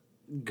not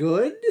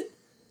good.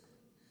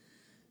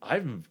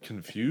 I'm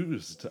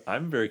confused.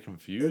 I'm very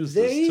confused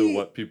as to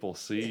what people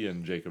see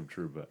in Jacob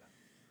Trouba.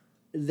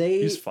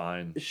 He's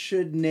fine.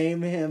 Should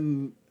name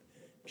him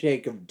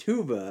Jacob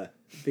Tuba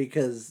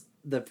because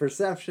the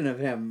perception of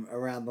him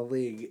around the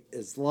league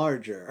is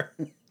larger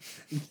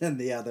than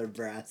the other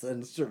brass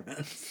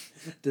instruments.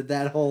 Did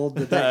that hold?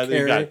 Did that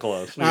carry? We got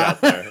close. We got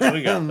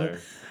there.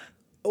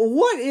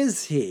 What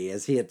is he?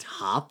 Is he a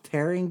top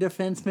pairing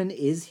defenseman?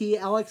 Is he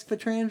Alex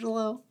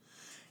Pietrangelo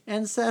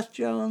and Seth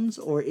Jones,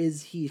 or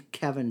is he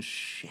Kevin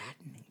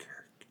Shattenkirk?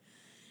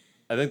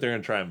 I think they're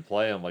going to try and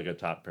play him like a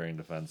top pairing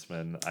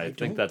defenseman. I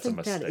think that's a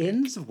mistake. That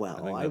ends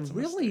well. I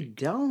really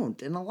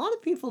don't, and a lot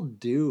of people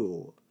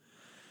do.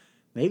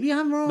 Maybe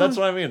I'm wrong. That's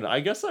what I mean.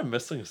 I guess I'm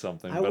missing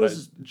something,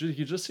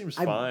 he just seems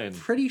fine. I'm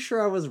pretty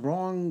sure I was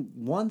wrong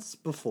once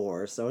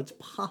before, so it's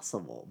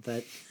possible.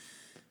 But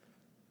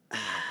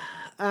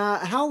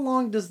how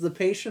long does the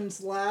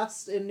patience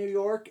last in New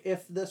York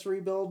if this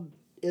rebuild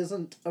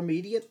isn't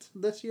immediate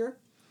this year?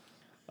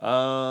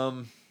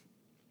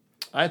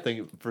 I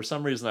think for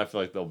some reason I feel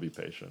like they'll be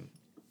patient.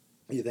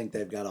 You think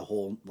they've got a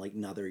whole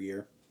another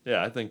year?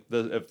 Yeah, I think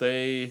if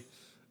they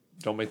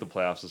don't make the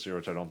playoffs this year,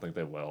 which I don't think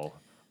they will.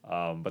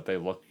 But they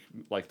look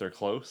like they're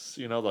close,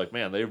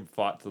 man, they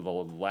fought to the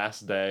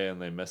last day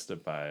and they missed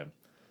it by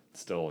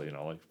still,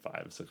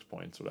 5-6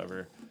 points,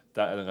 whatever.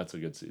 I think that's a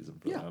good season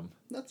for them.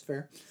 That's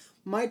fair.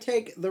 My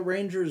take, the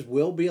Rangers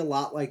will be a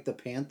lot like the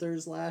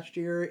Panthers last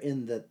year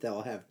in that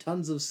they'll have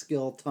tons of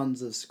skill,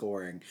 tons of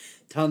scoring,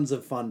 tons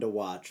of fun to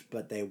watch,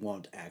 but they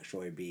won't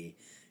actually be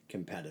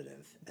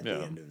competitive at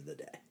the end of the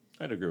day.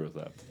 I'd agree with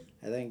that.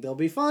 I think they'll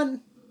be fun.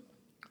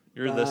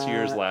 You're this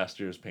year's last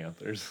year's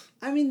Panthers.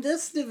 I mean,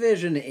 this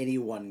division,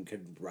 anyone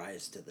could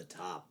rise to the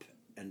top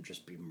and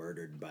just be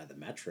murdered by the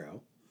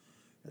Metro,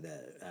 or the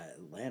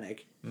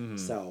Atlantic. Mm-hmm.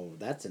 So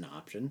that's an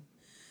option.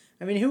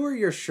 I mean, who are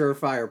your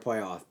surefire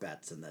playoff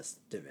bets in this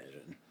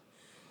division?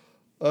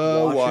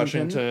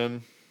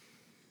 Washington.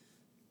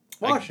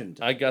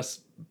 Washington. I guess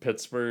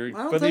Pittsburgh.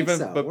 I don't think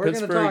so. But We're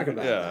going to talk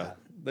about that.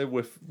 They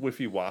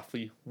wiffle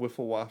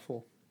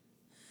waffle.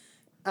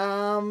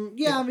 I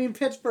mean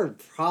Pittsburgh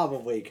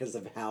probably because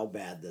of how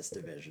bad this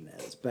division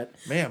is, but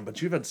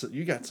but you got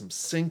some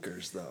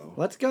sinkers though.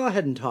 Let's go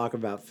ahead and talk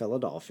about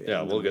Philadelphia.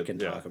 Yeah, we can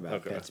talk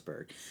about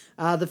Pittsburgh.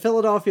 The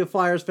Philadelphia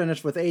Flyers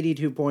finished with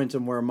 82 points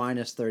and were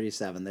minus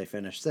 37. They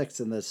finished 6th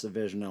in this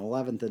division and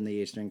 11th in the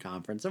Eastern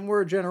Conference and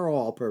were a general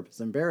all-purpose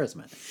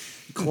embarrassment.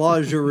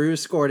 Claude Giroux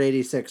scored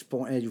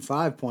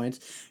 85 points.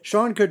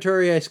 Sean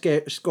Couturier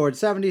scored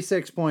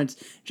 76 points.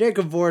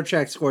 Jacob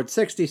Voracek scored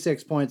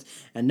 66 points,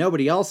 and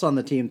nobody else on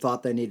the team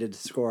thought they needed to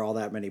score all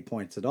that many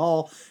points at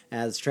all,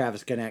 as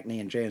Travis Konechny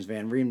and James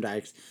Van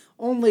Riemdykes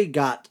only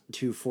got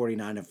to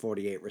 49 and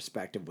 48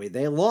 respectively.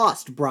 They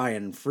lost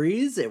Brian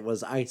Freese. It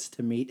was ice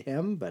to meet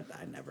him, but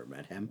I never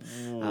met him.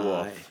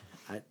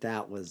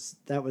 That was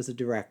a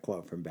direct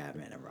quote from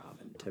Batman and Robin.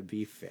 To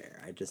be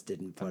fair, I just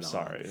didn't put on. I'm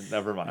sorry.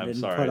 Never mind. I'm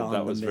sorry.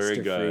 That was very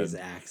good.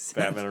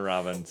 Batman and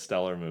Robin,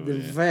 stellar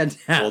movie.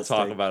 Fantastic. We'll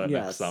talk about it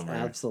next summer.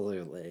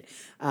 Absolutely.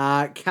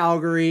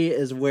 Calgary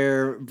is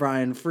where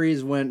Brian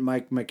Freese went.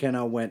 Mike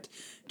McKenna went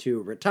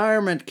to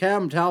retirement.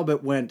 Cam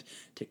Talbot went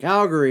to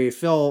Calgary.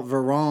 Phil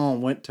Veron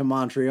went to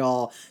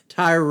Montreal.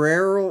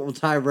 Tyrell,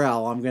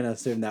 I'm going to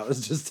assume that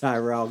was just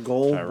Tyrell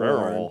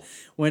Goldborn,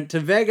 went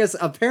to Vegas.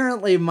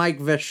 Apparently, Mike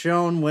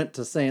Vachon went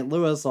to St.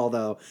 Louis,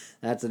 although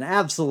that's an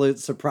absolute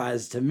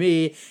surprise to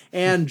me.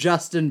 And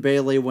Justin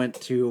Bailey went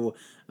to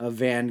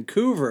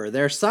Vancouver.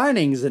 Their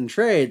signings and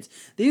trades,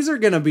 these are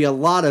going to be a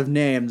lot of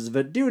names,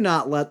 but do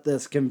not let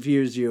this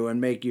confuse you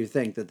and make you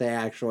think that they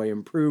actually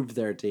improved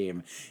their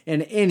team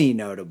in any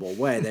notable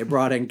way. They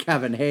brought in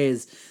Kevin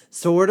Hayes,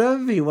 sort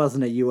of. He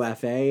wasn't a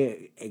UFA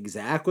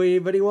exactly,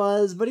 but he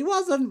was.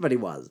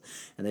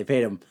 And they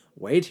paid him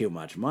way too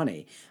much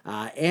money.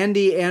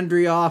 Andy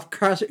Andrioff,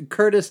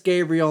 Curtis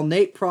Gabriel,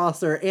 Nate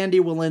Prosser, Andy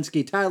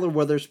Walensky, Tyler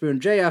Witherspoon,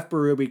 JF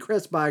Berube,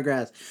 Chris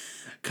Bygrass,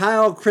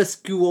 Kyle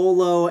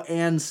Criscuolo,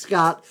 and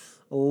Scott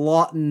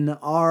Lawton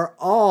are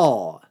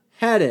all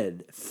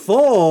headed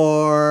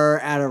for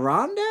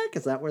Adirondack.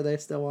 Is that where they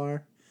still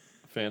are?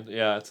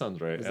 Yeah, it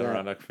sounds right.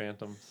 Adirondack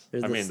Phantoms.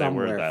 I mean, they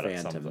were that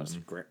Phantoms.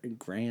 At something.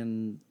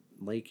 Grand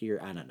Lake or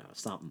I don't know,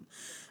 something.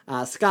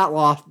 Scott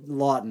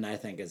Lawton, I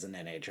think, is an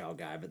NHL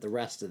guy, but the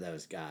rest of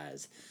those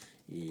guys,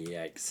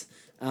 yikes.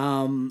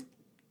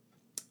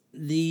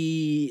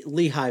 The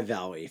Lehigh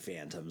Valley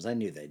Phantoms. I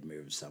knew they'd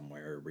moved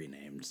somewhere or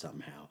renamed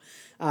somehow.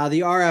 The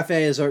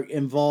RFAs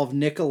involve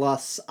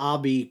Nicholas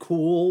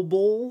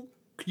Abi-Kubel.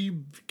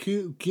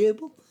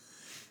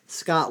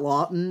 Scott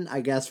Lawton,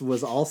 I guess,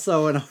 was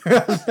also an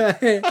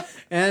RFA.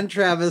 And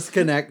Travis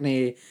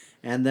Konechny.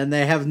 And then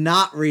they have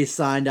not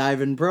re-signed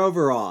Ivan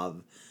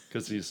Provorov.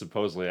 Because he's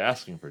supposedly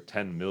asking for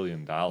 $10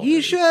 million.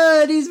 He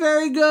should. He's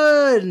very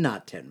good.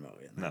 Not $10 million.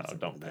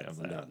 Don't pay him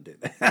that. Don't do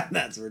that.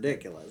 That's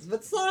ridiculous.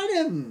 But sign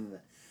him.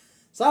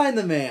 Sign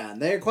the man.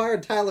 They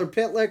acquired Tyler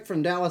Pitlick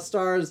from Dallas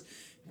Stars.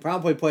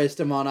 Promptly placed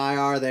him on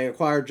IR. They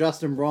acquired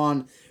Justin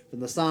Braun from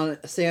the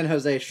San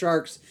Jose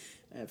Sharks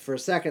for a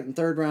second and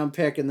third round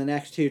pick in the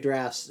next two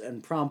drafts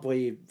and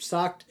promptly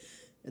sucked.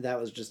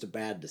 That was just a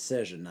bad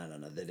decision. I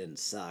don't know. They didn't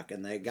suck.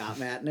 And they got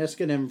Matt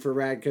Niskanen for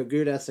Radko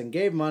Gudas and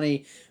gave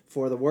money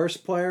for the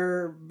worst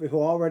player who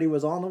already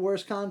was on the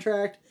worst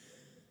contract.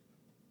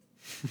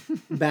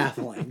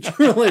 Baffling.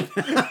 Truly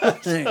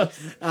baffling.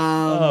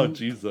 Oh,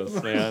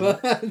 Jesus, man.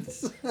 But,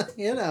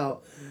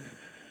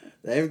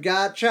 they've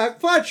got Chuck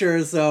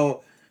Fletcher,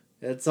 so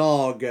It's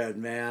all good,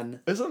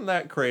 man. Isn't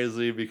that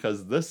crazy?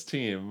 Because this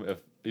team, if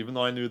even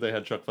though I knew they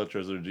had Chuck Fletcher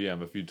as their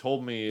GM, if you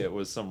told me it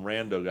was some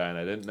rando guy and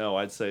I didn't know,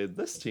 I'd say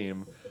this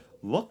team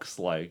looks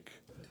like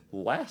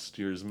last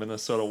year's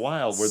Minnesota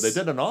Wild, where they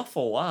did an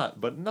awful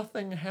lot, but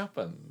nothing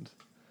happened.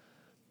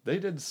 They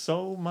did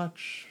so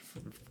much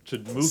to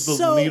move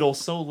the needle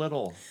so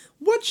little.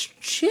 What's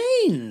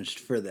changed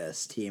for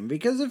this team?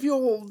 Because if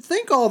you'll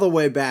think all the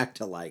way back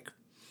to like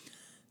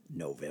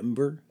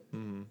November,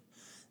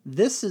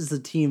 this is the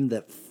team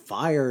that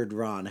fired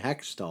Ron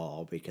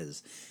Hextall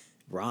because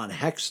Ron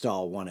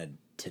Hextall wanted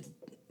to,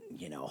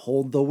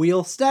 hold the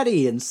wheel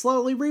steady and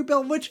slowly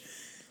rebuild, which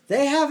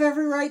they have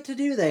every right to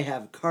do. They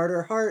have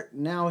Carter Hart.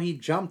 Now he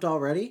jumped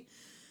already,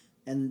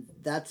 and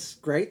that's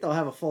great. They'll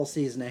have a full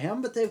season of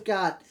him, but they've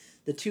got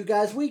the two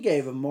guys we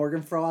gave them,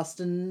 Morgan Frost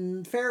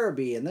and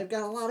Farabee, and they've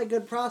got a lot of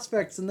good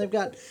prospects, and they've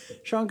got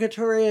Sean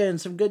Couturier and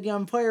some good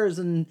young players,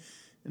 and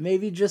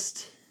maybe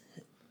just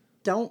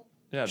don't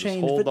change. Just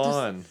hold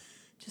on.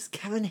 Just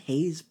Kevin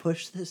Hayes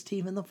pushed this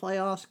team in the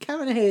playoffs.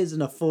 Kevin Hayes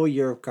in a full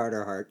year of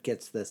Carter Hart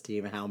gets this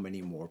team how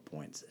many more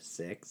points?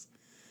 6?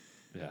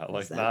 Yeah,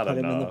 like not enough.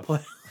 Him in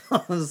the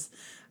playoffs?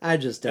 I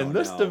just don't know. In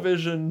this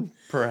division,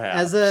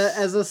 perhaps.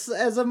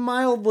 As a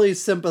mildly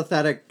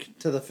sympathetic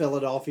to the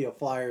Philadelphia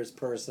Flyers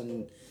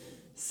person,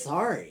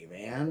 sorry,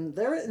 man.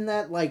 They're in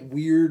that like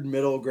weird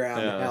middle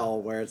ground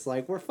hell where it's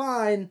like, we're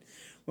fine.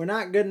 We're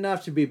not good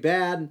enough to be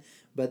bad,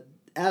 but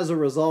as a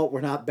result, we're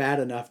not bad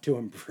enough to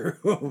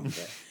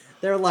improve.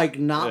 They're like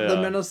not the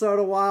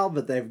Minnesota Wild,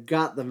 but they've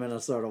got the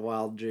Minnesota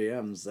Wild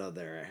GM, so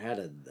they're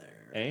headed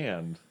there.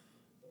 And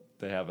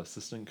they have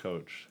assistant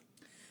coach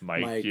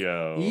Mike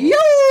Yeo. They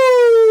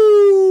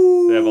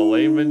have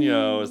Alain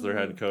Vigneault as their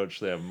head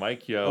coach. They have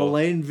Mike Yeo.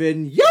 Alain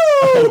Vigneault!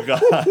 Oh,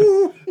 God.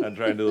 I'm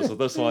trying to do this with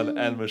this one.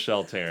 And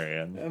Michel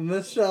Therrien.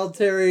 Michel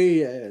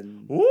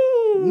Therrien.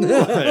 Woo!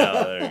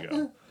 Yeah, there you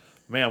go.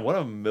 Man, what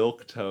a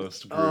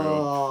milquetoast group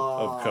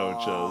of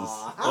coaches.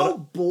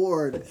 How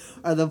bored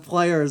are the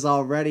players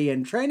already,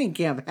 and training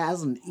camp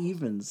hasn't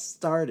even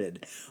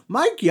started.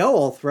 Mike Yeo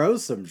will throw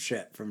some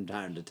shit from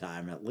time to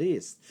time, at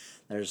least.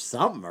 There's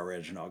something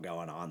original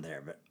going on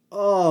there, but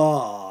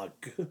God.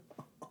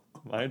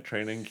 My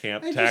training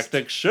camp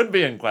tactics should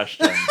be in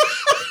question.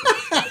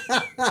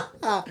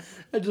 I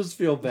just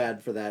feel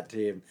bad for that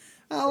team.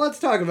 Let's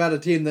talk about a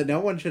team that no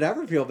one should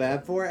ever feel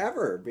bad for,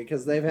 ever,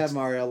 because they've had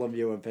Mario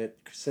Lemieux and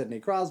Sidney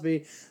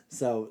Crosby,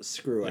 so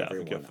screw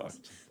everyone else.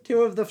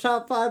 2 of the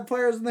top 5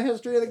 players in the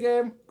history of the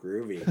game?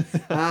 Groovy.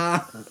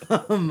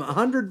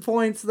 100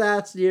 points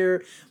last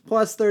year,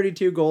 plus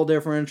 32 goal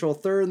differential,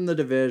 3rd in the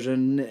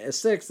division,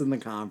 6th in the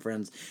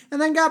conference, and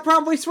then got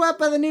promptly swept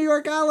by the New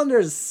York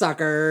Islanders,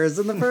 suckers,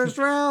 in the first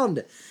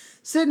round.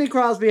 Sidney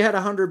Crosby had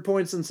 100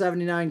 points in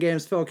 79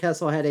 games. Phil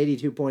Kessel had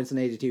 82 points in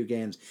 82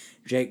 games.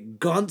 Jake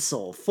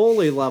Gunsel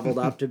fully leveled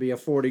up to be a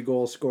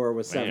 40-goal scorer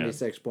with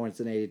 76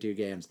 points in 82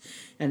 games.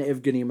 And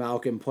Evgeny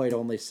Malkin played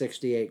only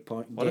 68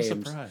 games. What a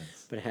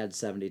surprise. But had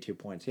 72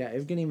 points. Yeah,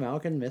 Evgeny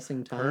Malkin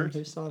missing time. Hurt?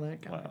 Who saw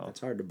that coming? Wow. It's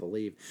hard to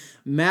believe.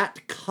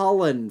 Matt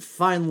Cullen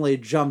finally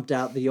jumped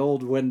out the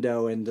old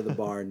window into the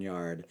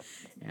barnyard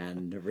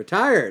and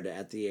retired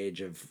at the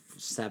age of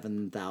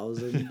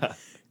 7,000.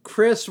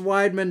 Chris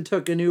Weidman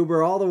took an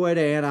Uber all the way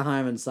to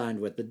Anaheim and signed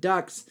with the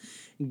Ducks.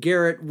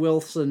 Garrett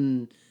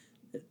Wilson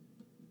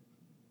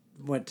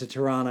went to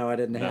Toronto. I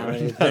didn't have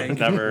anything.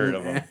 Never heard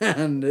of him.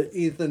 And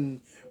Ethan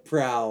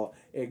Prow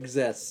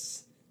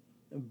exists,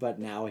 but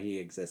now he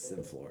exists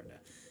in Florida.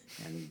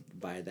 And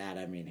by that,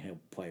 I mean he'll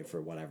play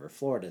for whatever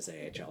Florida's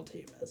AHL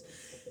team is.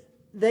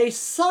 They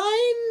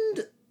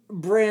signed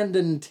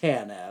Brandon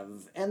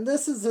Tanev, and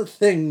this is a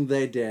thing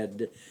they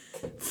did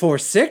for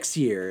 6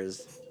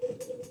 years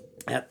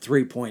at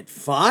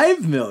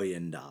 $3.5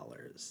 million.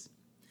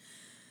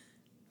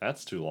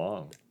 That's too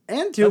long.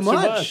 And too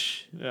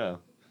much. Yeah.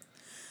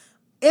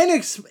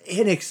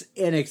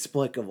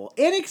 Inexplicable.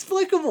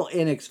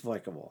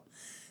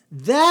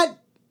 That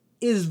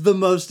is the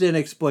most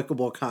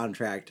inexplicable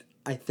contract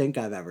I think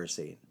I've ever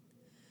seen.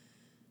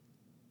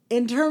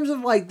 In terms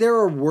of, like, there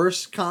are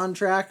worse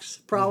contracts,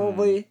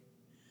 probably.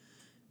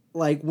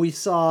 Like, we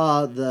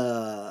saw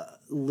the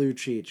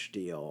Lucic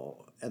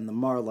deal and the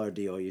Marlowe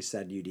deal. You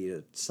said you'd eat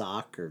a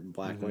sock or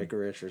black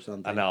licorice or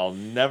something. And I'll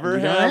never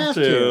have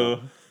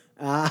to.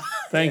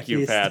 Thank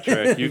you,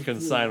 Patrick. You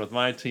can sign with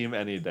my team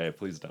any day.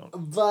 Please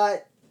don't.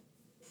 But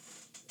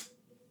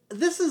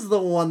this is the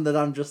one that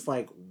I'm just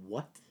like,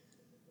 what?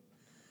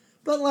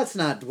 But let's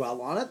not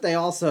dwell on it. They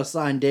also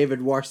signed David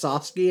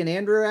Warsofsky and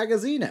Andrew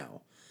Agozzino.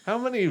 How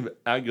many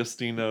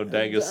Agostino,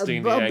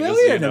 D'Agostini, a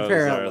billion, Agozzinos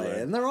apparently, are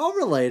there? and they're all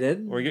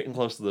related. We're getting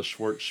close to the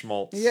Schwartz,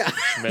 Schmaltz,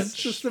 Schmidt,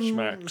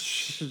 Schmacks.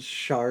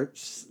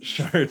 Sharts.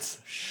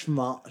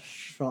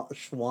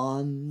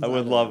 Schwans.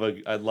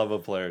 I'd love a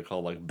player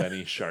called like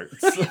Benny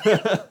Sharts.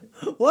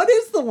 What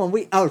is the one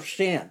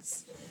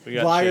Shantz.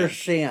 Dwyer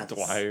Shantz.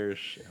 Wow.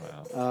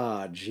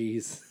 Oh,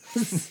 jeez.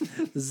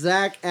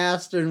 Zach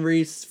Aston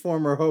Reese,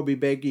 former Hobie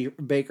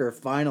Baker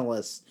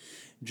finalist,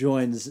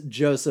 joins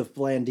Joseph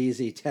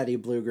Blandisi, Teddy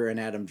Bluger, and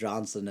Adam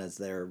Johnson as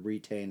their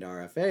retained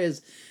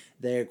RFAs.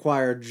 They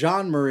acquired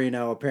John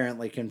Marino,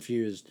 apparently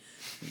confused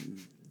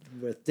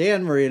with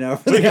Dan Marino.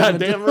 We got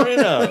Dan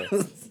Marino.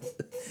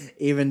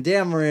 Even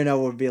Dan Marino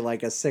would be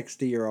like a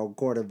 60-year-old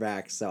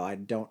quarterback, so I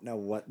don't know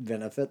what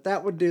benefit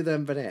that would do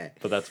them, but hey.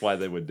 But that's why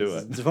they would do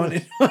it.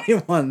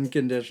 2021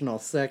 conditional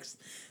sixth.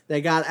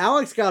 They got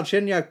Alex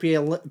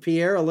Galchenyuk,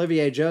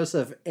 Pierre-Olivier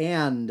Joseph,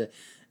 and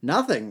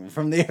nothing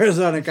from the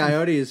Arizona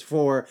Coyotes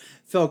for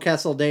Phil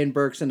Kessel, Dane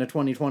Burks, and a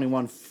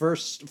 2021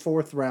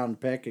 fourth round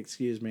pick,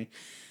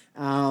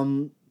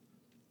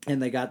 and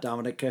they got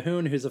Dominic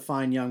Cahoon, who's a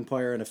fine young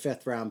player, and a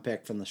fifth round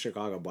pick from the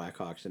Chicago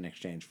Blackhawks in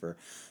exchange for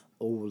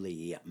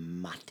Oli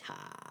Mata.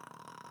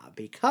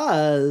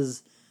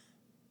 Because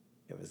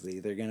it was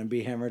either going to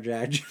be him or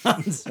Jack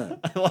Johnson.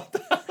 I like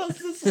that. That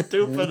was the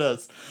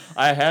stupidest.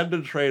 I had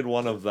to trade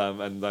one of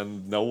them, and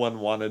then no one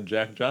wanted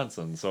Jack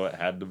Johnson, so it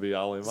had to be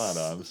Oli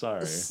Mata. I'm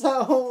sorry.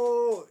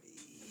 So,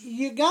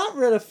 you got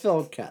rid of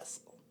Phil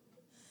Kessel.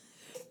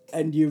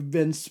 And you've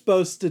been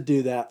supposed to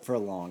do that for a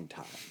long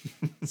time.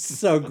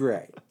 So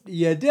great.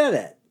 You did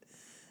it.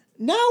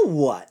 Now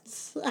what?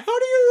 How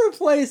do you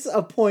replace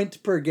a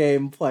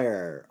point-per-game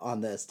player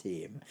on this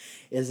team?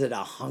 Is it a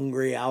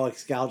hungry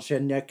Alex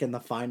Galchenyuk in the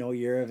final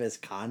year of his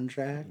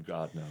contract?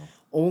 God, no.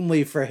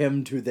 Only for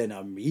him to then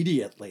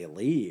immediately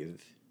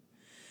leave.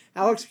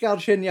 Alex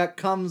Galchenyuk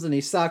comes and he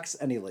sucks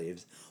and he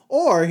leaves.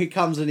 Or he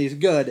comes and he's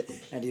good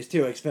and he's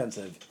too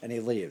expensive and he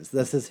leaves.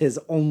 This is his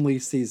only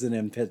season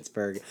in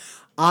Pittsburgh.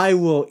 I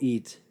will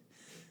eat,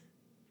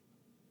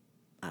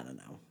 I don't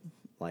know,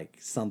 like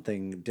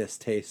something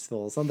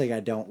distasteful, something I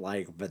don't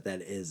like, but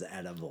that is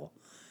edible.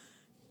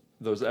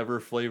 Those every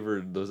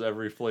flavor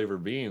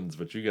beans,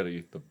 but you got to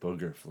eat the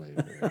booger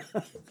flavor.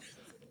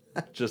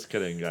 Just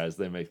kidding, guys.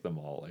 They make them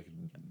all like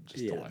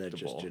just delectable. They're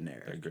just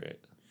generic. They're great.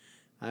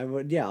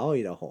 I'll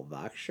eat a whole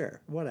box. Sure,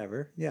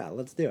 whatever. Yeah,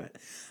 let's do it.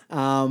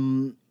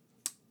 I'll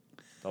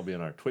be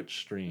on our Twitch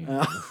stream.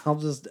 I'll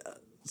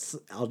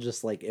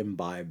just like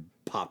imbibe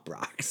Pop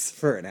Rocks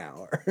for an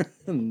hour,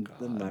 and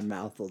then my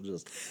mouth will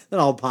just. Then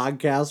I'll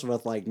podcast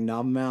with like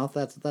numb mouth.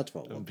 That's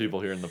what. We'll people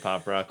hearing the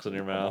Pop Rocks in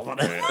your mouth.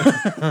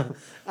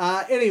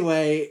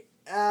 Anyway,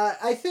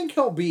 I think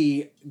he'll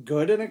be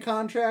good in a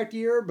contract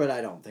year, but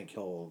I don't think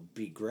he'll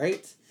be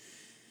great.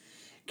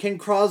 Can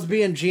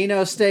Crosby and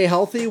Gino stay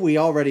healthy? We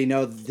already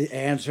know the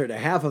answer to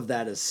half of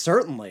that is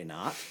certainly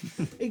not.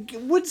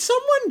 Would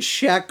someone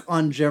check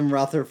on Jim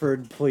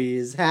Rutherford,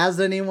 please? Has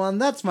anyone?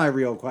 That's my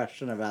real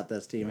question about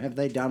this team. Have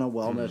they done a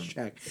wellness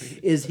check?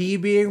 Is he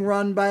being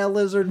run by a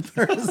lizard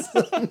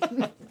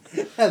person?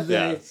 Have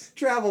they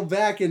traveled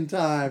back in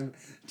time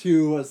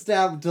to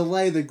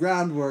lay the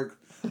groundwork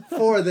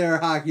for their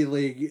hockey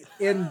league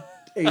in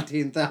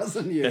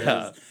 18,000 years?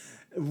 Yeah.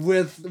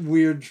 With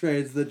weird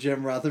trades that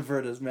Jim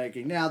Rutherford is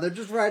making. Now, they're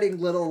just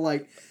writing little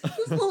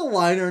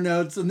liner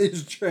notes in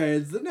these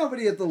trades that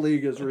nobody at the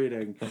league is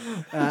reading.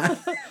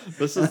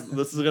 This is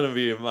going to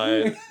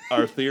be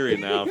our theory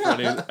now for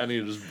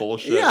any just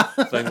bullshit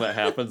thing that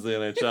happens in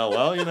the NHL.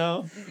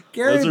 Well,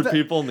 lizard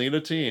people need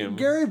a team.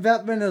 Gary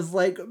Bettman is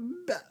like,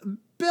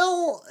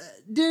 Bill,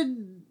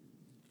 did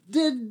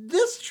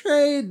this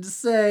trade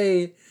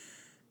say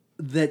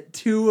that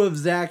 2 of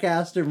Zach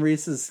Aston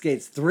Reese's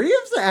skates, 3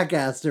 of Zach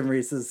Aston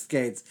Reese's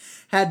skates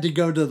had to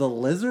go to the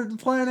lizard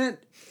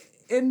planet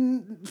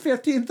in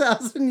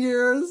 15,000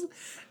 years?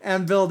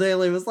 And Bill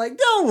Daly was like,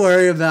 don't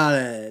worry about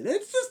it.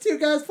 It's just 2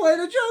 guys playing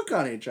a joke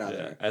on each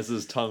other. Yeah, as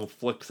his tongue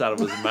flicks out of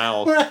his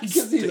mouth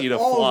because he's to eat a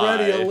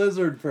already fly. A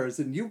lizard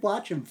person. You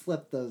watch him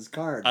flip those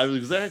cards.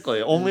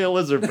 Exactly. Only a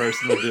lizard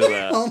person would do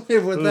that. Only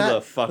with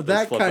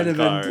that kind of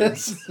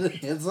intensity.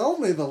 It's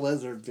only the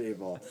lizard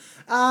people.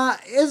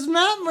 Is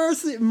Matt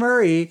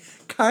Murray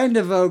kind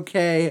of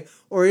okay,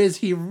 or is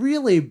he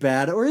really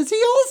bad, or is he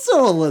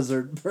also a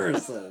lizard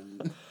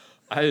person?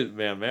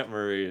 Matt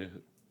Murray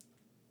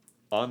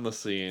on the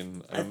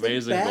scene, an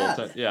amazing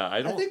goaltender. Yeah,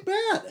 I think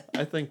bad.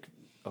 I think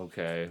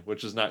okay,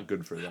 which is not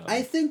good for them.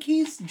 I think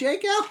he's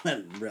Jake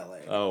Allen,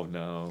 really. Oh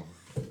no.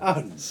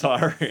 Oh,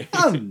 sorry.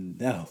 Oh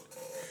no.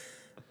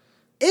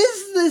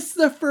 Is this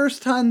the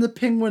first time the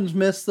Penguins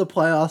missed the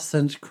playoffs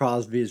since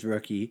Crosby's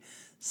rookie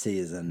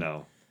season?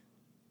 No.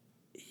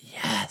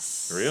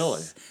 Yes.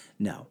 Really?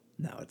 No,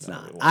 it's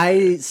not.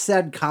 I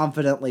said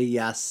confidently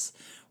yes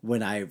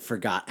when I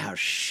forgot how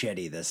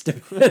shitty this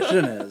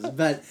division is,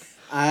 but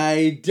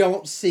I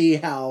don't see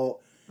how...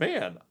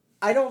 Man.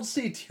 I don't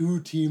see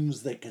 2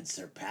 teams that could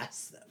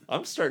surpass them.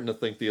 I'm starting to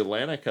think the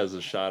Atlantic has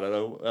a shot at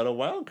a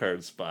wild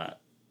card spot.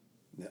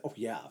 Oh,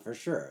 yeah, for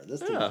sure.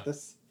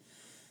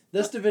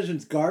 This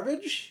division's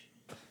garbage.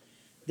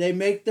 They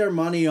make their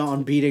money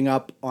on beating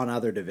up on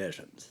other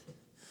divisions.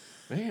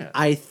 Man.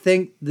 I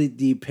think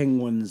the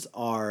Penguins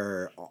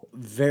are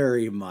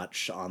very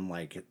much on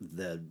like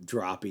the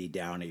droppy,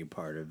 downy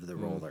part of the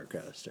roller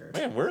coaster.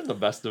 Man, we're in the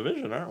best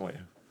division, aren't we?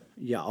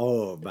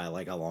 Yeah, by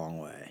like a long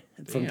way.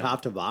 From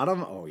top to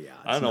bottom, oh yeah.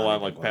 I don't know why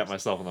I'm like pat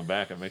myself on the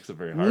back. It makes it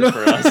very hard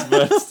for us,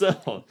 but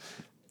still.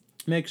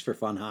 Makes for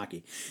fun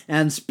hockey.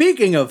 And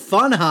speaking of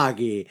fun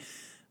hockey,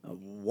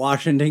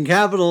 Washington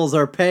Capitals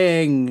are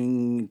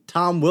paying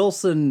Tom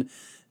Wilson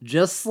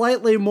just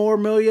slightly more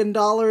 $1 million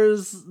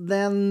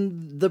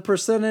than the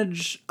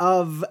percentage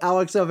of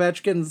Alex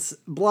Ovechkin's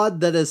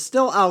blood that is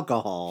still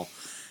alcohol,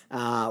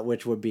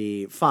 which would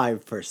be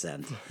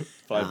 5%.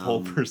 5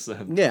 whole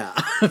percent. Yeah,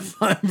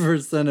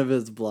 5% of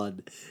his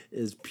blood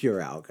is pure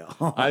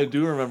alcohol. I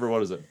do remember,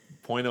 what is it?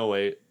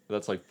 0.08.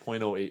 That's like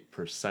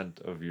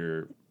 0.08% of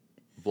your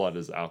blood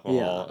is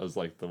alcohol, Yeah. as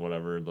like the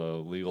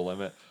legal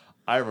limit.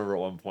 I remember at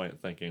one point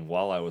thinking,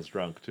 while I was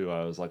drunk too,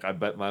 I was like, I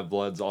bet my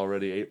blood's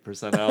already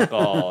 8%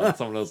 alcohol. And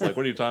someone was like,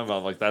 what are you talking about?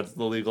 I'm like, that's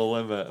the legal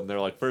limit. And they're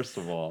like, first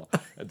of all,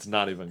 it's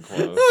not even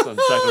close. And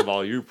second of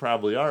all, you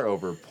probably are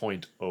over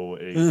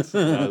 0.08.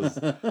 I was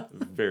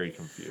very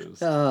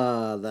confused.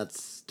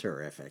 That's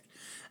terrific.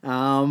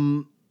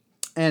 And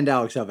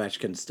Alex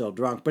Ovechkin's still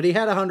drunk, but he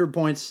had 100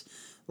 points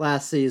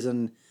last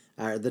season.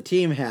 The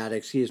team had,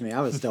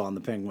 I was still on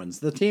the Penguins.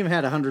 The team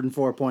had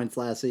 104 points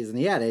last season.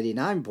 He had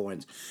 89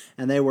 points,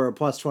 and they were a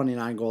plus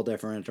 29 goal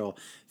differential.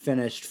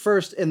 Finished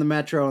first in the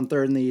Metro and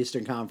third in the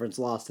Eastern Conference,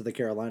 lost to the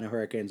Carolina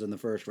Hurricanes in the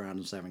first round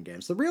of 7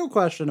 games. The real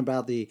question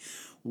about the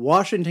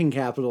Washington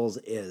Capitals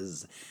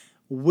is,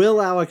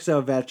 will Alex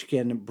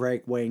Ovechkin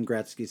break Wayne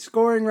Gretzky's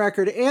scoring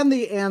record? And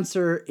the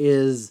answer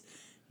is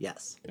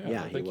yes.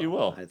 Yeah, I think he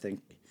will. I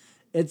think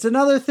it's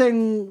another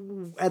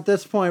thing at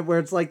this point where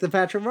it's like the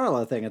Patrick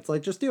Marleau thing. It's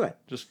like, just do it.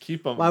 Just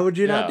keep him. Why would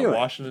you not do it?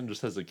 Washington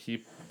just has to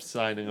keep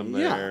signing him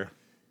there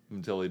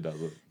until he does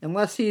it.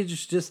 Unless he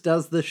just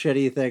does the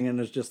shitty thing and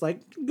is just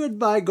like,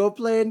 goodbye, go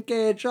play in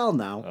KHL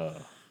now.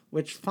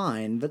 Which,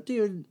 fine, but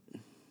dude,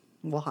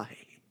 why?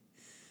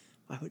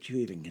 Why would you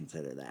even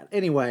consider that?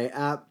 Anyway,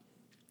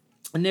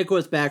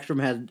 Nicholas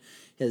Backstrom had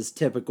his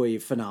typically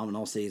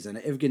phenomenal season.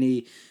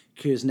 Evgeny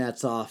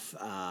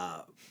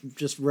Kuznetsov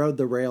just rode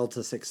the rail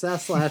to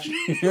success last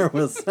year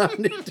with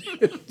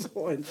 72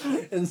 points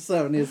in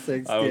 76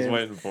 games. I was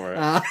waiting for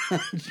it.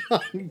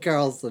 John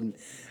Carlson,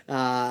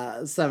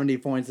 70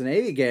 points in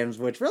 80 games,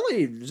 which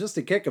really was just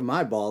a kick in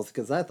my balls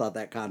because I thought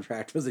that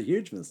contract was a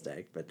huge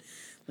mistake, but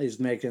at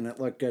least making it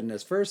look good in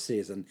his first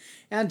season.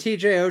 And TJ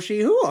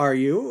Oshie, who are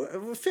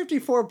you?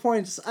 54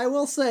 points, I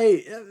will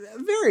say, a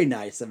very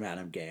nice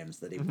amount of games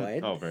that he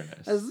played. Oh, very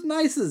nice. As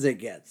nice as it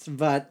gets,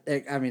 but,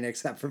 I mean,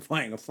 except for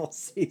playing a full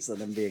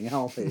season and being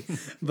healthy.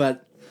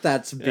 But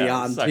that's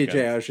beyond TJ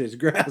Oshie's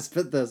grasp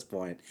at this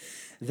point.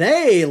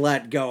 They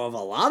let go of a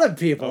lot of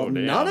people,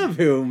 none of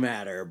whom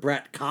matter.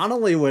 Brett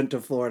Connolly went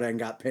to Florida and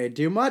got paid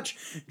too much.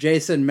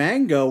 Jason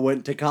Mango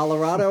went to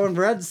Colorado and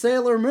bred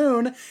Sailor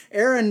Moon.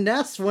 Aaron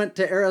Ness went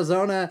to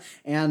Arizona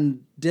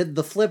and did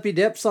the flippy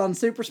dips on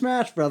Super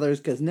Smash Brothers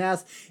because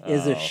Ness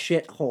is a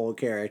shithole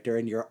character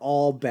and you're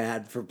all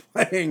bad for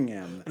playing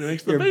him. It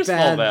makes the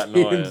baseball bat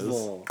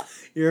noise.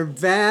 You're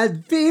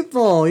bad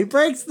people. He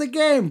breaks the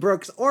game.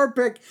 Brooks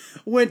Orpik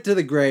went to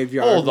the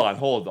graveyard.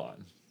 Hold on.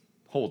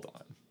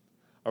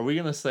 Are we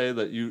gonna say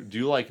that do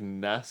you like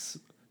Ness?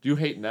 Do you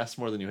hate Ness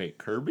more than you hate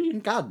Kirby?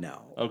 God,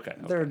 no. Okay.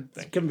 There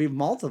can be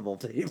multiple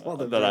people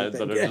that are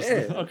just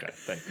okay.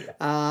 Thank you.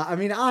 I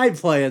mean, I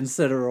play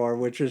Incineroar,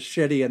 which is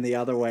shitty in the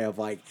other way of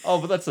like.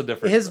 Oh, but that's a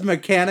different. His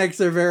mechanics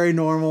are very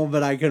normal,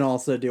 but I can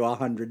also do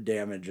 100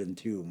 damage in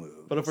 2 moves.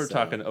 But if we're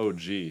talking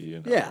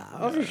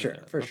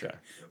OG, for sure.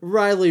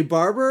 Riley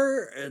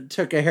Barber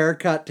took a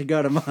haircut to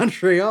go to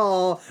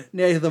Montreal.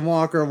 Nathan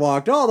Walker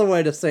walked all the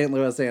way to St.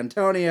 Louis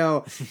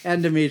Antonio,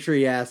 and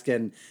Dmitry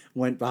Yaskin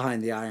went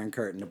behind the Iron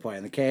Curtain to play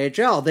in the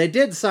KHL. They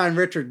did sign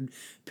Richard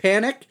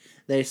Panik.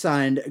 They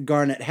signed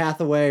Garnet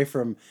Hathaway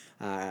from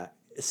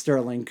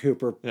Sterling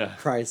Cooper,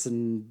 Price,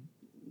 and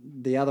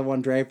the other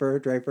one, Draper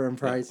and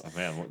Price. Oh,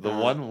 man,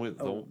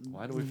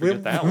 why do we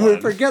forget that one?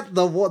 We forget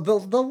the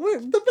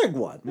big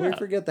one. Yeah. We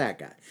forget that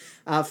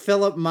guy.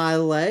 Philip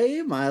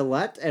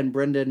Milet, and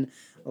Brendan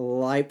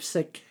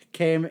Leipzig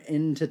came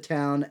into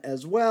town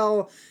as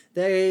well.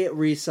 They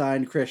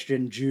re-signed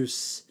Christian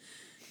Juice,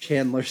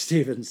 Chandler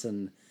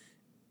Stevenson,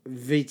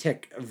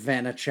 Vitek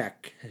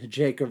Vanacek,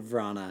 Jacob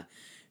Vrana,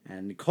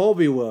 and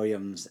Colby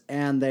Williams,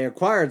 and they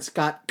acquired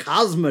Scott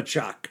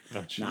Kosmachuk,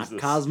 not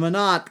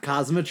Cosmonaut,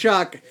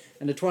 Kosmachuk,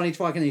 and a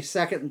 2020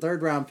 second and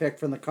third round pick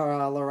from the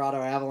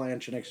Colorado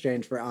Avalanche in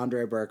exchange for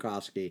Andrei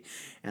Burakovsky,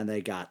 and they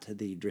got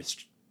the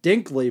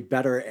distinctly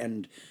better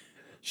and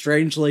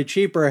strangely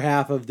cheaper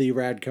half of the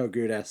Radko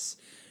Gudas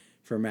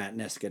for Matt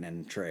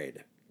Niskanen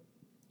trade.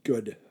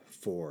 Good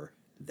for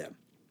them.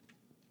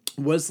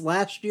 Was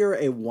last year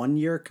a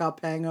 1-year cup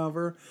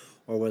hangover,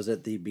 or was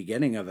it the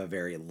beginning of a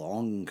very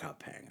long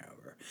cup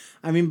hangover?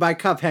 I mean, by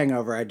cup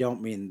hangover, I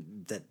don't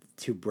mean that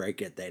to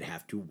break it, they'd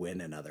have to win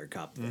another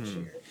cup this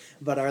year.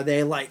 But are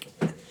they like,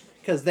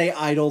 because they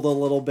idled a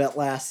little bit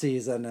last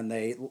season, and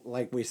they,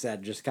 like we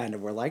said, just kind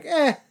of were like,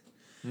 I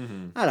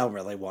don't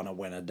really want to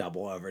win a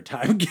double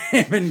overtime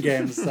game in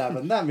Game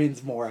 7. That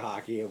means more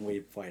hockey, and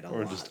we've played a lot.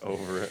 We're just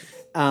over it.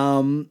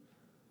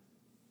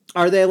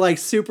 Are they like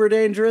super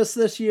dangerous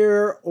this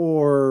year,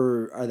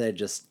 or are they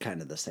just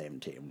kind of the same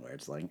team where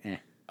it's like,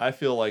 I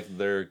feel like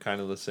they're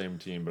kind of the same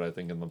team, but I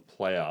think in the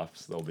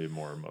playoffs they'll be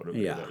more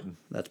motivated. Yeah,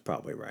 that's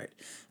probably right.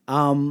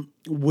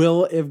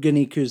 Will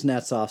Evgeny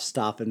Kuznetsov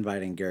stop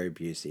inviting Gary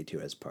Busey to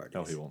his parties?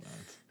 No, he will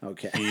not.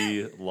 Okay.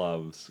 He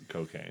loves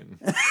cocaine.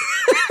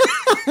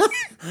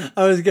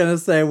 I was gonna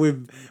say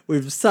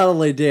we've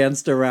subtly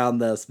danced around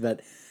this,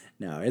 but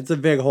no, it's a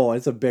big hole.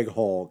 It's a big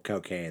hole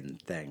cocaine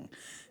thing.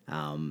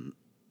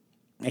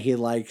 He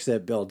likes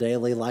it. Bill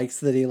Daly likes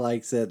that he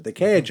likes it. The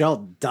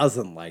KHL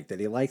doesn't like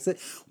that he likes it.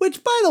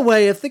 Which, by the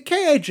way, if the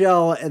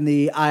KHL and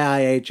the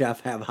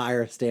IIHF have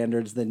higher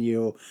standards than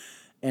you,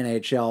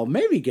 NHL,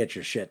 maybe get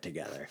your shit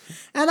together.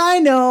 And I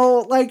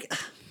know, like,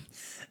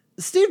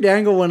 Steve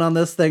Dangle went on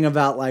this thing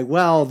about, like,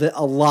 well,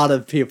 a lot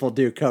of people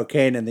do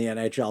cocaine in the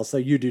NHL, so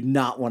you do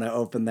not want to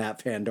open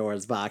that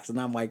Pandora's box.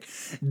 And I'm like,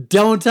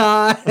 don't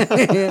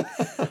I?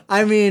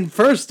 I mean,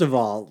 first of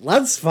all,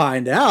 let's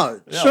find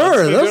out. Yeah,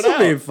 sure, let's this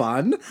will be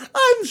fun.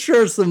 I'm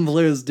sure some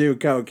Blues do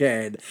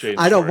cocaine.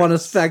 I don't want to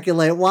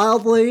speculate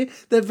wildly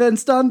that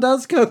Vince Dunn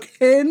does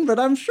cocaine, but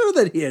I'm sure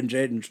that he and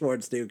Jaden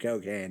Schwartz do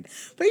cocaine.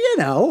 But, you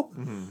know.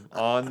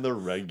 On the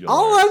regular.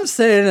 All I'm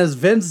saying is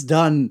Vince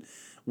Dunn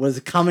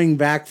was coming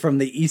back from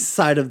the east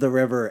side of the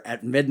river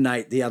at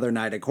midnight the other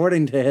night,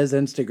 according to his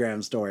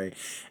Instagram story.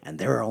 And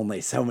there are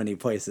only so many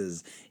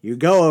places you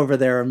go over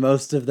there, and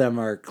most of them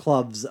are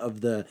clubs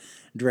of the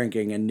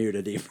drinking and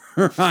nudity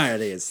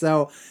varieties.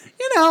 So,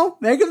 you know,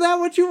 make of that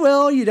what you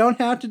will. You don't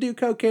have to do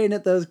cocaine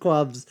at those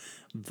clubs,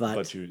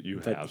 but you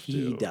but have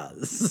he to.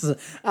 does.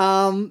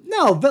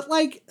 No, but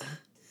like,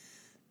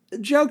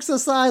 jokes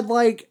aside,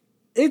 like,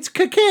 it's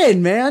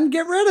cocaine, man.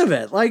 Get rid of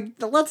it. Like,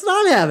 let's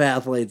not have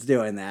athletes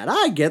doing that.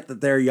 I get that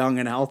they're young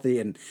and healthy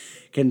and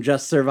can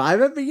just survive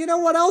it, but you know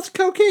what else?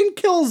 Cocaine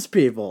kills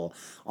people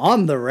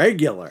on the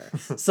regular.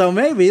 So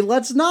maybe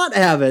let's not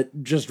have it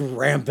just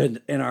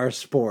rampant in our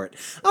sport.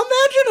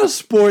 Imagine a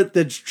sport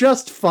that's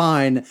just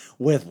fine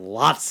with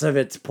lots of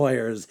its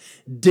players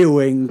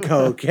doing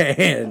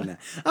cocaine.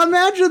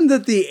 Imagine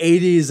that the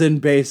 80s in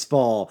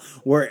baseball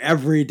were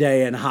every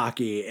day in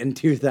hockey in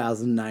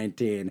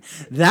 2019.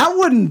 That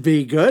wouldn't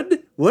be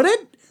good, would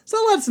it? So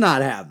let's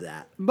not have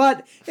that.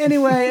 But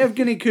anyway,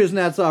 Evgeny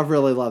Kuznetsov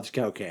really loves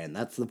cocaine.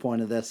 That's the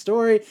point of this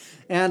story.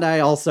 And I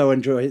also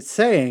enjoy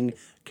saying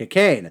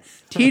cocaine.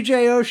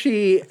 TJ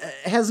Oshie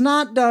has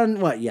not done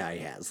what? Yeah, he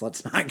has.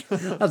 Let's not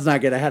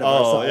get ahead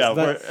of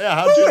ourselves.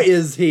 Who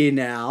is he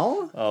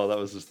now? Oh, that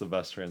was just the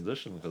best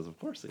transition because of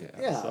course he has.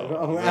 Yeah,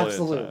 so,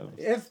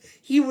 absolutely. If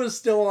he was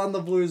still on the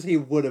Blues, he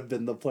would have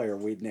been the player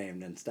we'd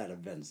named instead of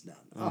Vince Dunn.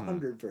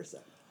 100%.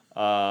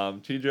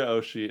 TJ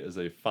Oshie is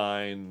a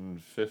fine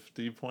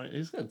 50-point.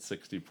 He's got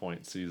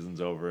 60-point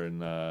seasons over in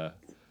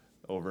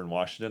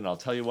Washington. And I'll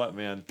tell you what,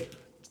 man.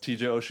 TJ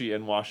Oshie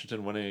in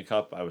Washington winning a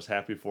cup. I was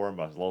happy for him,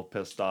 but I was a little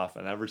pissed off.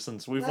 And ever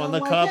since we've won the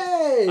cup,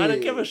 I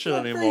didn't give a shit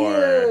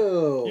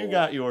anymore. You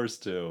got yours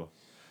too,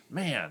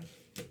 man.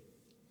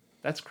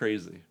 That's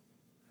crazy.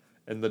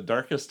 In the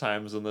darkest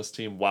times in this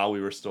team, while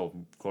we were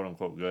still quote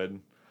unquote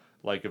good.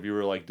 Like, if you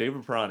were like,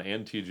 David Perron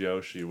and TJ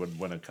Oshie would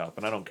win a cup,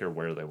 and I don't care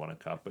where they win a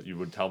cup, but you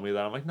would tell me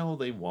that. I'm like, no,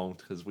 they won't,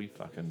 because we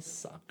fucking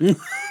suck.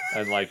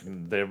 And, like,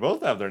 they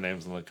both have their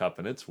names in the cup,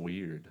 and it's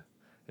weird.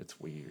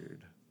 It's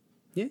weird.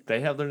 Yeah.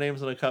 They have their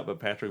names in a cup, but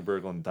Patrick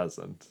Berglund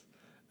doesn't.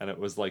 And it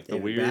was, like,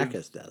 David weird...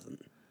 Backes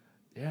doesn't.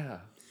 Yeah.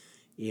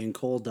 Ian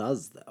Cole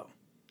does, though.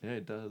 Yeah,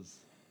 he does.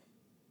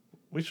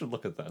 We should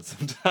look at that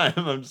sometime.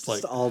 I'm just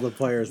like... all the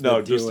players No,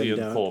 that do just and Ian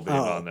don't. Cole being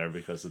on there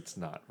because it's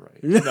not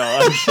right. No,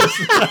 I'm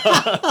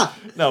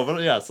just... No,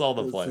 but yeah, it's all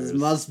the players. This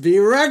must be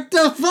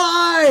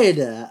rectified!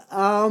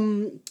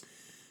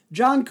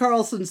 John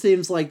Carlson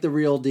seems like the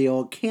real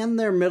deal. Can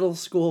their middle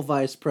school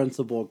vice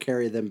principal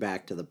carry them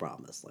back to the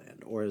promised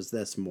land? Or is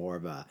this more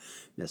of a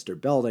Mr.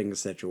 Belding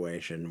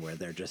situation where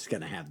they're just going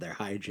to have their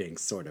hijinks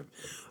sort of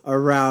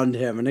around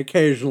him and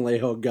occasionally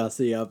he'll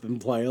gussy up and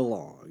play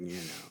along, you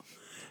know?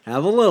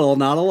 Have a little,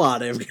 not a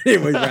lot. We'd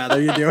rather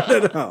you do it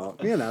at home.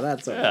 You know,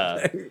 that sort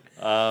of thing.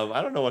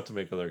 I don't know what to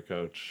make of their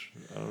coach.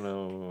 I don't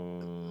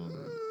know.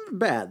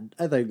 Bad.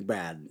 I think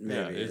bad.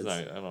 Maybe. Yeah, he's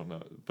not, I don't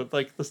know. But,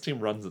 like, this team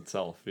runs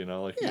itself, you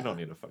know? Like, you don't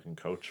need a fucking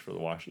coach for the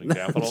Washington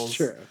Capitals. That's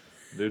true.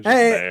 Dude, just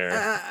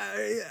there.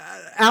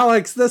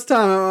 Alex, this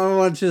time I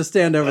want you to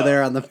stand over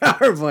there on the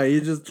power play. You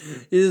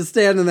just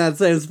stand in that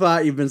same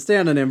spot you've been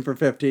standing in for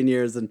 15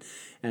 years and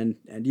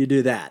you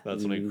do that.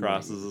 That's when he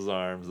crosses his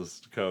arms,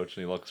 this coach,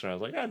 and he looks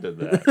around like, I did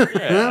that.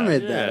 Yeah, I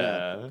made that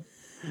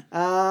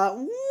up.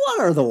 What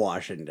are the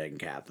Washington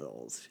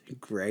Capitals?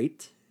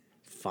 Great,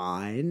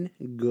 fine,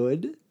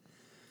 good.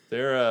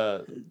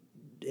 They're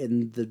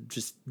in the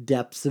just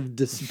depths of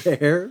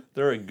despair.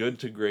 They're a good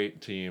to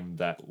great team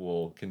that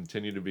will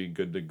continue to be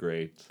good to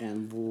great.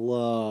 And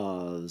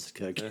loves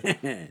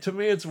cocaine. To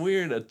me, it's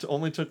weird. It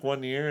only took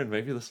 1 year, and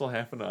maybe this will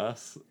happen to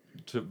us,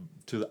 to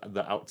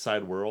the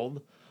outside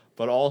world.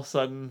 But all of a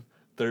sudden,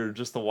 they're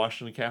just the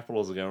Washington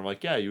Capitals again. I'm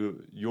like, yeah,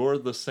 you're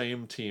the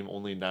same team,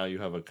 only now you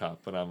have a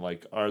cup. And I'm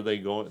like, are they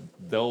going?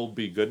 They'll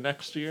be good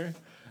next year.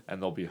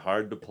 and they'll be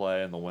hard to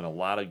play, and they'll win a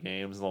lot of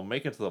games, and they'll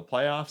make it to the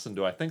playoffs. And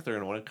do I think they're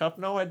going to win a cup?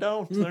 No, I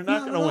don't. They're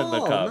not going to win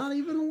the cup. Not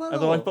even a little.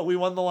 And they're like, but we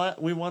won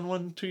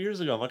one 2 years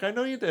ago. I'm like, I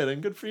know you did,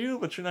 and good for you,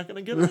 but you're not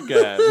going to get it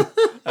again.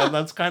 And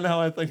that's kind of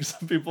how I think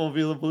some people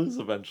view the Blues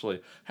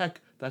eventually. Heck,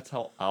 that's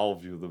how I'll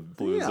view the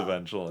Blues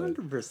eventually.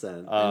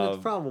 100%. And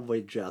it's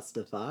probably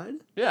justified.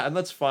 Yeah, and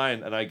that's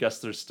fine. And I guess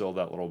there's still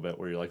that little bit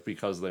where you're like,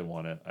 because they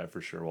won it, I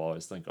for sure will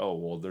always think, oh,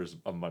 well, there's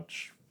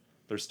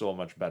still a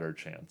much better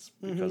chance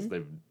because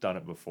they've done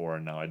it before,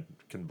 and now I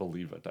can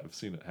believe it. I've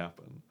seen it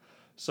happen.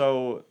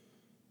 So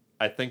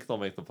I think they'll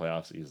make the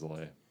playoffs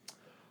easily.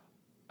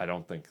 I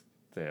don't think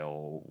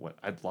they'll win.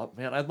 I'd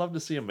love to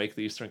see them make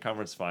the Eastern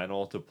Conference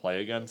Final to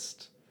play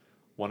against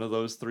one of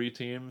those three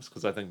teams,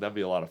 because I think that'd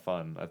be a lot of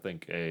fun. I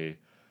think a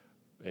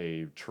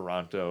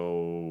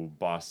Toronto,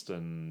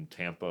 Boston,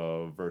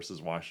 Tampa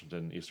versus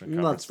Washington Eastern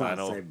Conference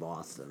Final. Let's not say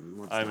Boston.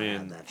 Let's not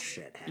have that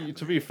shit happen.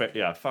 To be fair,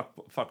 yeah, fuck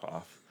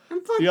off.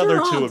 And fuck the other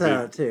Toronto two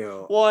would be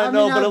too. Well, I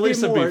know, but at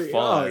least it'd be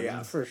fun. Oh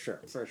yeah, for sure.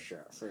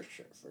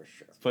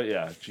 But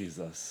yeah,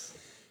 Jesus.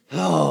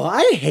 Oh,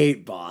 I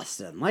hate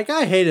Boston. Like,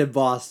 I hated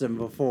Boston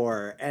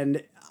before,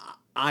 and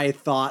I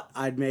thought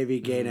I'd maybe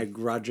gain a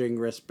grudging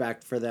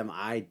respect for them.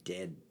 I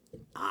did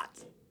not.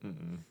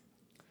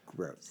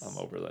 Gross. I'm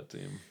over that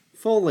team.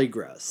 Fully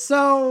gross.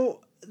 So,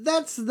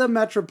 that's the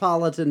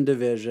Metropolitan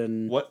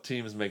Division. What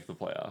teams make the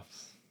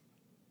playoffs?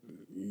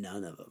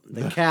 None of them.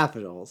 The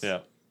Capitals. Yeah.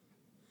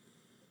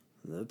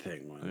 The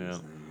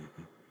Penguins.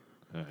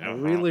 Yeah. I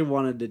really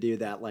wanted to do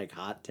that, like,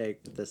 hot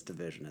take, but this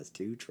division is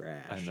too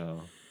trash. I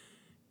know.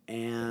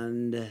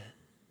 And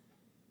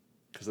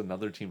because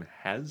another team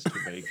has to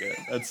make it.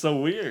 That's so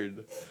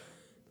weird.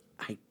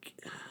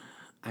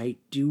 I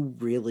do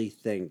really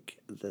think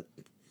that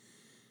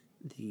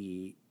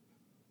the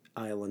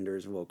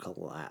Islanders will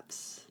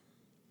collapse.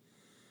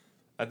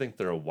 I think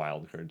they're a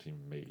wild card team,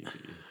 maybe.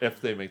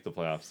 If they make the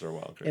playoffs, they're a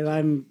wild card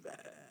team.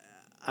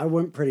 I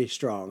went pretty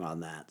strong on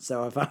that.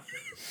 So if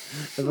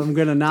I'm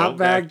gonna not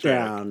back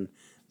down,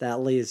 that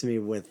leaves me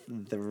with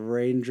the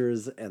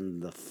Rangers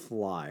and the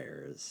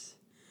Flyers.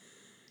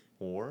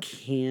 Or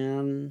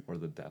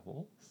the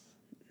Devils?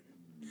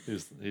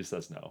 He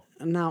says no.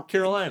 No.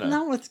 Carolina.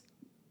 Not with...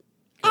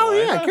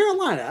 Carolina? Oh, yeah,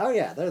 Carolina. Oh,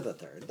 yeah, they're the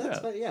third. That's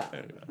fine. Yeah,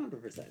 There you go.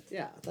 100%.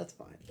 Yeah, that's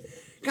fine.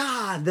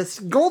 God, this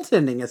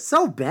goaltending is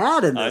so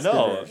bad in this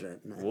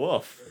division.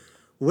 Woof.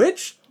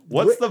 What's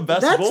the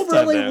best goaltending?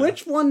 Really,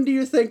 which one do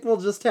you think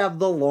will just have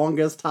the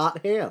longest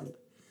hot hand?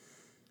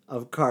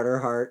 Of Carter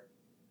Hart.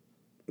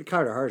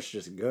 Carter Hart's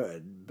just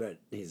good, but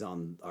he's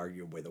on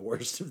arguably the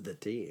worst of the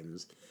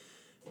teams.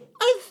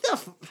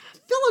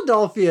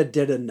 Philadelphia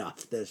did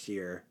enough this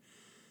year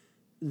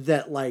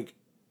that, like,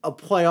 a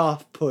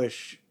playoff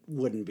push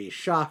wouldn't be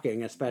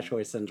shocking,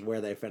 especially since where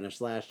they finished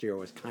last year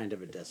was kind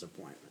of a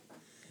disappointment.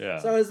 Yeah.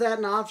 So is that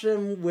an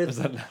option with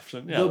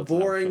Yeah, the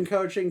boring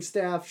coaching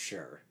staff?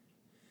 Sure.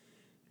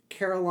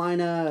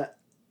 Carolina...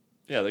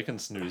 Yeah, they can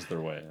snooze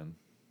their way in.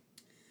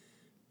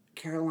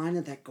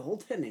 Carolina, that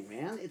goaltending,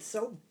 man, it's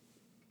so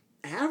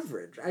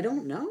average. I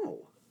don't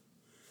know.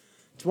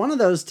 It's one of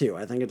those two.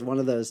 I think it's one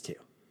of those two.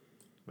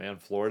 Man,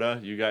 Florida,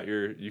 you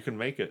can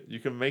make it. You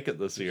can make it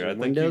this year. I think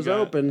window's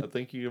open. I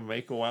think you can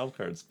make a wild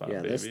card spot,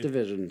 baby. This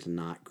division's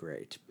not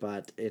great,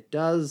 but it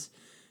does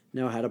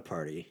know how to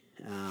party.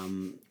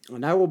 And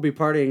I will be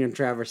partying in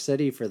Traverse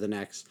City for the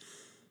next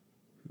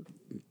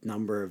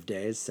number of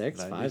days. 6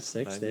 days.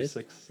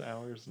 96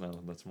 hours? No,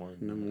 that's more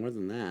than no, more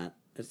than that.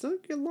 It's a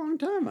good long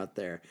time out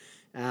there.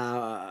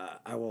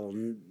 I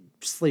will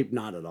sleep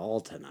not at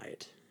all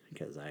tonight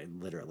because I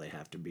literally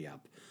have to be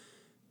up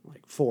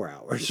like 4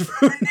 hours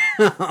from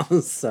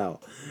now.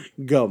 So,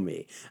 go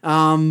me.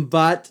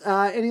 But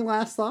any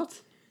last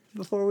thoughts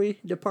before we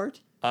depart?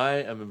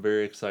 I am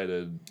very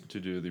excited to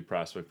do the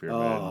Prospect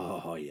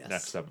Pyramid yes.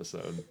 next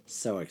episode.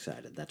 So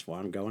excited. That's why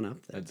I'm going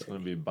up there. It's going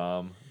to be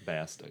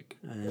bombastic.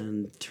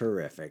 And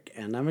terrific.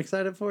 And I'm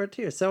excited for it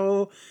too.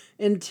 So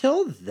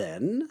until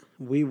then,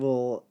 we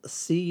will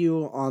see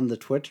you on the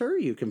Twitter.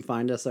 You can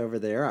find us over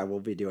there. I will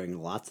be doing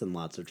lots and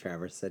lots of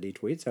Traverse City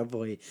tweets.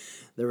 Hopefully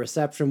the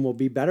reception will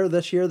be better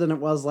this year than it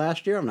was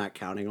last year. I'm not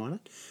counting on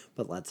it,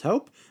 but let's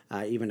hope.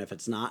 Even if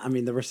it's not, I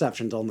mean, the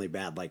reception's only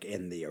bad like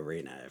in the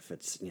arena. If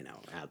it's,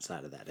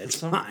 outside of that,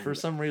 it's fine. For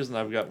some reason,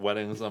 I've got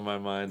weddings on my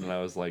mind, and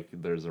I was like,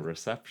 there's a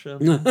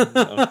reception?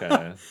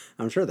 Okay.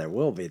 I'm sure there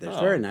will be. There's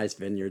very nice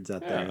vineyards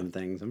out there and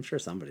things. I'm sure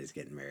somebody's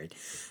getting married.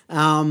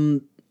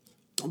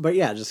 But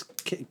yeah, just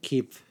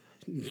keep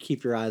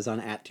your eyes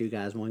on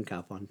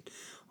 @2guys1cup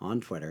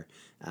on Twitter,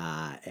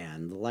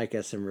 and like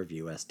us and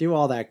review us. Do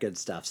all that good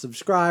stuff.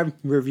 Subscribe,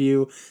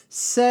 review,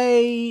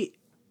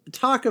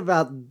 talk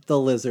about the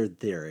lizard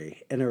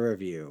theory in a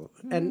review,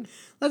 and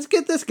let's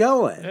get this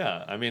going.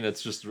 Yeah, I mean,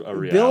 it's just a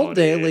reality. Bill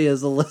Daly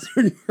is a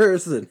lizard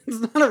person.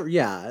 It's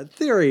not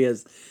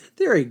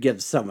theory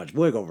gives so much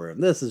wiggle room.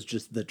 This is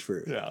just the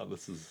truth. Yeah,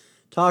 this is...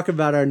 Talk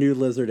about our new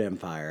lizard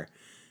empire.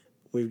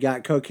 We've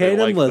got cocaine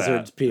and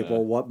lizards, people.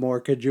 Yeah. What more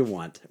could you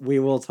want? We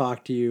will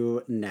talk to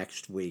you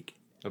next week.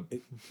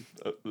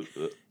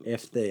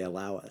 if they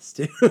allow us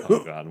to.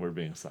 Oh God, we're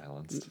being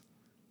silenced.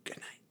 Good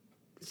night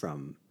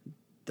from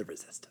the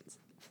Resistance.